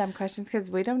get the dumb questions because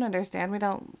we don't understand. We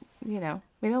don't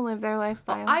live their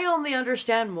lifestyle. I only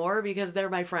understand more because they're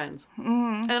my friends.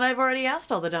 Mm-hmm. And I've already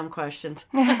asked all the dumb questions.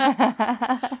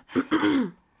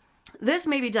 This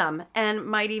may be dumb and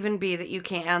might even be that you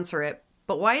can't answer it.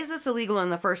 But why is this illegal in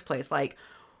the first place? Like,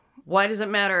 why does it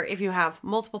matter if you have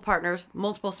multiple partners,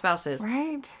 multiple spouses?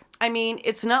 Right. I mean,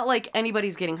 it's not like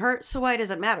anybody's getting hurt, so why does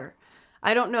it matter?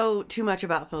 I don't know too much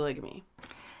about polygamy.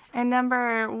 And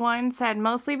number 1 said,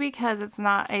 mostly because it's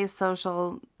not a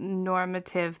social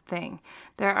normative thing.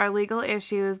 There are legal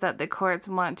issues that the courts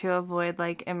want to avoid,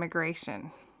 like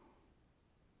immigration.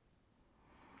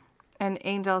 And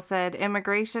Angel said,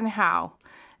 immigration, how?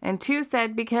 And 2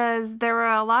 said, because there were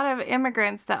a lot of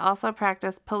immigrants that also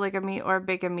practiced polygamy or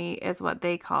bigamy is what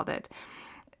they called it.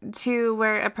 2,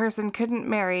 where a person couldn't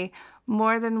marry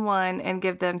more than one and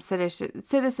give them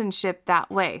citizenship that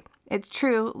way. It's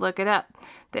true, look it up.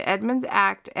 The Edmunds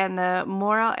Act and the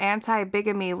moral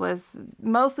anti-bigamy was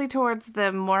mostly towards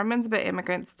the Mormons, but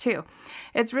immigrants too.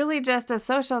 It's really just a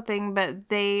social thing, but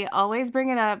they always bring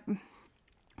it up.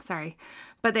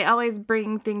 But they always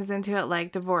bring things into it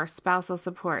like divorce, spousal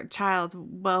support, child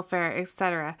welfare,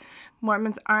 etc.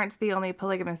 Mormons aren't the only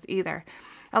polygamists either.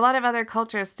 A lot of other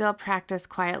cultures still practice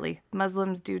quietly.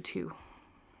 Muslims do too.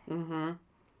 Mm-hmm.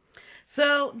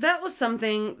 So that was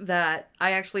something that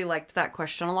I actually liked that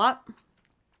question a lot.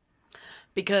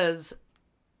 Because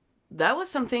that was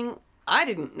something I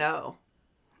didn't know.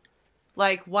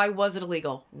 Like, why was it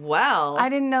illegal? Well, I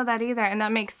didn't know that either, and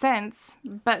that makes sense,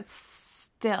 but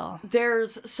still.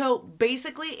 So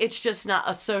basically, it's just not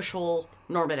a social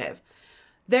normative.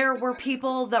 There were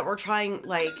people that were trying,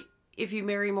 like, if you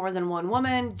marry more than one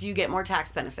woman, do you get more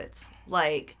tax benefits?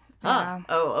 Like, Yeah.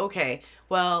 oh, okay.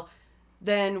 Well,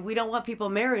 then we don't want people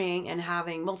marrying and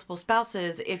having multiple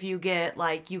spouses if you get,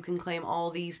 like, you can claim all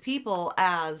these people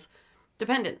as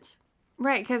dependents.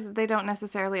 Right, because they don't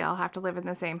necessarily all have to live in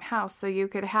the same house. So you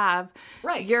could have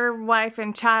Right. your wife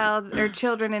and child or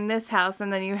children in this house,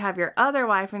 and then you have your other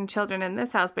wife and children in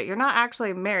this house, but you're not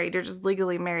actually married. You're just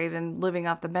legally married and living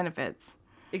off the benefits.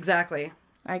 Exactly.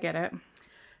 I get it.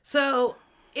 So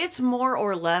it's more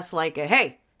or less like a,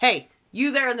 hey,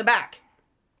 you there in the back.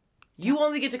 You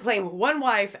only get to claim one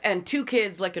wife and 2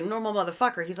 kids like a normal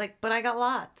motherfucker. He's like, but I got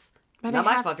lots. But Not I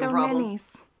my have fucking so problem. many.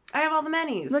 I have all the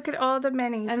many's. Look at all the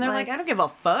minis. And they're like, I don't give a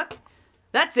fuck.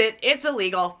 That's it. It's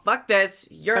illegal. Fuck this.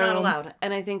 You're not Boom. allowed.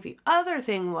 And I think the other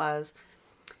thing was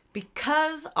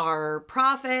because our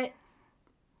prophet,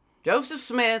 Joseph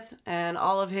Smith, and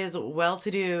all of his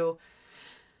well-to-do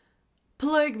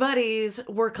Plague Buddies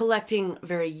were collecting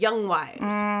very young wives.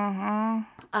 Mm-hmm.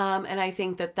 And I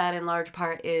think that in large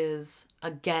part is,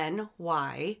 again,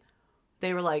 why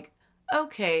they were like,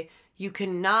 okay, you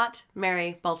cannot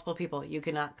marry multiple people. You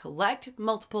cannot collect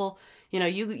multiple,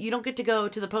 you don't get to go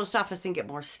to the post office and get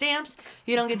more stamps.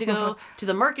 You don't get to go to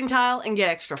the mercantile and get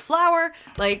extra flour.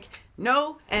 Like,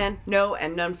 no and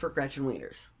none for Gretchen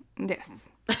Wieners. Yes.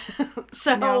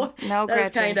 So no that's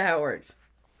Gretchen. kind of how it works.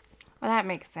 Well, that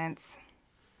makes sense.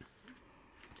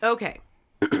 Okay.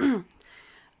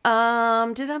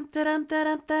 Da-dum.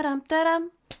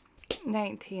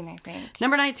 19, I think.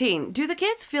 Number 19. Do the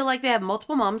kids feel like they have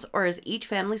multiple moms, or is each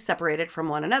family separated from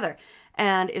one another?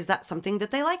 And is that something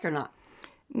that they like or not?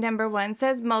 Number 1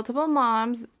 says multiple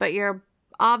moms, but you're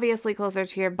obviously closer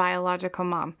to your biological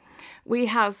mom. We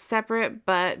house separate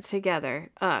but together.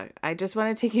 I just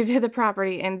want to take you to the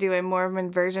property and do a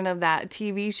Mormon version of that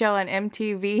TV show on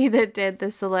MTV that did the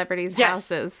celebrities'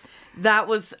 houses. That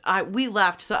was, we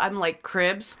laughed, so I'm like,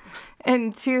 Cribs.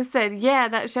 And 2 said, yeah,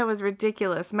 that show was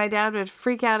ridiculous. My dad would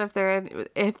freak out if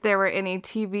there were any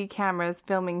TV cameras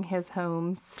filming his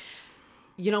homes.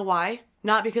 You know why?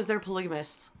 Not because they're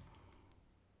polygamists.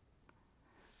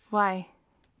 Why?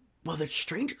 Well, they're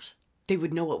strangers. They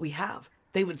would know what we have.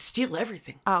 They would steal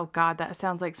everything. Oh, God, that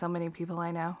sounds like so many people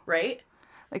I know. Right?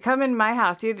 Like, come in my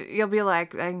house. You'll be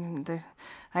like, I know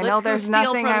Let's there's go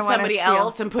steal nothing from I want to somebody steal.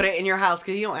 else and put it in your house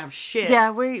because you don't have shit.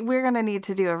 Yeah, we're going to need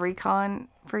to do a recon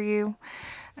for you.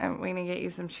 And we need to get you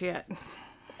some shit.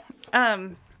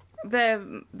 That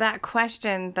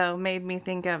question, though, made me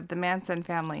think of the Manson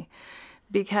family.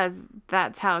 Because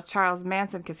that's how Charles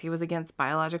Manson, because he was against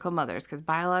biological mothers, because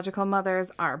biological mothers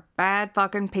are bad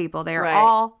fucking people. They're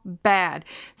all bad.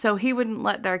 So he wouldn't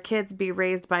let their kids be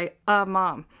raised by a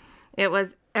mom. It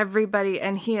was everybody,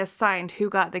 and he assigned who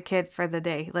got the kid for the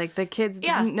day. Like, the kids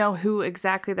didn't know who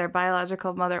exactly their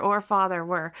biological mother or father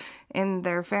were in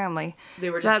their family. They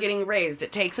were just getting raised.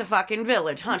 It takes a fucking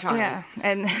village, huh, Charlie? Yeah,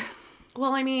 and...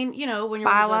 Well, I mean, when you're...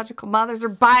 biological mothers are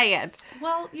bad.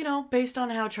 Well, based on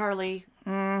how Charlie...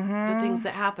 The things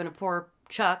that happen to poor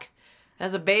Chuck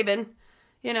as a babin.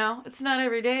 It's not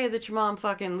every day that your mom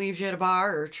fucking leaves you at a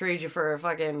bar or trades you for a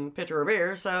fucking pitcher of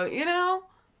beer. So,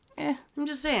 I'm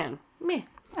just saying. Meh.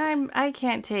 I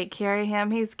can't take care of him.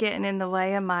 He's getting in the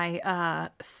way of my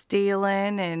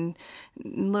stealing and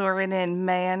luring in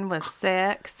man with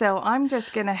sex. So I'm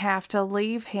just going to have to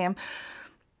leave him.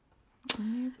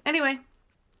 Anyway,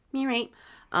 you're right.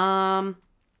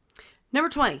 Number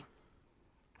 20.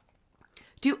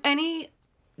 Do any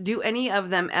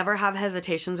of them ever have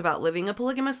hesitations about living a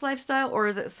polygamous lifestyle, or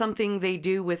is it something they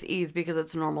do with ease because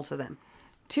it's normal to them?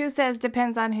 2 says,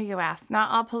 depends on who you ask.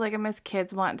 Not all polygamous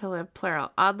kids want to live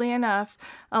plural. Oddly enough,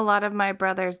 a lot of my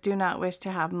brothers do not wish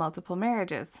to have multiple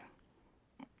marriages.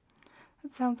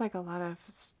 That sounds like a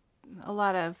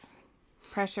lot of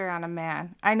pressure on a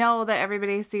man. I know that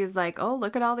everybody sees like, oh,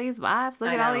 look at all these wives, look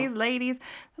at all these ladies.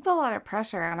 That's a lot of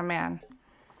pressure on a man.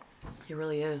 It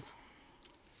really is.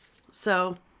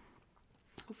 So,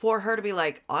 for her to be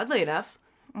like, oddly enough,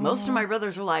 most of my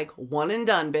brothers are like, one and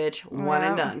done, bitch. One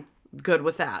and done. Good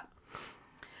with that.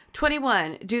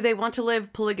 21. Do they want to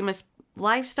live polygamous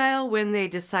lifestyle when they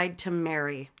decide to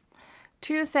marry?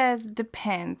 2 says,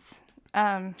 depends.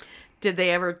 Did they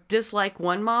ever dislike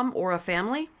one mom or a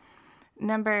family?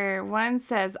 Number 1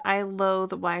 says, I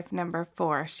loathe wife number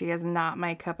 4. She is not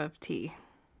my cup of tea.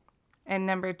 And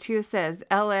number 2 says,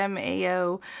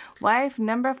 LMAO, wife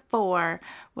number 4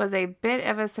 was a bit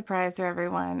of a surprise to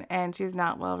everyone, and she's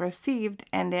not well received,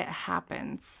 and it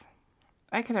happens.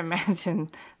 I can imagine.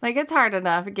 Like, it's hard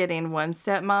enough getting one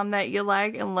stepmom that you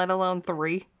like, and let alone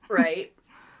 3. Right.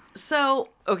 So,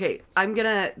 okay,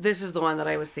 this is the one that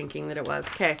I was thinking that it was.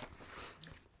 Okay.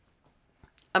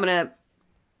 I'm going to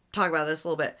talk about this a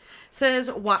little bit.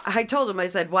 Says, I told him, I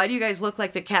said, why do you guys look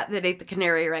like the cat that ate the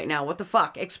canary right now? What the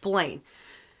fuck? Explain.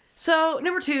 So,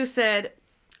 number 2 said,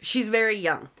 she's very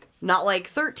young. Not like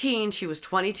 13. She was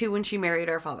 22 when she married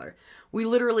our father. We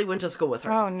literally went to school with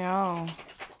her. Oh, no.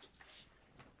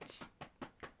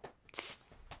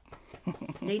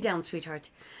 Lay down, sweetheart.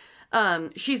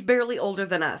 She's barely older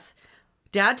than us.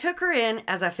 Dad took her in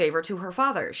as a favor to her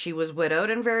father. She was widowed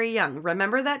and very young.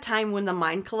 Remember that time when the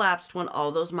mine collapsed when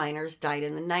all those miners died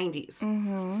in the 90s?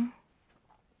 Mm-hmm.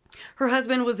 Her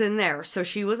husband was in there, so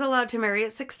she was allowed to marry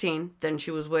at 16. Then she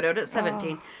was widowed at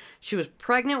 17. Oh. She was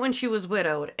pregnant when she was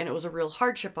widowed, and it was a real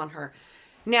hardship on her.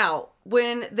 Now,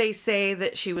 when they say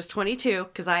that she was 22,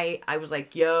 because I was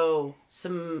like, yo,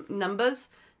 some numbers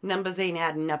ain't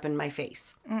adding up in my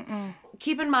face. Mm-mm.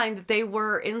 Keep in mind that they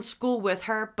were in school with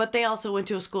her, but they also went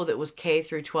to a school that was K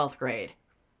through 12th grade.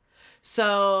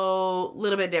 So, a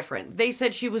little bit different. They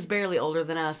said she was barely older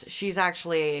than us. She's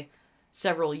actually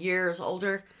several years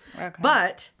older. Okay.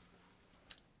 But,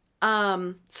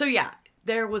 so yeah,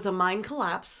 there was a mine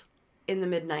collapse in the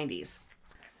mid-90s.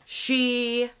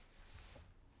 She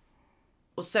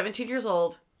was 17 years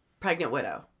old, pregnant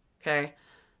widow. Okay?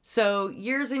 So,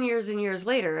 years and years and years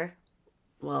later,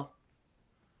 well,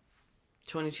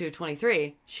 22,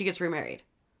 23, she gets remarried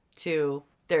to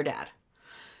their dad.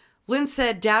 Lynn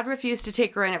said dad refused to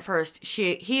take her in at first.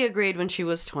 He agreed when she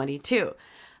was 22.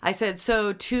 I said,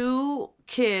 so 2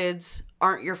 kids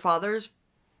aren't your father's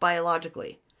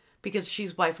biologically? Because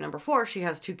she's wife number 4, she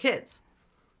has 2 kids.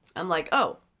 I'm like,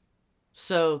 oh,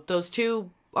 so those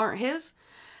 2 aren't his?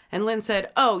 And Lynn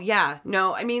said, oh, yeah,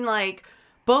 no, I mean, like,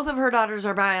 both of her daughters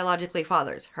are biologically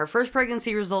fathers. Her first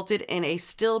pregnancy resulted in a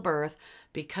stillbirth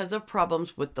because of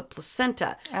problems with the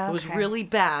placenta. Okay. It was really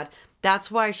bad.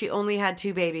 That's why she only had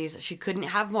 2 babies. She couldn't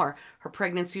have more. Her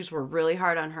pregnancies were really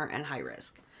hard on her and high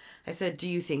risk. I said, do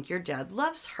you think your dad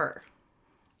loves her?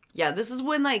 Yeah, this is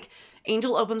when, like,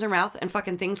 Angel opens her mouth and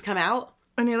fucking things come out.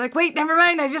 And you're like, wait, never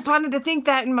mind. I just wanted to think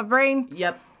that in my brain.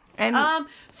 Yep. And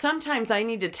sometimes I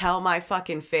need to tell my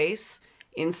fucking face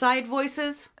inside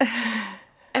voices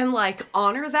and, like,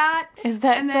 honor that. Is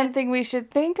that something we should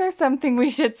think or something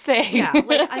we should say? Yeah,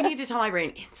 like, I need to tell my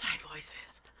brain inside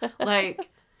voices. Like,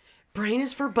 brain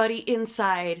is for buddy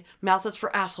inside, mouth is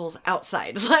for assholes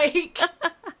outside. Like...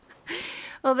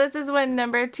 Well, this is when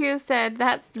number 2 said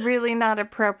that's really not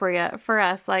appropriate for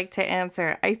us, like, to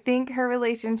answer. I think her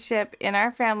relationship in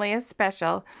our family is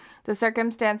special. The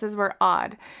circumstances were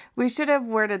odd. We should have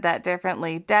worded that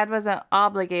differently. Dad wasn't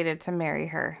obligated to marry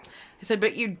her. I said,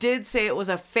 but you did say it was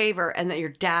a favor and that your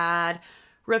dad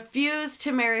refused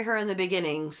to marry her in the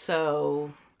beginning,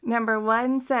 so... Number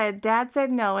 1 said, Dad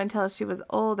said no until she was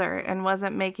older and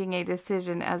wasn't making a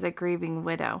decision as a grieving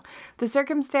widow. The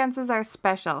circumstances are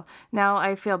special. Now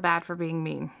I feel bad for being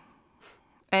mean.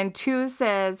 And 2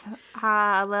 says,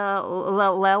 ha, Lol.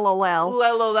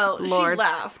 She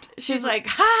laughed. She's like,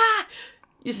 ha!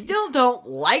 You still don't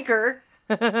like her.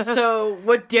 So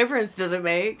what difference does it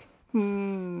make?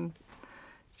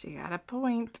 She got a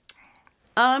point.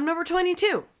 Number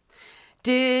 22.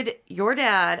 Did your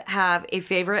dad have a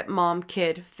favorite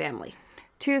mom-kid family?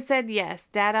 2 said yes.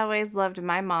 Dad always loved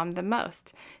my mom the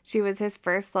most. She was his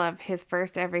first love, his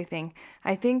first everything.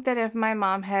 I think that if my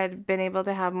mom had been able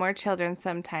to have more children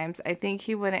sometimes, I think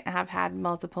he wouldn't have had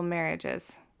multiple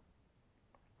marriages.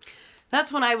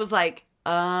 That's when I was like,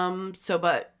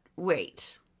 but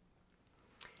wait.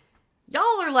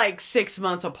 Y'all are like 6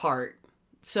 months apart.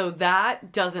 So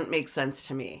that doesn't make sense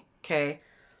to me, okay?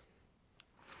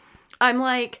 I'm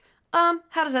like,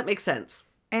 how does that make sense?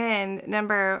 And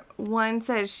number 1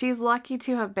 says she's lucky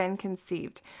to have been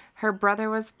conceived. Her brother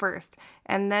was first.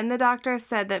 And then the doctor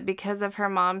said that because of her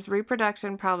mom's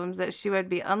reproduction problems that she would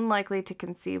be unlikely to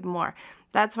conceive more.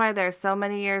 That's why there's so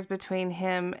many years between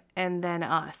him and then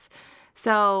us.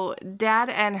 So Dad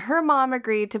and her mom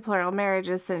agreed to plural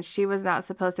marriages since she was not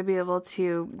supposed to be able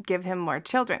to give him more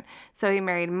children. So he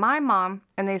married my mom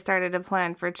and they started a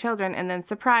plan for children. And then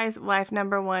surprise, wife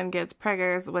number 1 gets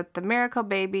preggers with the miracle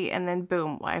baby. And then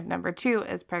boom, wife number 2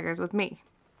 is preggers with me.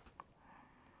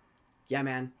 Yeah,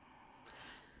 man.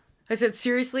 I said,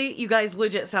 seriously? You guys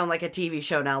legit sound like a TV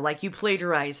show now. Like you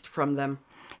plagiarized from them.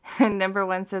 And number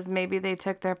 1 says maybe they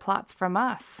took their plots from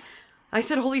us. I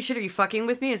said, holy shit, are you fucking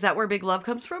with me? Is that where Big Love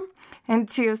comes from? And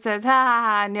 2 says,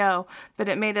 ha, no. But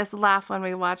it made us laugh when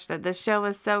we watched it. The show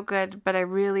was so good, but I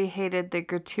really hated the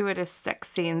gratuitous sex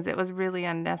scenes. It was really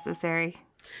unnecessary.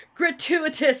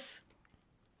 Gratuitous!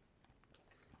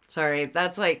 Sorry,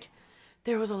 that's like,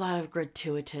 there was a lot of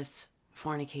gratuitous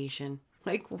fornication.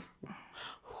 Like,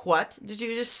 what did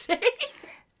you just say?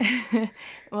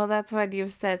 Well, that's what you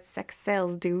said. Sex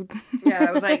sells, dude. Yeah,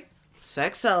 I was like,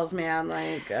 sex sells, man.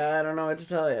 Like, I don't know what to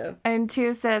tell you. And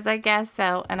 2 says, I guess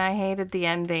so, and I hated the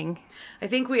ending. I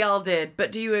think we all did,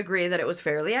 but do you agree that it was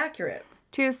fairly accurate?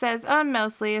 2 says,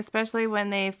 mostly, especially when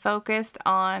they focused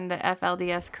on the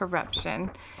FLDS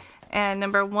corruption. And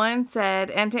number 1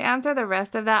 said, and to answer the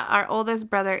rest of that, our oldest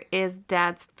brother is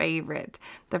Dad's favorite.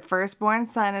 The firstborn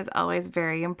son is always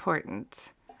very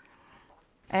important.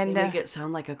 And they make it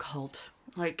sound like a cult.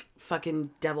 Like fucking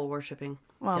devil worshipping.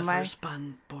 Well, the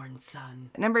firstborn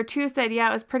son. Number 2 said, yeah,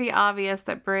 it was pretty obvious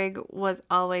that Brig was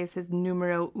always his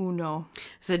numero uno.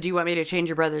 So do you want me to change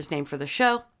your brother's name for the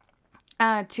show?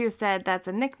 2 said, that's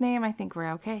a nickname. I think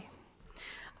we're okay.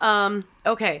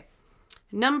 Okay.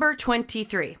 Number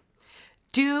 23.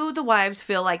 Do the wives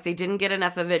feel like they didn't get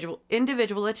enough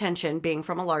individual attention being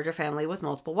from a larger family with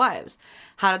multiple wives?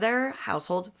 How do their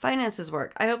household finances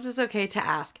work? I hope this is okay to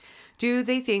ask. Do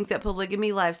they think that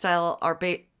polygamy lifestyles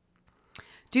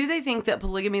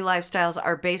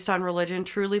are based on religion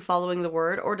truly following the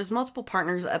word, or does multiple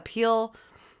partners appeal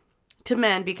to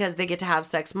men because they get to have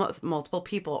sex with multiple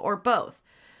people, or both?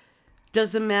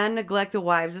 Does the man neglect the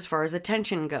wives as far as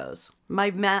attention goes? My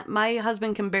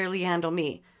husband can barely handle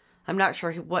me. I'm not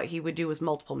sure what he would do with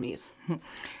multiple me's.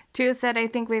 Two said, I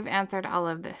think we've answered all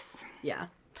of this. Yeah.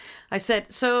 I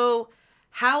said, so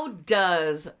how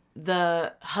does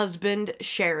the husband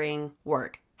sharing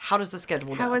work? How does the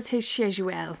schedule go? How is his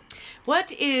schedule?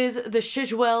 What is the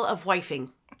schedule of wifing?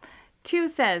 Two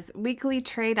says, weekly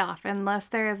trade-off unless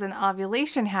there is an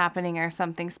ovulation happening or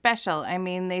something special. I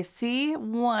mean, they see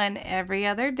one every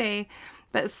other day,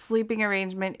 but sleeping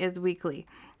arrangement is weekly.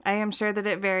 I am sure that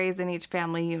it varies in each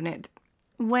family unit.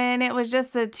 When it was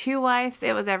just the two wives,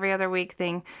 it was every other week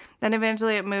thing. Then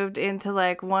eventually it moved into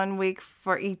like 1 week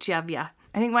for each of you.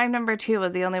 I think wife number 2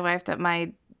 was the only wife that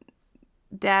my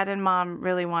dad and mom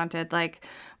really wanted, like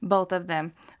both of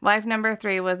them. Wife number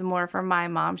 3 was more for my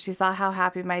mom. She saw how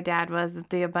happy my dad was with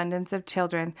the abundance of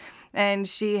children, and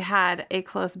she had a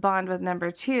close bond with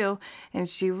number 2, and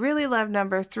she really loved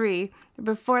number 3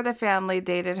 before the family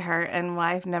dated her, and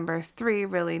wife number 3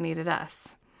 really needed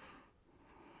us.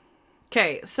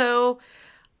 Okay, so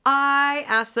I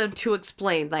asked them to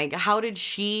explain, like, how did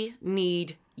she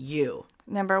need you?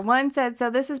 Number 1 said, so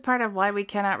this is part of why we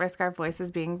cannot risk our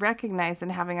voices being recognized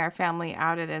and having our family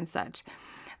outed and such.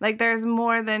 Like, there's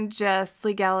more than just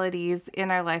legalities in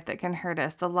our life that can hurt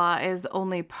us. The law is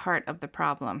only part of the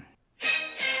problem.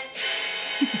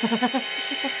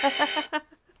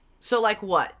 So, like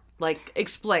what? Like,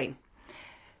 explain.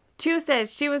 2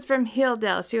 says she was from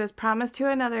Hilldale. She was promised to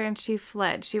another and she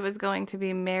fled. She was going to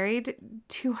be married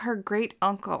to her great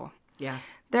uncle. Yeah.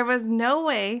 There was no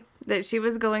way that she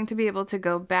was going to be able to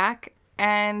go back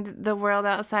and the world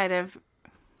outside of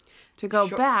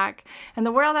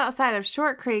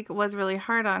Short Creek was really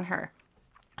hard on her.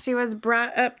 She was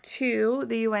brought up to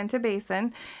the Uinta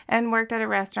Basin and worked at a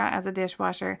restaurant as a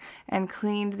dishwasher and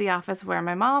cleaned the office where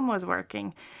my mom was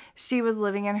working. She was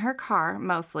living in her car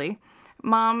mostly.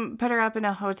 Mom put her up in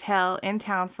a hotel in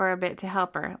town for a bit to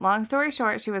help her. Long story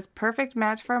short, she was perfect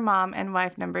match for mom and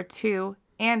wife number 2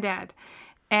 and dad.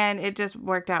 And it just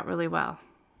worked out really well.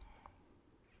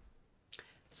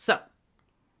 So,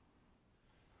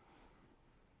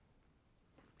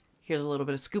 here's a little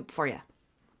bit of scoop for you.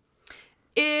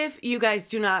 If you guys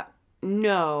do not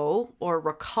know or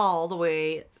recall the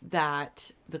way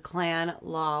that the clan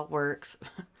law works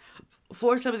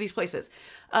for some of these places,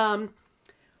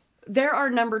 there are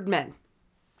numbered men,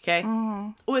 okay,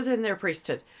 within their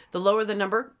priesthood. The lower the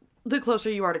number, the closer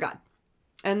you are to God.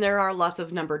 And there are lots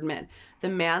of numbered men. The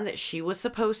man that she was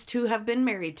supposed to have been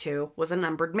married to was a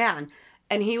numbered man.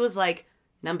 And he was like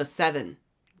number 7.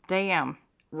 Damn.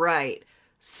 Right.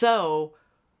 So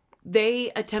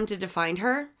they attempted to find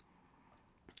her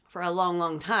for a long,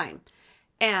 long time.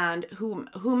 And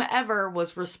whomever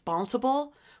was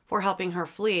responsible for helping her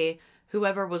flee,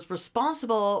 whoever was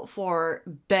responsible for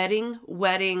bedding,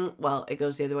 wedding, well, it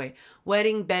goes the other way,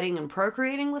 wedding, bedding, and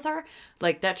procreating with her,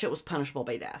 like that shit was punishable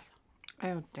by death.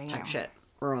 Oh, damn. Type shit.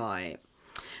 Right.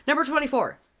 Number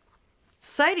 24.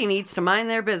 Society needs to mind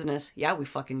their business. Yeah, we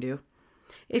fucking do.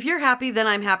 If you're happy, then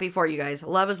I'm happy for you guys.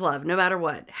 Love is love, no matter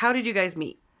what. How did you guys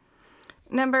meet?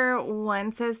 Number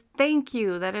 1 says, thank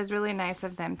you. That is really nice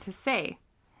of them to say.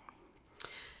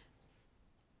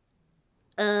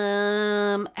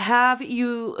 Have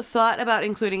you thought about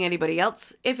including anybody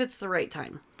else if it's the right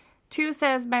time? 2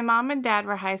 says, my mom and dad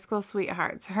were high school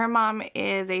sweethearts. Her mom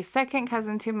is a second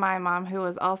cousin to my mom who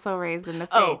was also raised in the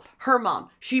faith. Oh, her mom.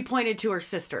 She pointed to her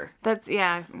sister.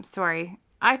 I'm sorry.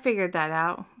 I figured that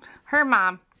out. Her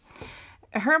mom.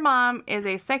 Her mom is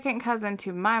a second cousin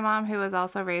to my mom who was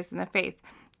also raised in the faith.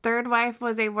 Third wife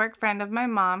was a work friend of my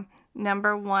mom.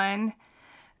 Number 1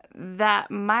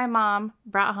 that my mom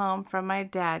brought home from my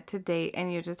dad to date,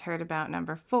 and you just heard about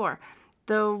number 4.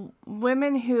 The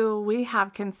women who we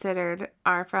have considered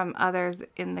are from others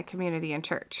in the community and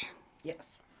church.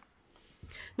 Yes.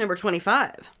 Number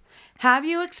 25. Have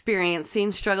you experienced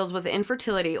seeing struggles with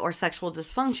infertility or sexual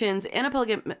dysfunctions in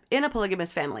a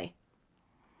polygamous family?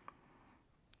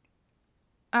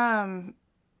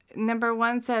 Number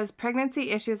 1 says, pregnancy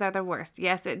issues are the worst.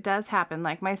 Yes, it does happen.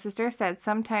 Like my sister said,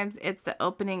 sometimes it's the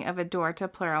opening of a door to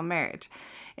plural marriage.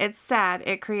 It's sad.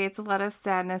 It creates a lot of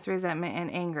sadness, resentment, and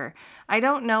anger. I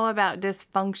don't know about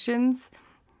dysfunctions,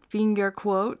 finger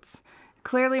quotes,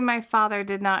 Clearly, my father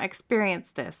did not experience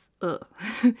this. Ugh.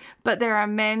 But there are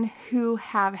men who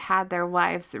have had their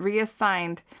wives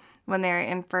reassigned when they are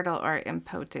infertile or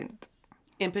impotent.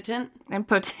 Impotent?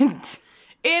 Impotent.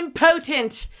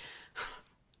 Impotent!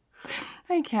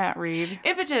 I can't read.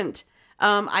 Impotent.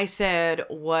 I said,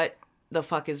 what the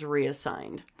fuck is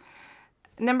reassigned?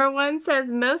 Number 1 says,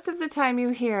 most of the time you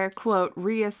hear, quote,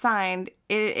 reassigned,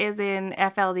 it is in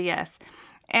FLDS.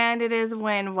 And it is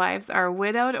when wives are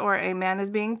widowed or a man is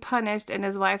being punished and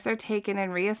his wives are taken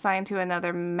and reassigned to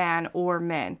another man or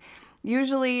men.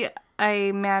 Usually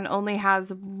a man only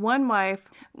has one wife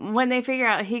when they figure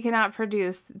out he cannot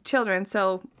produce children.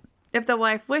 So if the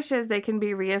wife wishes, they can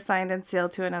be reassigned and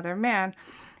sealed to another man.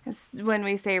 When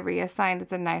we say reassigned,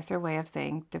 it's a nicer way of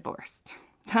saying divorced.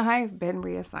 I've been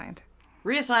reassigned.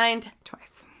 Reassigned.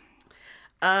 Twice.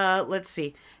 Let's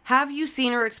see. Have you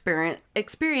seen or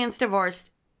experienced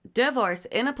divorce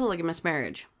in a polygamous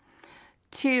marriage?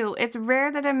 2, it's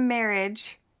rare that a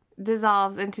marriage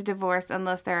dissolves into divorce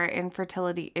unless there are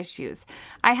infertility issues.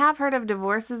 I have heard of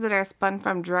divorces that are spun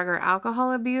from drug or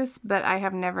alcohol abuse, but I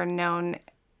have never known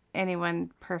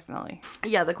anyone personally.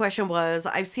 Yeah, the question was,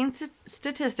 I've seen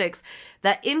statistics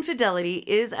that infidelity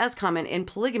is as common in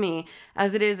polygamy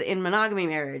as it is in monogamy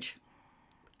marriage.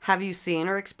 Have you seen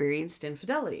or experienced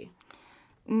infidelity?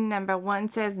 Number 1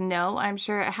 says, no, I'm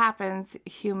sure it happens.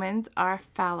 Humans are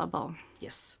fallible.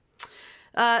 Yes.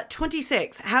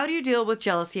 26. How do you deal with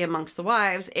jealousy amongst the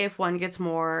wives if one gets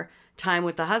more time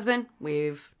with the husband?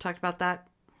 We've talked about that.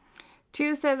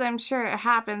 2 says, I'm sure it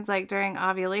happens, like during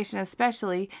ovulation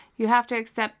especially. You have to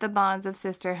accept the bonds of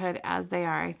sisterhood as they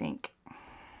are, I think.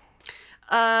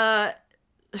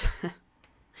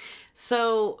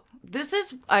 So this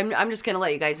is, I'm just going to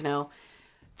let you guys know.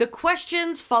 The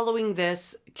questions following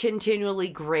this continually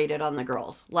grated on the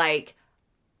girls. Like,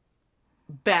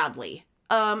 badly.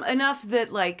 Enough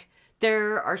that, like,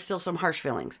 there are still some harsh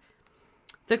feelings.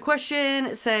 The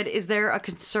question said, is there a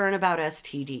concern about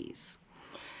STDs?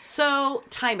 So,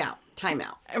 time out.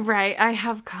 Right, I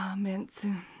have comments.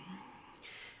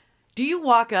 Do you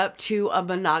walk up to a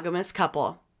monogamous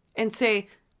couple and say,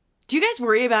 do you guys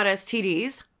worry about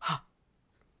STDs?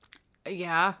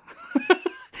 Yeah.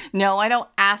 No, I don't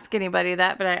ask anybody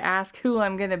that, but I ask who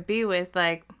I'm going to be with.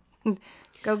 Like,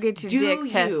 go get your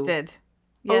dick tested.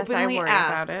 Yes, openly I worry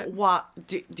ask, about it. What,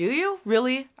 do you?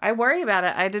 Really? I worry about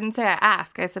it. I didn't say I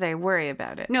ask. I said I worry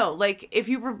about it. No, like, if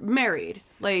you were married,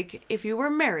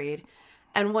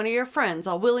 and one of your friends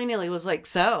all willy-nilly was like,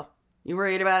 so, you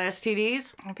worried about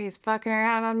STDs? If he's fucking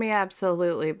around on me,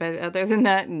 absolutely. But other than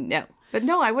that, no. But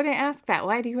no, I wouldn't ask that.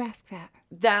 Why do you ask that?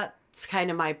 That's kind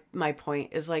of my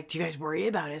point, is like, do you guys worry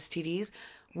about STDs?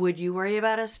 Would you worry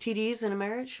about STDs in a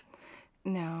marriage?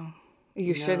 No.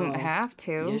 You shouldn't have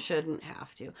to. You shouldn't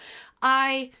have to.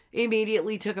 I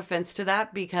immediately took offense to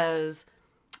that because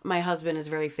my husband is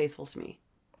very faithful to me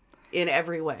in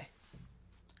every way.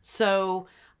 So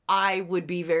I would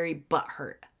be very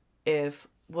butthurt if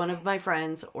one of my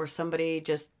friends or somebody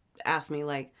just asked me,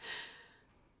 like,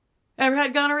 ever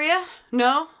had gonorrhea?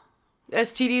 No?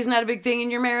 STD is not a big thing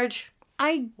in your marriage?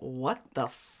 What the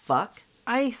fuck?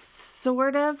 I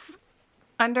sort of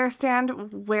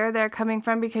understand where they're coming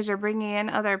from because you're bringing in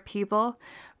other people.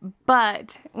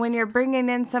 But when you're bringing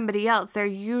in somebody else, they're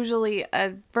usually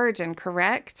a virgin,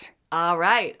 correct? All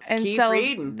right. And keep so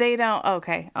reading. They don't.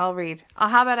 Okay, I'll read.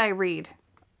 How about I read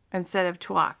instead of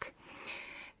talk?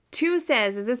 2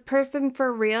 says, is this person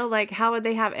for real? Like, how would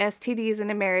they have STDs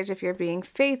in a marriage if you're being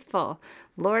faithful?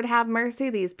 Lord have mercy,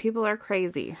 these people are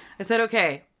crazy. I said,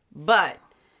 okay, but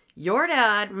your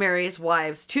dad marries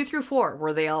wives 2 through 4.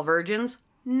 Were they all virgins?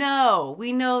 No,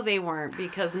 we know they weren't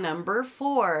because number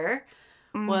 4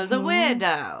 was a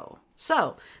widow.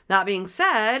 So, that being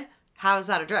said, how is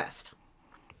that addressed?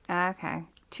 Okay.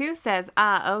 2 says,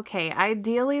 okay.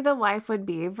 Ideally, the wife would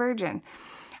be a virgin.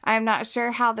 I am not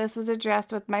sure how this was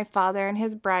addressed with my father and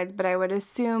his brides, but I would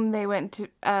assume they went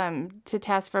to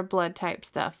test for blood type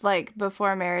stuff. Like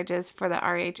before marriages for the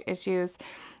RH issues,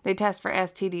 they test for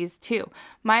STDs too.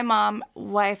 My mom,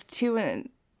 wife 2 and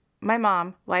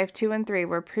 3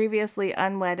 were previously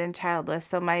unwed and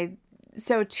childless,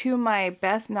 so to my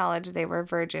best knowledge, they were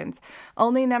virgins.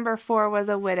 Only number 4 was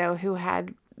a widow who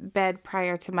had bed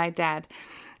prior to my dad.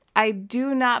 I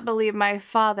do not believe my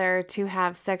father to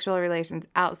have sexual relations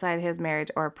outside his marriage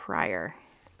or prior.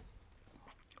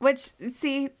 Which,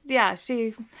 see, yeah,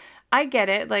 I get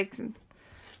it. Like,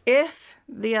 if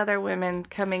the other women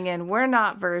coming in were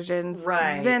not virgins,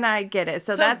 right, then I get it.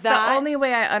 So that's the only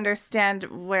way I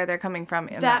understand where they're coming from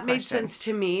in that made sense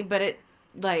to me, but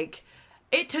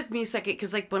it took me a second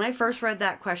because, like, when I first read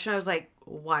that question, I was like,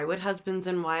 why would husbands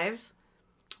and wives?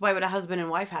 Why would a husband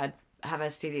and wife have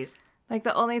STDs? Like,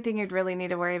 the only thing you'd really need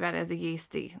to worry about is a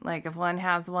yeasty. Like, if one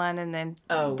has one and then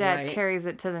dad carries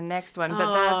it to the next one.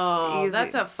 But that's easy.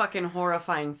 That's a fucking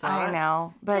horrifying thought. I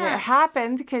know. But it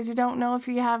happens because you don't know if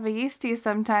you have a yeasty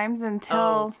sometimes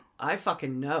until... I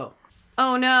fucking know.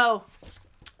 Oh, no.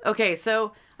 Okay,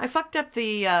 so I fucked up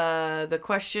the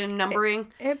question numbering.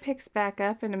 It picks back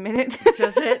up in a minute.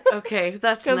 Does it? Okay,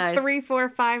 that's nice. 3, 4,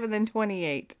 5, and then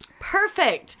 28.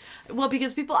 Perfect. Well,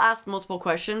 because people asked multiple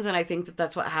questions, and I think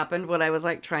that's what happened when I was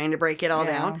like trying to break it all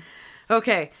down.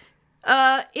 Okay.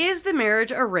 Is the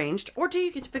marriage arranged, or do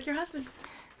you get to pick your husband?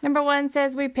 Number 1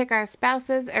 says we pick our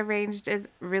spouses. Arranged is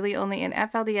really only in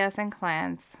FLDS and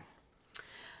clans.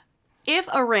 If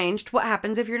arranged, what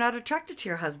happens if you're not attracted to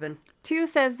your husband? 2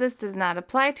 says this does not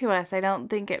apply to us. I don't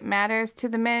think it matters to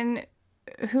the men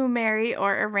who marry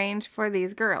or arrange for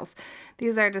these girls.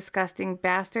 These are disgusting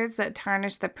bastards that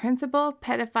tarnish the principle,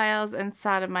 pedophiles and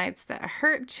sodomites that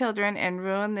hurt children and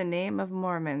ruin the name of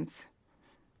Mormons.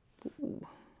 Ooh.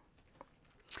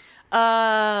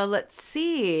 Let's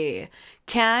see.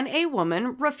 Can a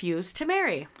woman refuse to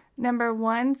marry? Number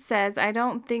 1 says, I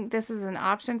don't think this is an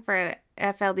option for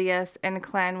FLDS and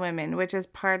clan women, which is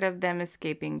part of them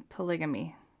escaping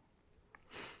polygamy.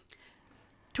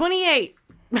 28.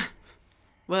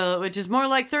 Well, which is more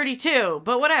like 32,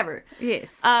 but whatever.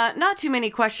 Yes. Not too many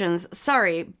questions.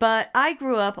 Sorry, but I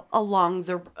grew up along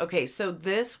the... Okay, so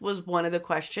this was one of the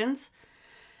questions,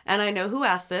 and I know who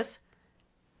asked this.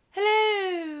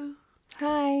 Hello.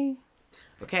 Hi.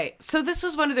 Okay, so this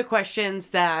was one of the questions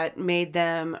that made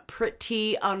them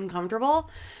pretty uncomfortable.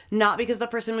 Not because the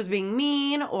person was being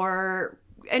mean or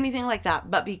anything like that,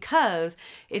 but because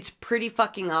it's pretty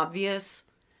fucking obvious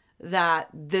that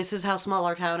this is how small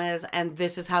our town is, and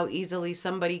this is how easily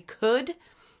somebody could,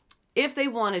 if they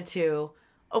wanted to,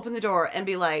 open the door and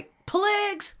be like,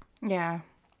 "Poligs!" Yeah.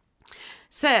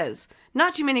 Says,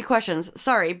 not too many questions,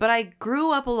 sorry, but I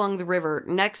grew up along the river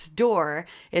next door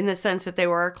in the sense that they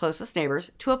were our closest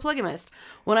neighbors to a polygamist.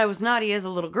 When I was naughty as a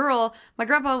little girl, my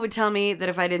grandpa would tell me that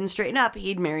if I didn't straighten up,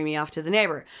 he'd marry me off to the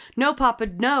neighbor. No, Papa,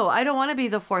 no, I don't want to be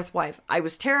the fourth wife. I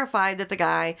was terrified, and that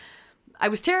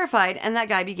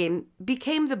guy became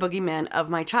the boogeyman of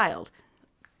my childhood.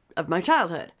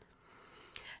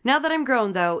 Now that I'm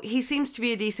grown, though, he seems to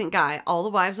be a decent guy. All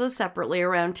the wives live separately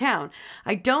around town.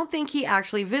 I don't think he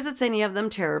actually visits any of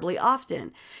them terribly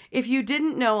often. If you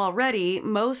didn't know already,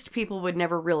 most people would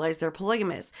never realize they're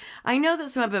polygamous. I know that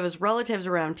some of his relatives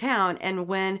around town, and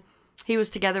when he was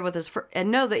together with his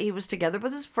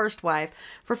first wife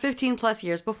for 15 plus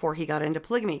years before he got into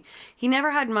polygamy. He never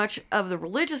had much of the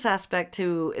religious aspect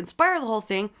to inspire the whole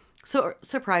thing, so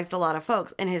surprised a lot of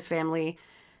folks in his family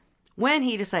when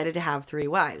he decided to have 3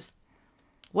 wives.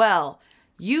 Well,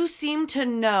 you seem to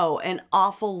know an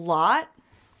awful lot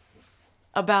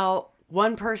about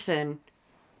one person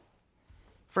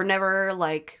for never,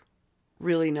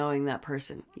 really knowing that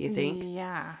person, you think?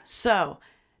 Yeah. So,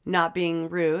 not being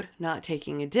rude, not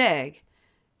taking a dig,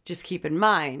 just keep in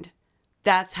mind,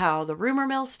 that's how the rumor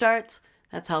mill starts.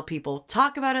 That's how people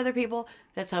talk about other people.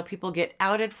 That's how people get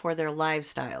outed for their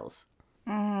lifestyles.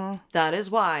 Mm-hmm. That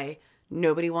is why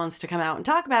nobody wants to come out and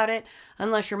talk about it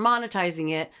unless you're monetizing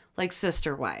it like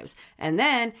Sister Wives. And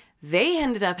then they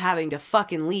ended up having to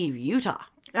fucking leave Utah.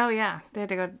 Oh, yeah. They had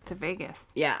to go to Vegas.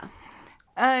 Yeah.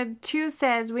 2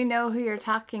 says, we know who you're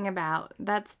talking about.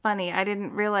 That's funny. I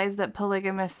didn't realize that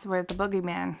polygamists were the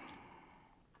boogeyman.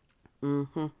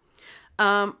 Mm-hmm.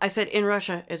 I said, in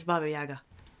Russia, it's Baba Yaga.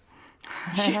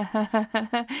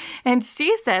 And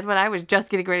she said what I was just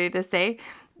getting ready to say.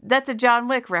 That's a John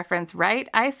Wick reference, right?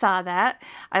 I saw that.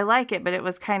 I like it, but it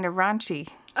was kind of raunchy.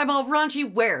 I'm all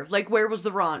raunchy where? Where was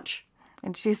the raunch?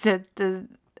 And she said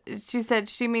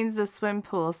she means the swim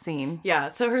pool scene. Yeah,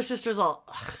 so her sister's all,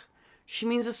 ugh, she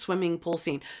means a swimming pool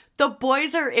scene. The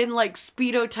boys are in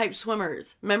Speedo type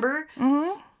swimmers. Remember?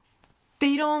 Mm-hmm.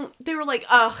 They were like,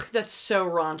 ugh, that's so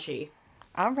raunchy.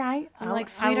 All right. I'm like,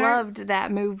 sweetheart, I loved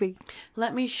that movie.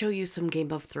 Let me show you some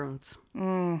Game of Thrones.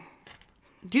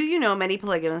 Do you know many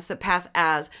polygamists that pass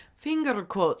as, finger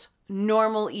quotes,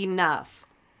 normal enough?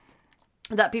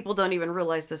 That people don't even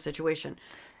realize the situation.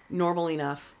 Normal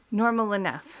enough. Normal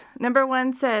enough. Number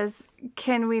 1 says,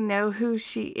 can we know who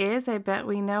she is? I bet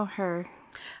we know her.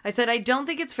 I said, I don't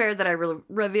think it's fair that I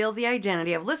reveal the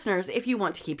identity of listeners if you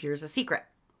want to keep yours a secret.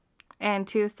 And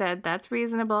 2 said, that's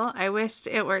reasonable. I wished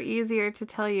it were easier to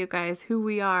tell you guys who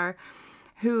we are,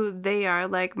 who they are,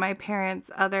 like my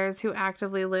parents, others who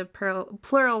actively live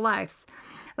plural lives.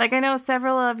 I know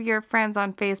several of your friends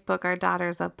on Facebook are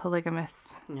daughters of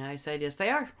polygamists. Yeah, I said, yes, they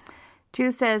are.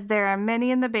 2 says, there are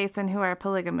many in the basin who are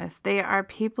polygamous. They are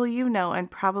people you know and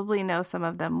probably know some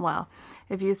of them well.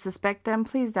 If you suspect them,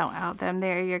 please don't out them.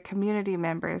 They are your community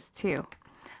members too.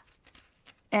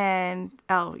 And,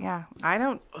 oh yeah, I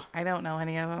don't know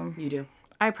any of them. You do.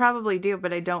 I probably do,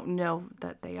 but I don't know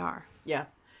that they are. Yeah.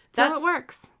 So it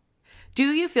works.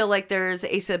 Do you feel like there's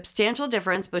a substantial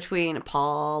difference between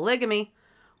polygamy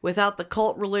without the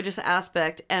cult religious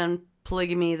aspect and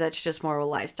polygamy that's just more of a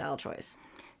lifestyle choice?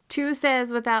 2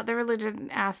 says, without the religion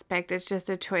aspect, it's just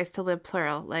a choice to live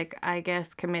plural, like, I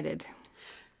guess, committed.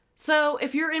 So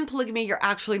if you're in polygamy, you're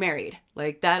actually married.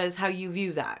 Like, that is how you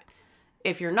view that.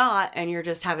 If you're not, and you're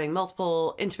just having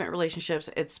multiple intimate relationships,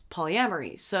 it's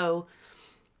polyamory. So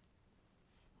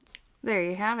there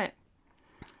you have it.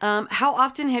 How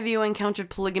often have you encountered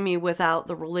polygamy without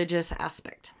the religious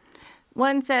aspect?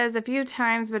 1 says a few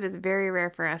times, but it's very rare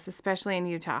for us, especially in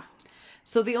Utah.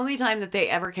 So the only time that they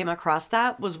ever came across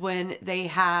that was when they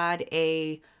had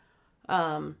it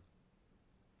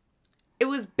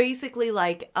was basically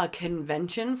like a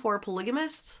convention for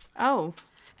polygamists. Oh.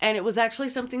 And it was actually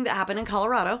something that happened in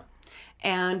Colorado.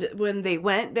 And when they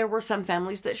went, there were some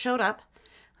families that showed up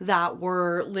that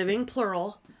were living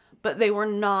plural, but they were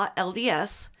not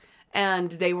LDS,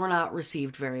 and they were not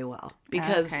received very well.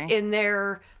 Because in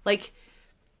their, like,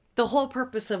 the whole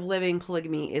purpose of living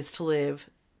polygamy is to live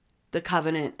the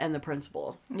covenant and the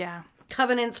principle. Yeah.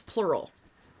 Covenants, plural.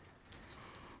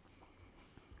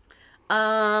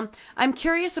 I'm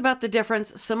curious about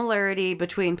the similarity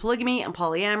between polygamy and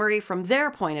polyamory from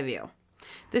their point of view.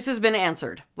 This has been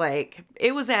answered. Like,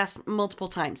 it was asked multiple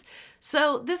times.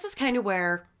 So this is kind of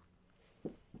where,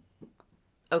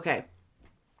 okay,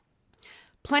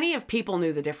 plenty of people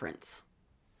knew the difference.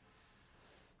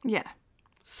 Yeah.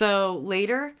 So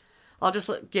later, I'll just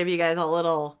give you guys a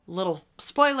little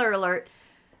spoiler alert.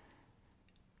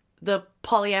 The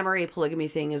polyamory polygamy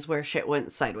thing is where shit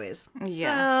went sideways.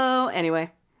 Yeah. So anyway,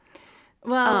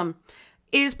 well,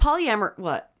 is polyamory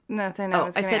what? Nothing. I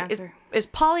said is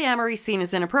polyamory seen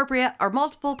as inappropriate? Are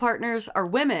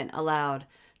women allowed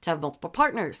to have multiple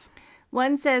partners?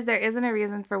 1 says there isn't a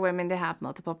reason for women to have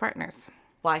multiple partners.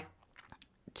 Why?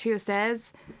 2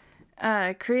 says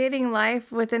creating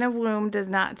life within a womb does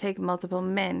not take multiple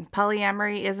men.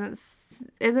 Polyamory isn't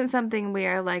something we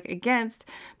are like against,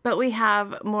 but we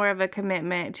have more of a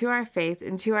commitment to our faith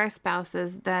and to our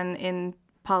spouses than in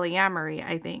polyamory,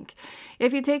 I think.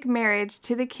 If you take marriage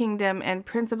to the kingdom and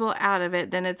principle out of it,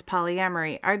 then it's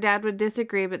polyamory. Our dad would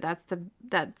disagree, but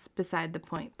that's beside the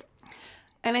point.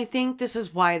 And I think this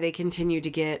is why they continue to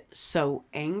get so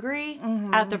angry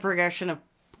at the progression of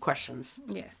questions.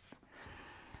 Yes.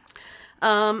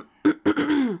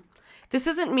 This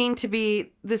isn't meant to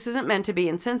be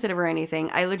insensitive or anything.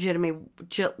 I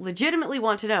legitimately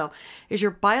want to know, is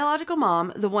your biological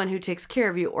mom the one who takes care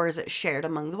of you, or is it shared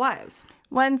among the wives?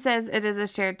 1 says it is a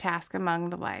shared task among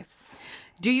the wives.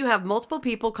 Do you have multiple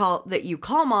people that you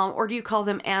call mom, or do you call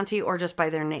them auntie, or just by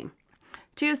their name?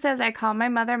 2 says I call my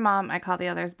mother mom. I call the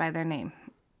others by their name.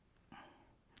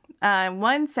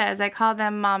 1 says I call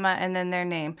them mama and then their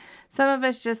name. Some of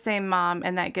us just say mom,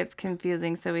 and that gets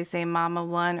confusing, so we say mama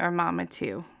 1 or mama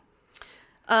 2.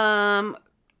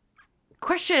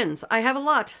 Questions. I have a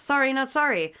lot. Sorry, not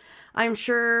sorry. I'm not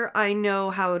sure I know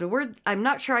how to word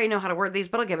these,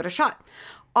 but I'll give it a shot.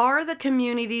 Are the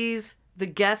communities the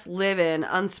guests live in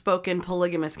unspoken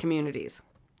polygamous communities?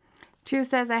 2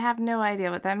 says I have no idea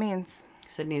what that means.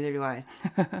 Said neither do I.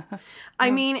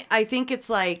 I mean, I think it's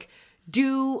like,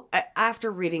 after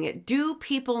reading it, do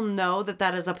people know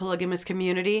that is a polygamous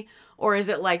community, or is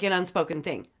it like an unspoken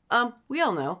thing? We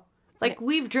all know. Like,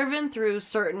 we've driven through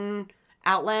certain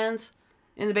outlands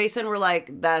in the basin. We're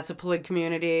like, that's a polyg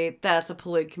community. That's a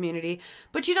polyg community.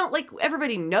 But you don't, like,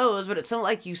 everybody knows, but it's not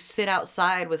like you sit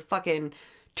outside with fucking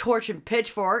torch and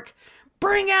pitchfork.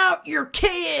 Bring out your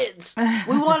kids.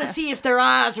 We want to see if their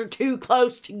eyes are too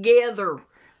close together.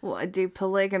 What do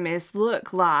polygamists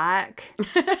look like?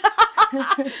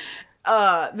 And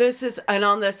on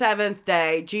the 7th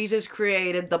day, Jesus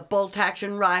created the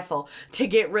bolt-action rifle to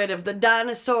get rid of the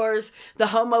dinosaurs, the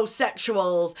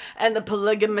homosexuals, and the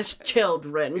polygamous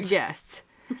children. Yes.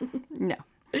 No.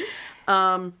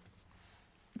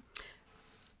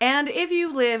 And if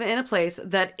you live in a place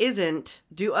that isn't,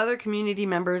 do other community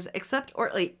members accept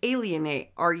or alienate?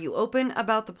 Are you open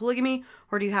about the polygamy,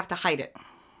 or do you have to hide it?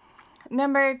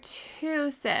 Number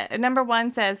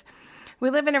 1 says,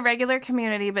 we live in a regular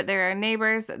community, but there are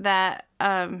neighborhoods that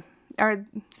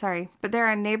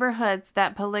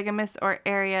polygamous or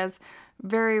areas,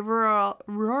 very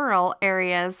rural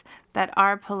areas that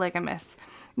are polygamous.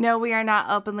 No, we are not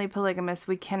openly polygamous.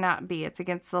 We cannot be. It's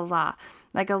against the law.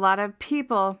 Like a lot of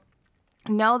people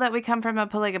know that we come from a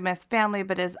polygamous family,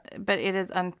 but it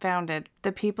is unfounded.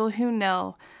 The people who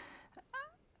know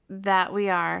that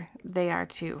they are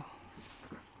too.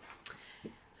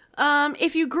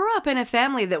 If you grew up in a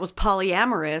family that was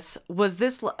polyamorous, was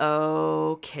this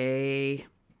okay?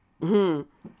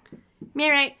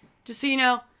 Right. Just so you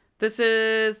know, this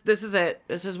is it.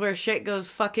 This is where shit goes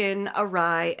fucking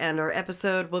awry, and our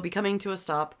episode will be coming to a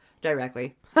stop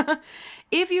directly.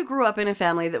 If you grew up in a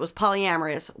family that was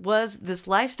polyamorous, was this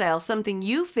lifestyle something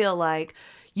you feel like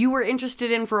you were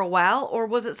interested in for a while, or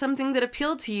was it something that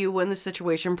appealed to you when the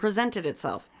situation presented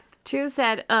itself? Two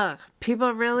said,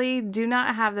 people really do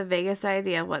not have the vaguest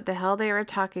idea what the hell they were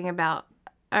talking about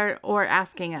or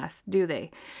asking us, do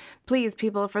they? Please,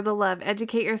 people, for the love,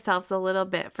 educate yourselves a little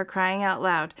bit, for crying out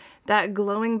loud. That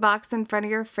glowing box in front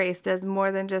of your face does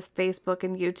more than just Facebook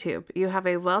and YouTube. You have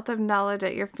a wealth of knowledge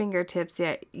at your fingertips,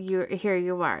 yet here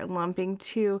you are, lumping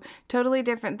two totally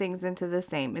different things into the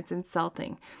same. It's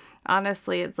insulting.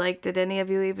 Honestly, it's like, did any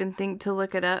of you even think to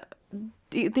look it up?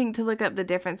 Do you think to look up the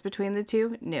difference between the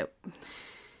two? Nope.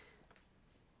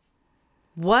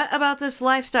 What about this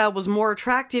lifestyle was more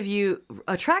attractive to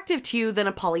you than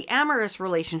a polyamorous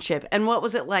relationship? And what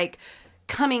was it like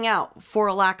coming out, for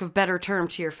a lack of better term,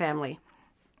 to your family?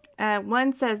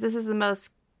 One says, this is the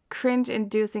most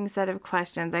cringe-inducing set of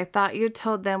questions. I thought you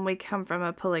told them we come from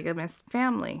a polygamous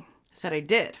family. I said I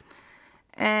did.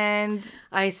 And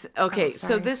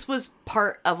so this was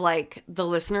part of like the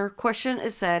listener question.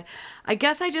 It said, I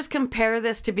guess I just compare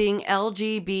this to being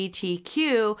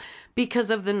LGBTQ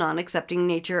because of the non-accepting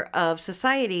nature of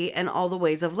society and all the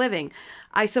ways of living.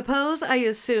 I suppose I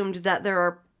assumed that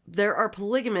there are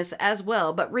polygamists as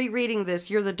well, but rereading this,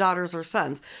 you're the daughters or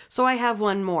sons. So I have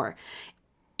one more.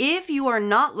 If you are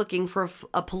not looking for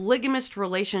a polygamist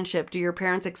relationship, do your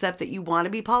parents accept that you want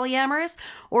to be polyamorous,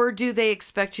 or do they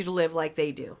expect you to live like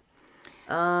they do?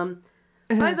 By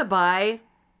the by,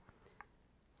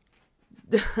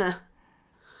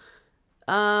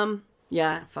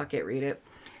 yeah, fuck it, read it.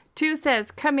 2 says,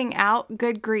 coming out,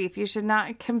 good grief. You should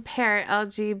not compare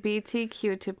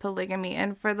LGBTQ to polygamy.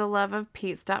 And for the love of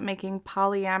Pete, stop making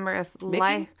polyamorous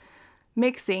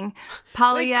mixing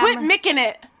polyamorous. Quit micking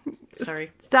it.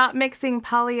 Sorry. Stop mixing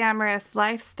polyamorous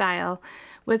lifestyle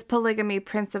with polygamy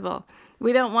principle.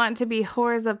 We don't want to be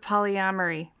whores of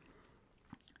polyamory.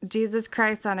 Jesus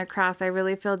Christ on a cross, I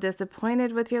really feel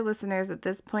disappointed with your listeners at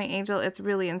this point, Angel. It's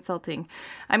really insulting.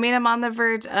 I mean, I'm on the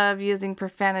verge of using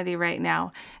profanity right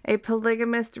now. A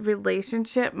polygamist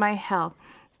relationship? My hell.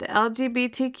 The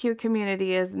LGBTQ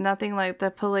community is nothing like the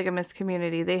polygamist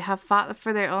community. They have fought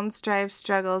for their own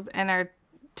struggles, and are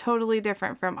totally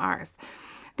different from ours.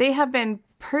 They have been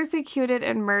persecuted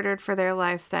and murdered for their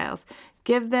lifestyles.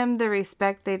 Give them the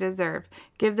respect they deserve.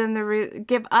 Give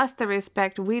us the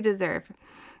respect we deserve.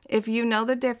 If you know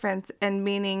the difference in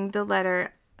meaning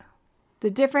the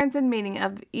difference in meaning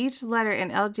of each letter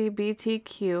in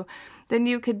LGBTQ, then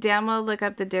you could damn well look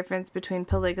up the difference between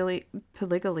polygamy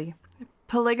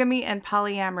and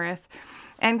polyamorous,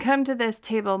 and come to this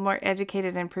table more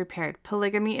educated and prepared.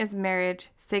 Polygamy is marriage,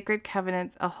 sacred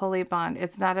covenants, a holy bond.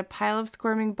 It's not a pile of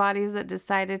squirming bodies that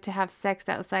decided to have sex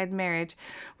outside marriage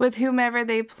with whomever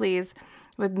they please,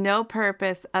 with no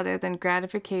purpose other than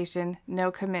gratification, no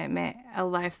commitment, a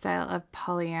lifestyle of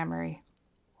polyamory.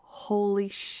 Holy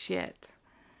shit.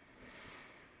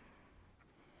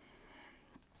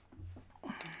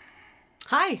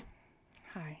 Hi.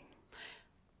 Hi.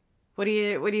 What are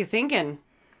you thinking?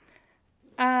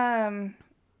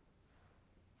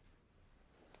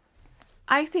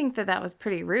 I think that was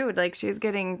pretty rude. Like, she's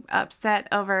getting upset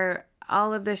over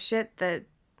all of this shit that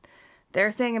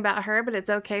they're saying about her, but it's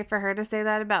okay for her to say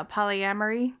that about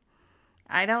polyamory.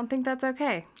 I don't think that's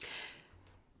okay.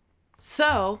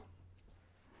 So,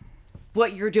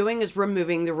 what you're doing is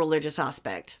removing the religious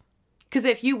aspect. Because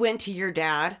if you went to your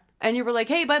dad and you were like,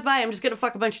 hey, bye-bye, I'm just going to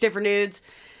fuck a bunch of different dudes.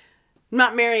 I'm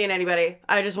not marrying anybody.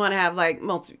 I just want to have, like,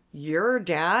 your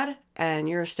dad and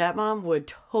your stepmom would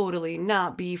totally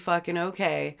not be fucking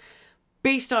okay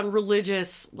based on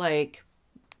religious, like,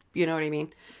 you know what I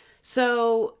mean?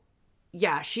 So,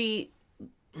 yeah,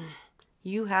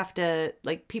 you have to,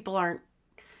 like, people aren't,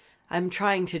 I'm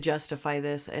trying to justify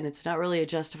this, and it's not really a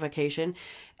justification.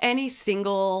 Any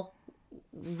single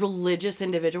religious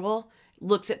individual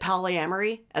looks at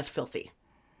polyamory as filthy.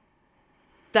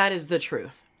 That is the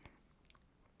truth.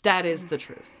 That is the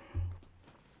truth.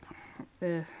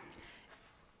 Ugh.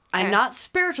 I'm not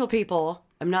spiritual, people.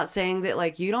 I'm not saying that,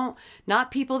 like,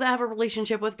 not people that have a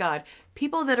relationship with God,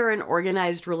 people that are in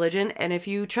organized religion. And if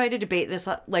you try to debate this,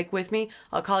 like, with me,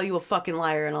 I'll call you a fucking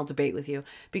liar and I'll debate with you,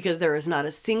 because there is not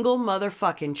a single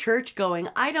motherfucking church going.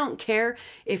 I don't care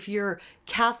if you're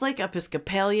Catholic,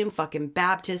 Episcopalian, fucking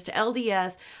Baptist,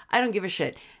 LDS. I don't give a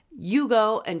shit. You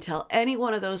go and tell any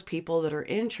one of those people that are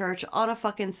in church on a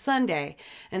fucking Sunday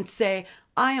and say,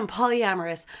 I am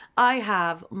polyamorous. I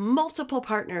have multiple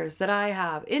partners that I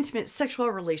have intimate sexual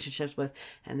relationships with.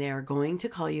 And they are going to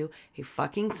call you a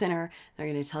fucking sinner. They're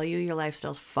going to tell you your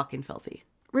lifestyle's fucking filthy.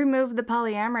 Remove the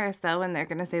polyamorous, though, and they're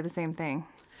going to say the same thing.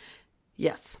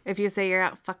 Yes. If you say you're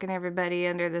out fucking everybody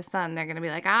under the sun, they're going to be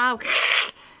like, oh.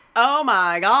 Oh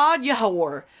my God, you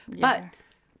whore. Yeah. But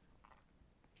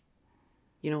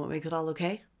you know what makes it all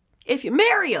okay? If you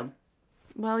marry them.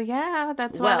 Well, yeah,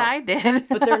 that's what I did.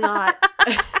 But they're not.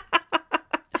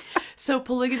 So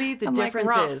polygamy, the difference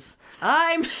like is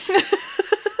I'm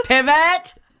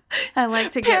pivot. I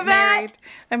like to get married.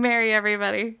 I marry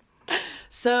everybody.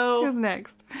 So who's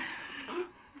next?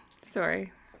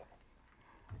 Sorry.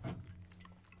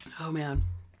 Oh man.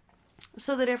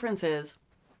 So the difference is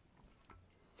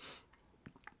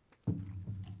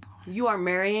you are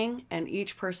marrying, and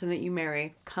each person that you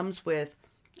marry comes with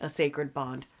a sacred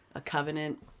bond, a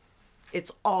covenant.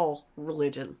 It's all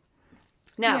religion.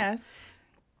 Now, yes.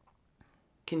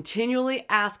 Continually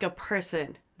ask a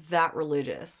person that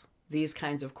religious these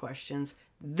kinds of questions.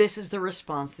 This is the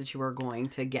response that you are going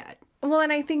to get. Well,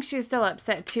 and I think she's so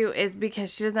upset too is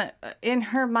because she doesn't, in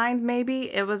her mind,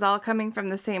 maybe it was all coming from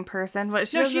the same person. But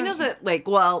she knows that, like,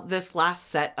 well, this last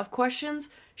set of questions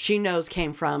she knows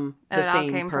came from the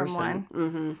same person. From one.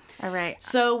 Mm-hmm. All right.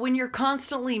 So when you're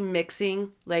constantly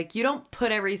mixing, like, you don't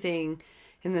put everything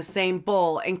in the same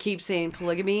bowl and keep saying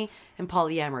polygamy and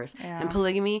polyamorous and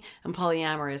polygamy and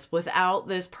polyamorous without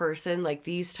this person, like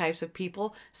these types of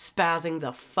people, spazzing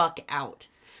the fuck out.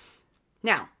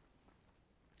 Now,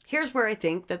 here's where I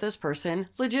think that this person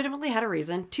legitimately had a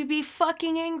reason to be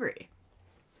fucking angry.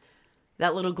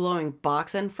 That little glowing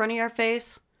box in front of your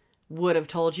face would have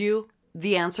told you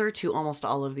the answer to almost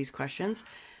all of these questions.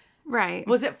 Right.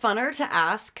 Was it funner to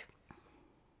ask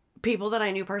people that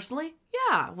I knew personally?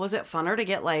 Yeah. Was it funner to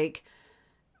get, like,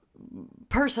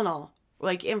 personal,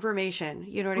 like, information?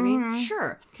 You know what I mean? Mm-hmm.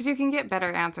 Sure. Because you can get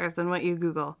better answers than what you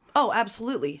Google. Oh,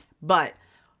 absolutely. But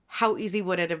how easy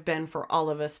would it have been for all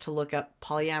of us to look up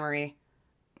polyamory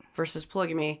versus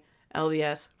polygamy,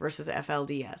 LDS versus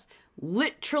FLDS?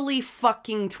 Literally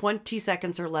fucking 20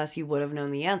 seconds or less, you would have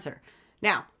known the answer.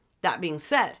 Now, that being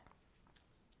said,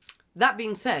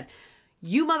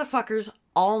 you motherfuckers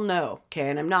all know, okay,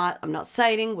 and I'm not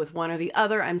siding with one or the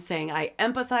other. I'm saying I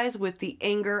empathize with the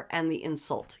anger and the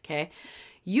insult, okay?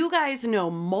 You guys know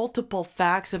multiple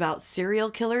facts about serial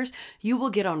killers. You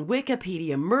will get on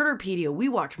Wikipedia, Murderpedia. We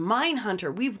watch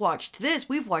Mindhunter. We've watched this.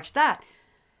 We've watched that.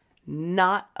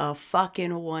 Not a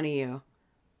fucking one of you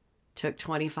took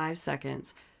 25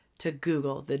 seconds to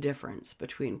Google the difference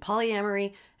between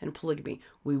polyamory and polygamy.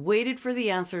 We waited for the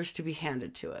answers to be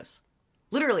handed to us.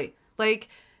 Literally, like,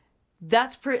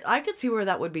 that's I could see where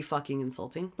that would be fucking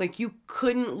insulting. Like, you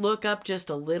couldn't look up just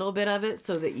a little bit of it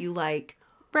so that you, like...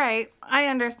 Right. I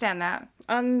understand that.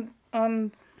 On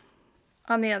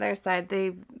the other side,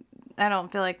 I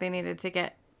don't feel like they needed to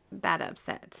get that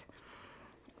upset.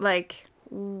 Like,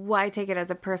 why take it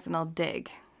as a personal dig?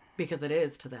 Because it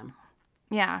is to them.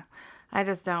 Yeah. I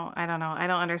don't know. I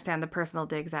don't understand the personal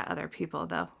digs at other people,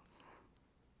 though.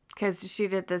 Because she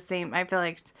did the same. I feel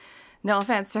like, no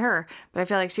offense to her, but I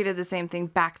feel like she did the same thing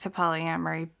back to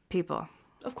polyamory people.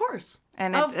 Of course.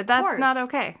 And that's not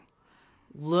okay.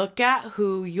 Look at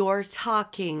who you're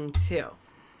talking to.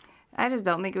 I just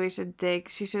don't think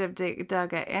she should have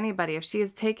dug at anybody. If she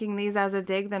is taking these as a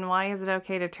dig, then why is it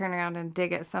okay to turn around and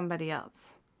dig at somebody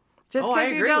else? I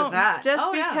agree with that.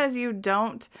 Because you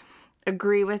don't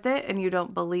agree with it and you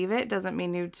don't believe it doesn't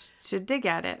mean you should dig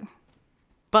at it.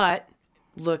 But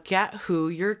look at who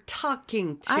you're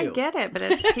talking to. I get it, but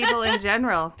it's people in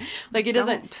general. Like, it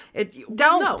doesn't...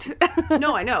 Don't.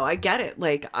 No, I know. I get it.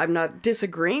 Like, I'm not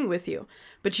disagreeing with you.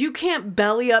 But you can't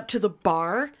belly up to the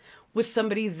bar with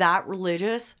somebody that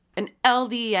religious, an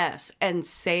LDS, and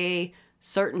say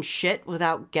certain shit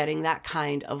without getting that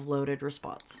kind of loaded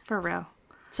response. For real.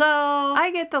 So...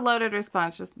 I get the loaded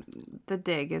response, just the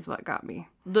dig is what got me.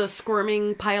 The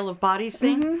squirming pile of bodies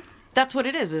thing? Mm-hmm. That's what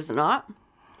it is it not?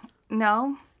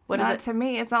 No. What not is it? To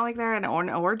me. It's not like they're an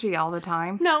orgy all the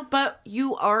time. No, but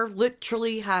you are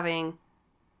literally having...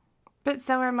 But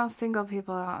so are most single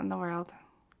people out in the world.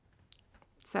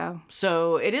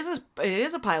 So it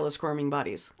is a pile of squirming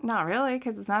bodies. Not really,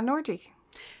 because it's not an orgy.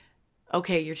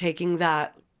 okay, you're taking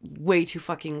that way too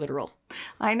fucking literal.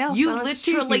 I know. You so is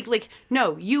literally, she.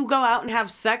 no, you go out and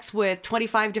have sex with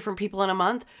 25 different people in a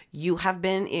month. You have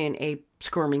been in a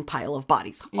squirming pile of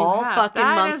bodies all fucking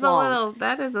month long.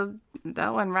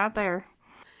 That one right there.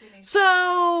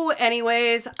 So,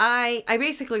 anyways, I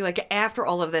basically, like, after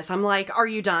all of this, I'm like, are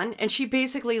you done? And she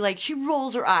basically, like, she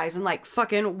rolls her eyes and, like,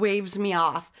 fucking waves me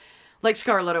off like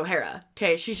Scarlett O'Hara.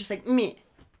 Okay, she's just like, meh.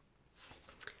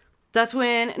 That's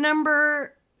when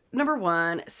number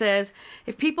one says,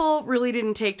 if people really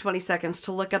didn't take 20 seconds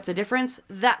to look up the difference,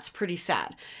 that's pretty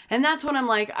sad. And that's when I'm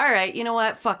like, all right, you know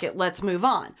what? Fuck it. Let's move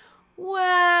on.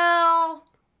 Well,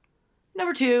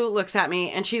 number two looks at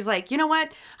me and she's like, you know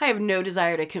what? I have no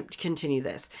desire to continue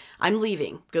this. I'm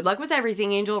leaving. Good luck with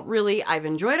everything, Angel. Really, I've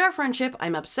enjoyed our friendship.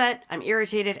 I'm upset. I'm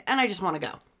irritated. And I just want to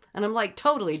go. And I'm like,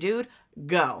 totally, dude.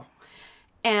 Go.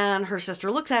 And her sister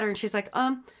looks at her and she's like,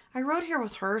 I rode here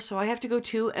with her, so I have to go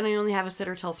too, and I only have a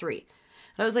sitter till 3.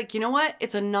 And I was like, you know what?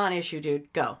 It's a non-issue,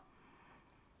 dude. Go.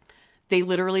 They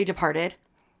literally departed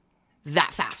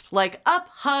that fast. Like, up,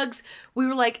 hugs. We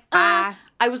were like, I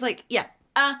was like, yeah,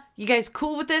 you guys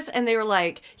cool with this? And they were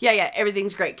like, yeah,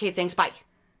 everything's great. Okay, thanks, bye.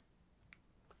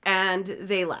 And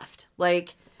they left.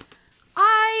 Like,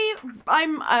 I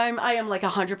am like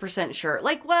 100% sure.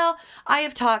 Like, well, I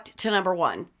have talked to number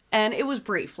one, and it was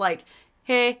brief. Like,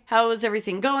 hey, how is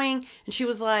everything going? And she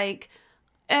was like,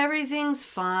 everything's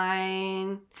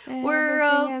fine. We're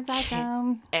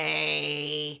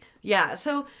okay. Yeah,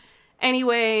 so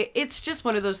anyway, it's just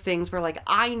one of those things where, like,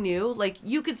 I knew, like,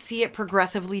 you could see it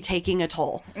progressively taking a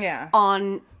toll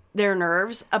on their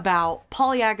nerves about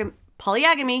polygamy.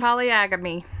 Polyagamy.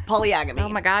 Polygamy. Oh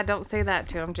my God, don't say that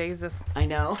to him, Jesus. I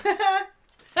know.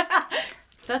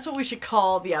 That's what we should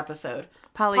call the episode.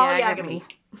 Polyagamy.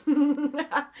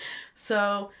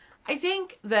 So I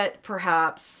think that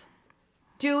perhaps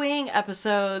doing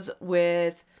episodes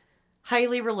with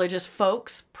highly religious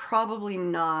folks, probably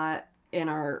not in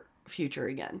our future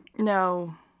again.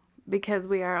 No, because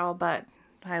we are all but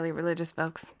highly religious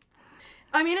folks.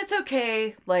 I mean, it's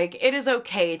okay. Like, it is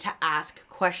okay to ask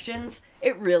questions.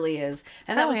 It really is.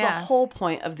 And that was the whole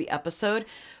point of the episode.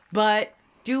 But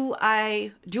do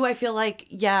I feel like,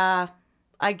 yeah,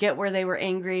 I get where they were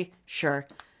angry? Sure.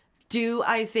 Do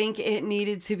I think it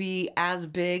needed to be as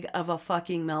big of a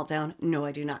fucking meltdown? No,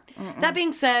 I do not. That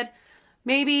being said,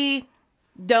 maybe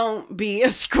don't be a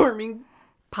squirming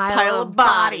pile of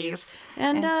bodies.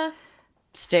 And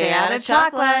stay out of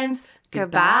chalk lines.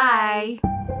 Goodbye.